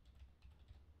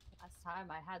 Last time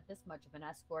I had this much of an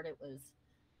escort, it was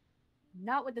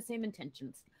not with the same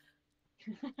intentions.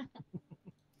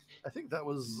 I think that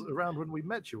was around when we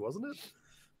met you, wasn't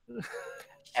it?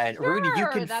 And Rudy, you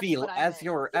Sure, can that's feel what I as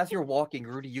meant. you're walking,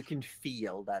 Rudy, you can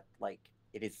feel that like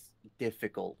it is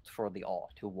difficult for the awe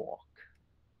to walk.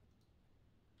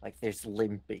 Like there's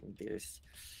limping, there's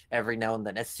every now and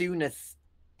then. As soon as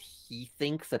he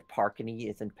thinks that Parkany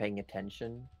isn't paying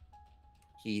attention,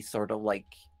 he sort of like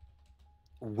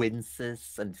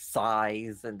winces and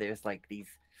sighs, and there's like these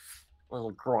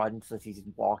little grunts as he's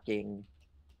walking.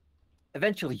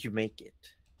 Eventually, you make it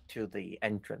to the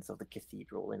entrance of the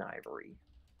cathedral in Ivory.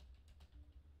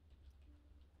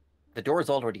 The door is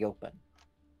already open.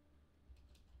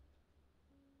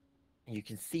 And you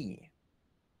can see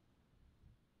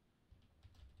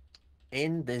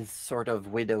in this sort of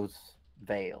widow's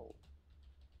veil,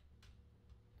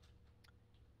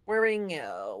 wearing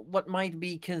what might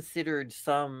be considered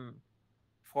some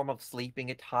form of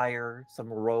sleeping attire, some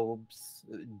robes,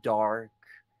 dark,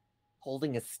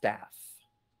 holding a staff.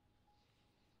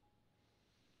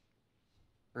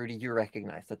 Rudy, you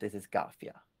recognize that this is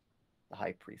Gafia, the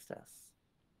high priestess.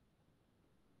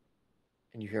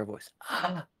 And you hear a voice,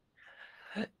 "Ah,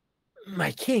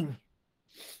 my king!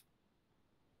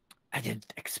 I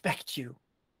didn't expect you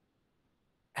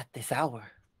at this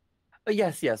hour."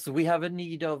 Yes, yes, we have a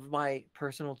need of my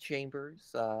personal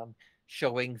chambers,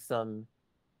 showing some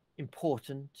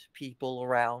important people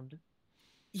around.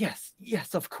 Yes,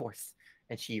 yes, of course.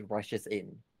 And she rushes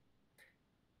in.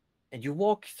 And you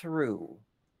walk through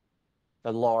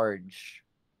the large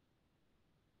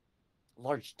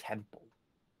temple.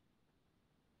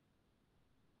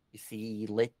 You see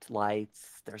lit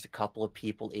lights. There's a couple of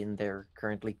people in there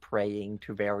currently praying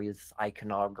to various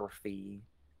iconography,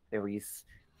 various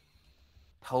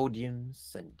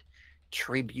podiums and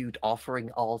tribute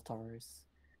offering altars.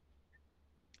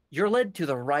 You're led to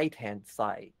the right-hand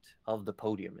side of the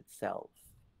podium itself,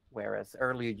 whereas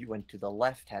earlier you went to the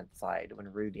left-hand side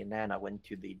when Rudy and Nana went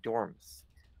to the dorms.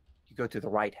 You go to the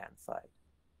right-hand side.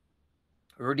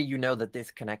 Rudy, you know that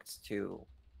this connects to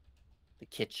the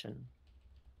kitchen,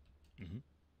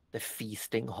 the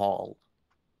feasting hall,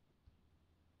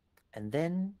 and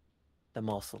then the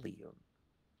mausoleum,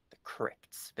 the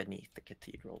crypts beneath the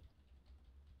cathedral.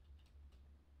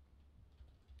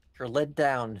 You're led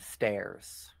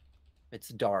downstairs. It's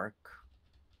dark.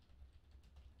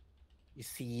 You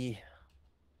see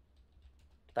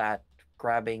that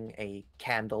grabbing a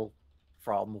candle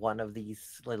from one of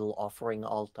these little offering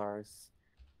altars,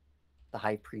 the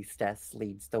high priestess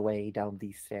leads the way down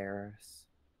these stairs.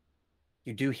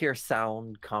 You do hear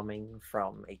sound coming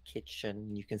from a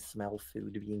kitchen. You can smell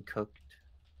food being cooked.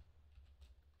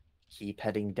 Keep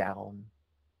heading down,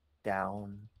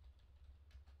 down,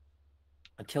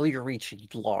 until you reach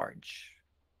a large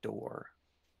door.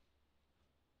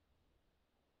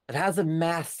 It has a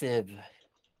massive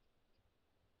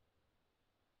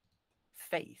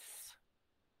face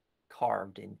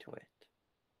carved into it.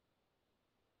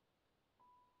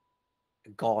 A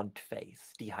gaunt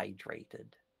face,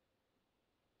 dehydrated.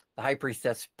 The high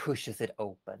priestess pushes it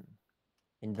open,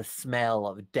 and the smell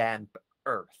of damp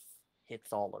earth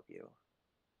hits all of you.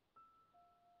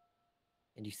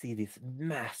 And you see this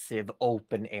massive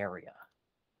open area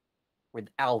with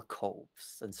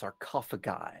alcoves and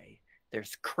sarcophagi.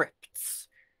 There's crypts.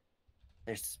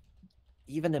 There's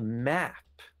even a map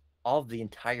of the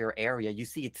entire area. You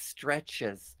see it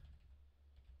stretches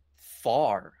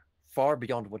far, far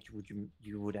beyond what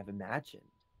you would have imagined.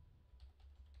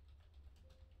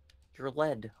 You're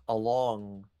led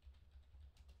along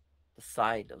the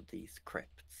side of these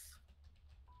crypts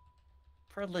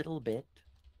for a little bit.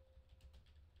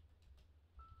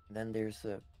 And then there's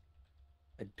a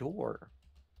door.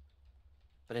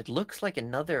 But it looks like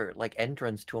another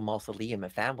entrance to a mausoleum, a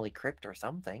family crypt or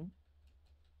something.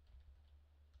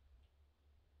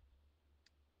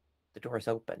 The door is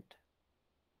opened.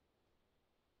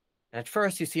 And at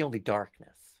first you see only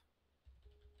darkness.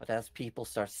 But as people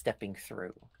start stepping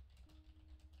through,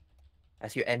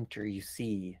 as you enter, you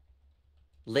see,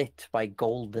 lit by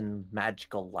golden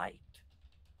magical light,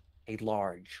 a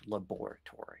large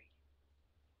laboratory.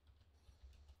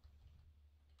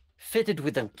 Fitted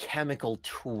with alchemical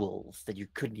tools that you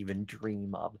couldn't even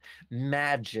dream of.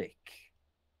 Magic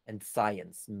and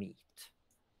science meet.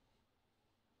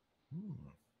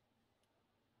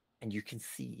 And you can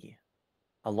see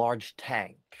a large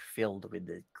tank filled with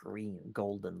the green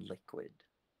golden liquid.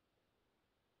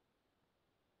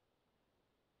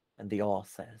 And the Awe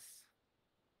says,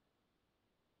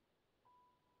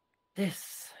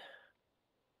 "This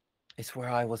is where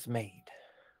I was made."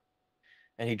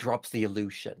 And he drops the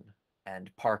illusion,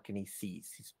 and Parkany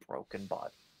sees his broken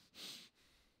body.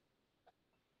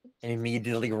 And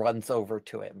immediately runs over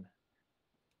to him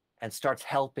and starts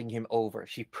helping him over.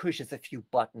 She pushes a few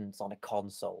buttons on a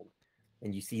console,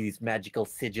 and you see these magical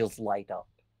sigils light up.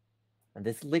 And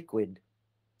this liquid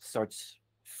starts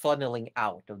funneling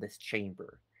out of this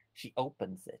chamber. She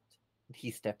opens it, and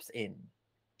he steps in.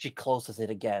 She closes it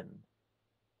again,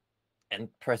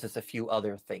 and presses a few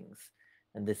other things,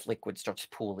 and this liquid starts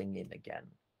pooling in again.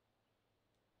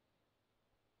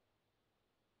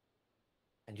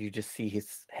 And you just see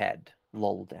his head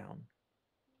loll down.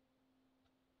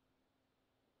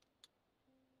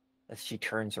 As she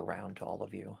turns around to all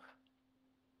of you.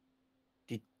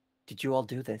 Did you all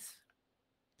do this?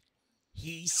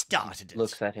 He started it.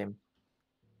 Looks at him.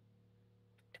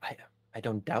 I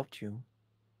don't doubt you,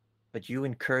 but you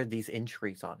incurred these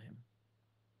injuries on him.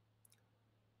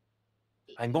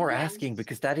 I'm more asking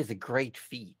because that is a great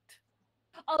feat.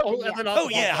 Oh, and then Oh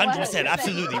I- yeah, 100%,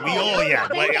 absolutely. We all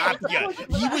like yeah.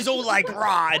 He was all like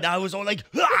rah, and I was all like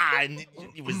ah, and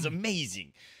it was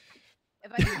amazing.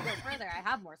 If I can go further, I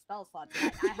have more spell slots.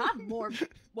 I have more.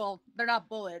 Well, they're not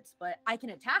bullets, but I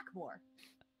can attack more.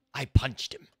 I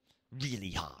punched him really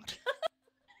hard.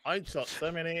 I shot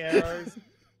so many arrows.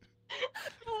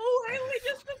 Oh, I only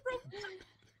just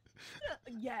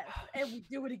yes, and we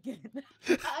do it again.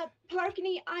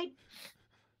 Parkney, I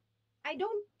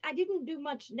didn't do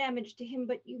much damage to him,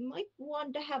 but you might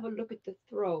want to have a look at the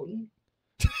throne.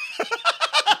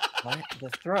 What? The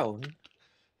throne?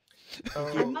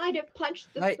 I might have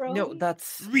punched the throne. No,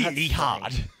 that's Really that's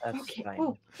hard. fine. That's Okay.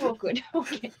 fine. Oh, good.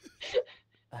 Okay.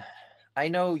 I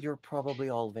know you're probably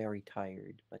all very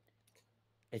tired, but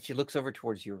and she looks over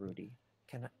towards you, Rudy.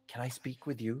 Can I speak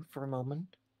with you for a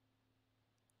moment?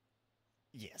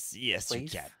 Yes,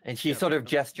 Please? you can. And she Yep. sort of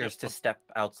gestures to step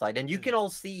outside, and you can all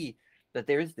see that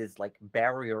there's this like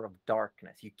barrier of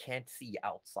darkness. You can't see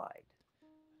outside.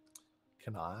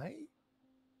 Can I?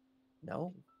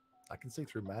 No, I can see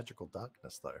through magical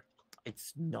darkness, though.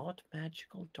 it's not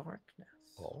magical darkness.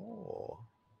 Oh.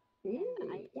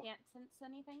 I can't sense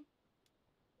anything.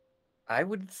 I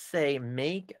would say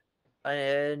make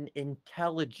an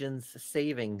intelligence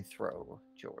saving throw,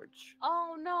 George.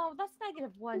 Oh no, that's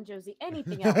 -1, Josie.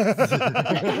 Anything else?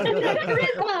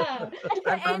 Charisma!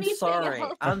 I'm Anything sorry.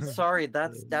 else? I'm sorry.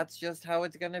 That's just how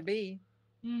it's gonna be.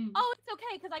 Oh, it's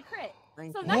okay because I crit.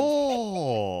 Thank So you. nice.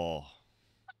 Oh,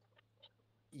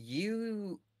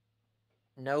 You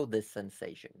know this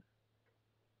sensation.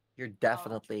 You're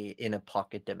definitely in a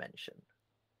pocket dimension.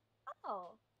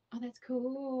 Oh, Oh, that's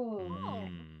cool.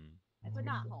 Mm. but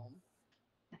not home.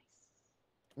 Nice.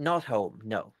 Not home.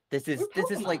 No. This is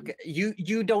Pokemon. like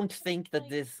you don't think that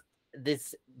Like-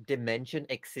 this dimension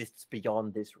exists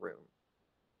beyond this room.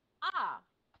 Ah,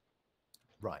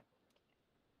 Right.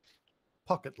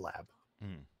 Pocket lab.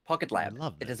 Pocket I lab.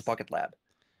 love It is a this. pocket lab.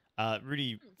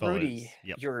 Rudy follows. Rudy,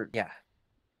 Yep. yeah.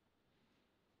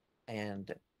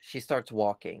 And she starts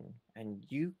walking, and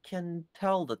you can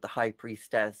tell that the high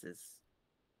priestess is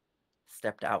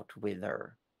stepped out with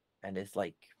her and is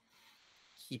like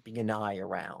keeping an eye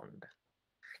around.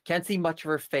 Can't see much of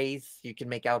her face. You can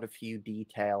make out a few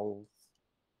details,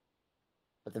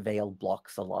 but the veil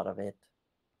blocks a lot of it.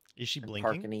 Is she And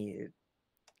blinking? Parkany,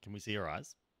 Can we see her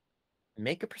eyes?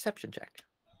 make a perception check.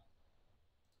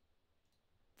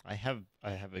 I have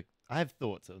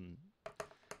thoughts on.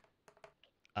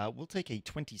 We'll take a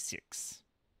 26.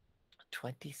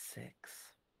 26.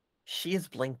 She is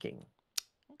blinking.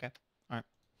 Okay. Alright.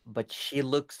 But she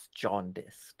looks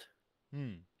jaundiced.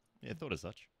 Yeah, thought as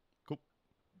such. Cool.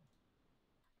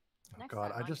 Oh, next God,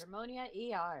 time I on just Dramonia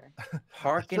ER.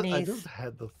 Parkany, I just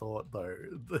had the thought though,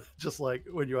 just like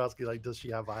when you ask, like, does she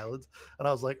have violence? And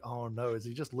I was like, oh no, is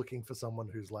he just looking for someone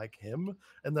who's like him?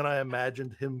 And then I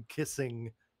imagined him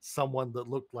kissing someone that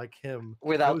looked like him. It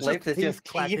without was lips, it's teeth just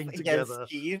clacking Keith against together.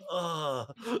 Keith.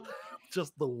 Ugh,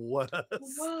 just the worst.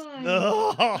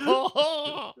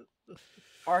 Why?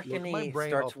 Look, my Parkany brain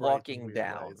starts operates in walking weird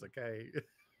down. ways, okay.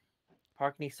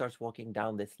 Parkany starts walking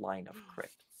down this line of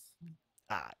crypts.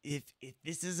 If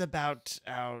this is about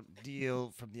our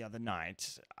deal from the other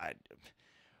night,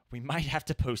 we might have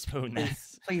to postpone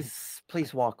this.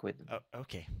 Please walk with me. Oh,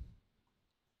 okay.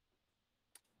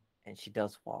 And she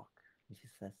does walk. And she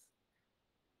says,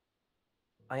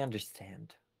 I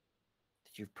understand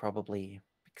that you've probably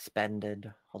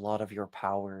expended a lot of your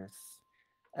powers.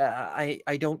 I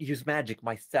don't use magic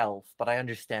myself, but I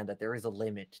understand that there is a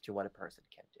limit to what a person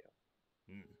can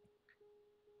do. Mm.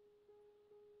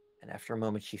 And after a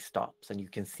moment, she stops, and you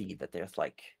can see that there's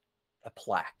like a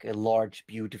plaque, a large,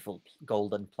 beautiful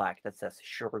golden plaque that says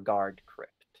Sureguard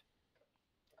Crypt.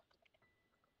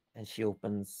 And she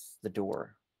opens the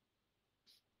door.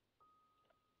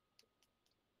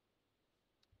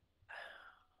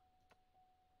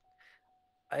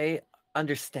 I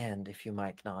understand if you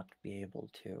might not be able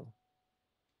to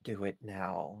do it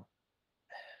now.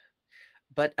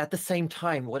 But at the same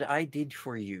time, what I did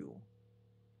for you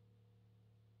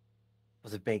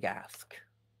was a big ask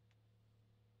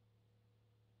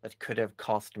that could have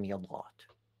cost me a lot.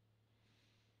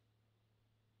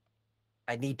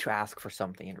 I need to ask for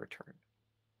something in return.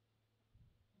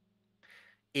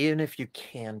 even if you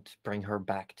can't bring her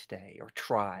back today or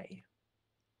try,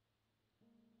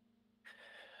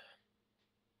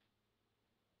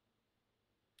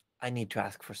 I need to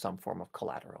ask for some form of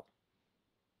collateral.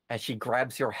 And she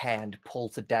grabs your hand,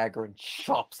 pulls a dagger, and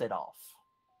chops it off.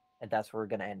 And that's where we're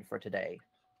gonna end for today.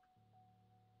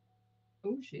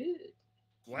 Oh shit.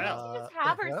 Wow. Just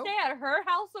have her well, stay at her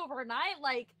house overnight?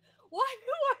 Like, what?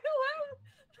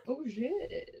 Oh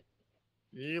shit.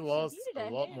 You lost needed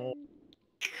a a lot more. hand.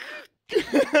 Could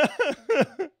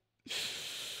have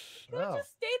Wow.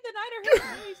 just stayed the night at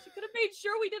her place. She could have made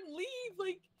sure we didn't leave.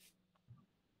 Like,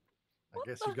 I What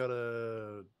guess the- you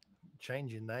gotta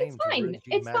change your name fine, to Reggie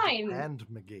it's Magic fine. and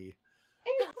McGee.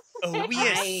 It's Oh, we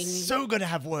are fine. so gonna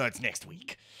have words next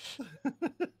week.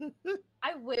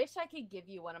 I wish I could give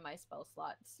you one of my spell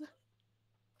slots.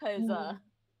 Because I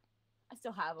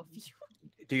still have a few.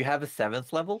 Do you have a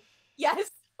 7th level? Yes.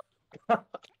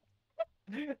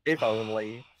 If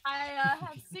only. I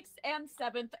have 6th and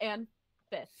 7th and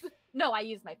 5th. No, I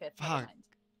used my 5th. Never Fuck. mind.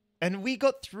 And we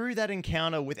got through that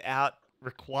encounter without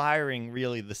requiring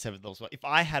really the 7th level spell. If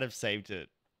I had have saved it.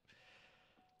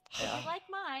 Would you like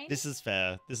mine? This is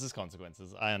fair. This is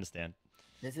consequences. I understand.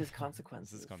 This is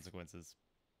consequences. This is consequences.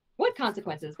 What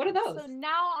consequences? What are those? So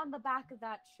now on the back of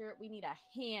that shirt, we need a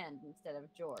hand instead of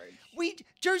George.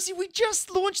 Josie, we just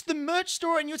launched the merch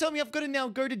store and you're telling me I've got to now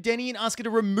go to Denny and ask her to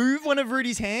remove one of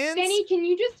Rudy's hands? Denny, can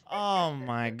you just? Oh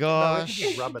my No, we gosh. can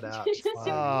just rub it out. It's Just fine.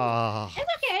 Ah. It's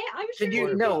okay. I'm sure. Can you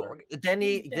Worry no, about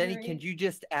Denny, Don't can worry. you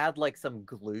just add like some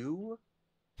glue?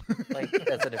 Like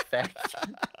as an effect?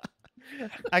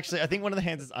 Actually, I think one of the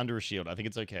hands is under a shield. I think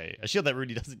it's okay. A shield that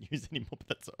Rudy doesn't use anymore, but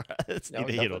that's alright. It's No,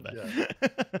 neither here nor nothing.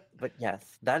 there. But yes,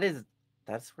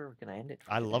 that's where we're gonna end it.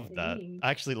 for I today. love that. Dang. I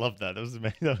actually love that. That was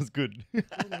amazing. That was good.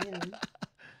 Oh, man.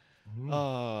 Mm.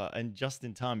 Oh, and just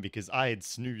in time because I had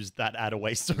snoozed that ad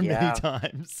away so Yeah. many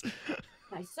times.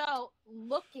 So,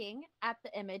 looking at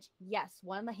the image, yes,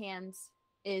 one of the hands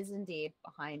is indeed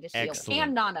behind a shield. Excellent.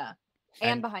 And Nana.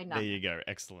 And behind There Nana. you go.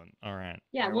 Excellent. All right.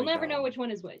 Yeah, There we'll we never go. know which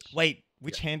one is which. Wait,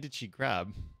 which hand did she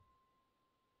grab?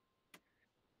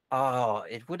 Oh,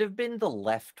 it would have been the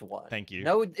left one. Thank you.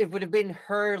 No, it would have been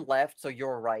her left, so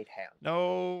your right hand.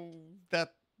 No,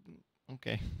 that.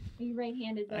 Okay. Are you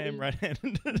right-handed, buddy? I am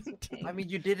right-handed. It's okay. I mean,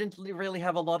 you didn't really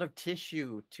have a lot of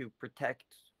tissue to protect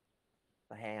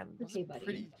the hand. It was Okay, buddy.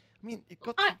 pretty. I mean, it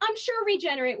got. I'm sure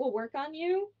regenerate will work on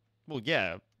you. Well,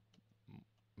 yeah.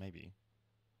 Maybe.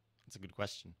 That's a good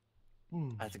question.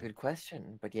 Hmm. That's a good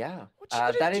question, but yeah, What you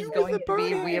gonna that do is with going the to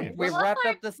be. bone? We've Well, wrapped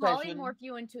I up the session. polymorph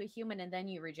you into a human and then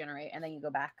you regenerate and then you go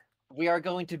back. We are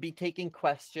going to be taking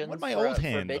questions. What my for, old for a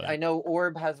hand, bit. though? I know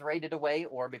Orb has raided away.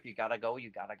 Orb, if you gotta go, you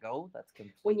gotta go. That's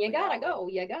completely When you gotta valid. go,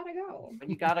 you gotta go. When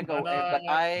you gotta go. But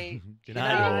I. Good Good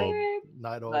night, night. Orb.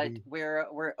 Night, But Orbie.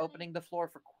 we're opening the floor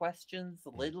for questions a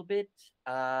little bit.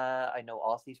 I know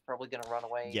Aussie's probably gonna run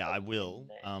away. Yeah, I in- will,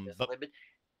 in just a but- little bit.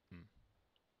 Hmm.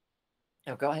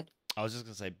 Oh, go ahead. I was just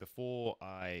going to say, before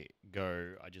I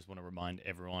go, I just want to remind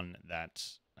everyone that,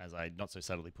 as I not so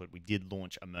subtly put, we did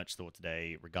launch a merch store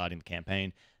today regarding the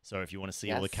campaign. So if you want to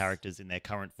see all the Yes. characters in their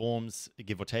current forms,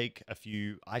 give or take a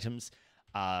few items,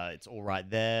 it's all right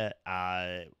there.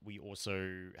 We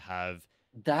also have...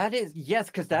 That is yes,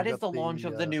 because that We is the got launch the,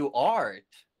 of the new art.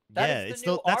 That yeah, is the it's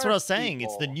new that's what I art, was saying.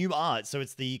 It's the people. new art. So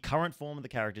it's the current form of the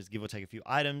characters, give or take a few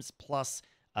items, plus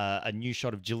a new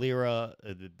shot of Jalira,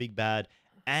 the big bad,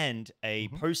 and a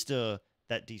Mhm. poster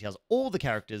that details all the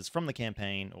characters from the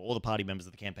campaign, or all the party members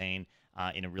of the campaign,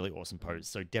 in a really awesome pose.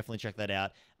 So definitely check that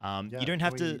out. Yeah, You don't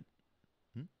have can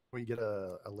to... we get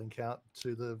a link out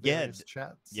to the Yeah, various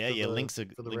chats? Yeah, for yeah, the- links are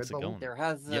for the links red are bubble?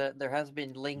 going. There has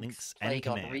been links, Links and playing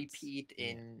on commands. repeat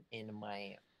Yeah. in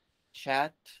my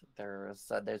chat.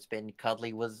 There's been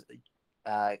Cuddly was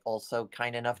also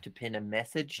kind enough to pin a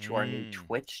message to our new Mm.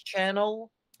 Twitch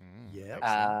channel. Yeah.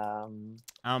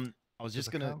 I was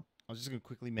just gonna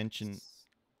quickly mention,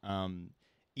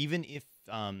 even if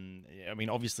I mean,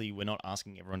 obviously we're not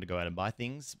asking everyone to go out and buy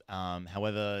things.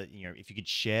 However, if you could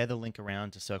share the link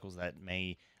around to circles that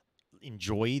may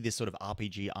enjoy this sort of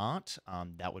RPG art,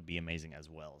 that would be amazing as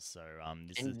well. So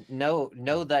this is And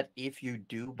know that if you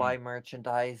do buy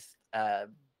merchandise,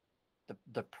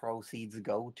 the proceeds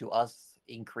go to us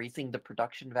increasing the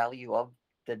production value of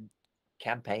the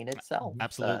campaign itself.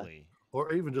 absolutely.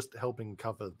 Or even just helping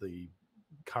cover the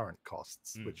current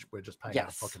costs, Mm. which we're just paying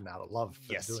Yes. a fucking out of love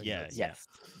for Yes, doing yeah, this. Yes,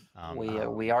 Um,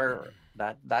 we are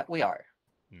that we are.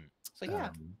 Mm. So yeah.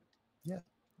 Um,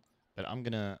 But I'm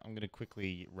gonna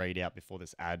quickly raid out before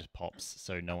this ad pops,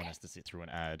 so no one has to sit through an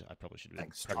ad. I probably should have been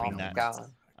Thanks, prepping Oh that.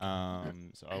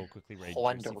 God. So I'll quickly raid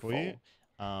Josie for you. Wonderful.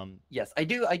 Yes, I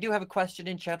do have a question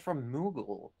in chat from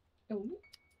Moogle. Oh.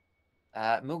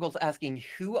 Moogle's asking,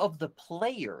 who of the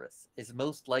players is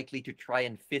most likely to try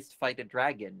and fist fight a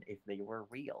dragon if they were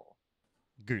real?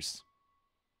 Goose.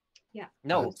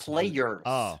 No, That's good. players.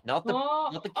 Oh. Not the Oh,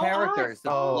 not the oh, characters, the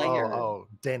Oh, players. oh,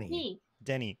 Denny. Me.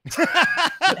 Denny.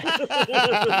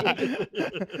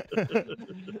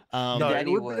 No,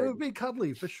 Denny it would. would be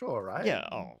cuddly for sure, right? Yeah.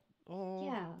 Oh.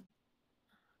 Yeah.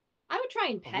 I would try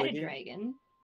and pet Would a you? dragon.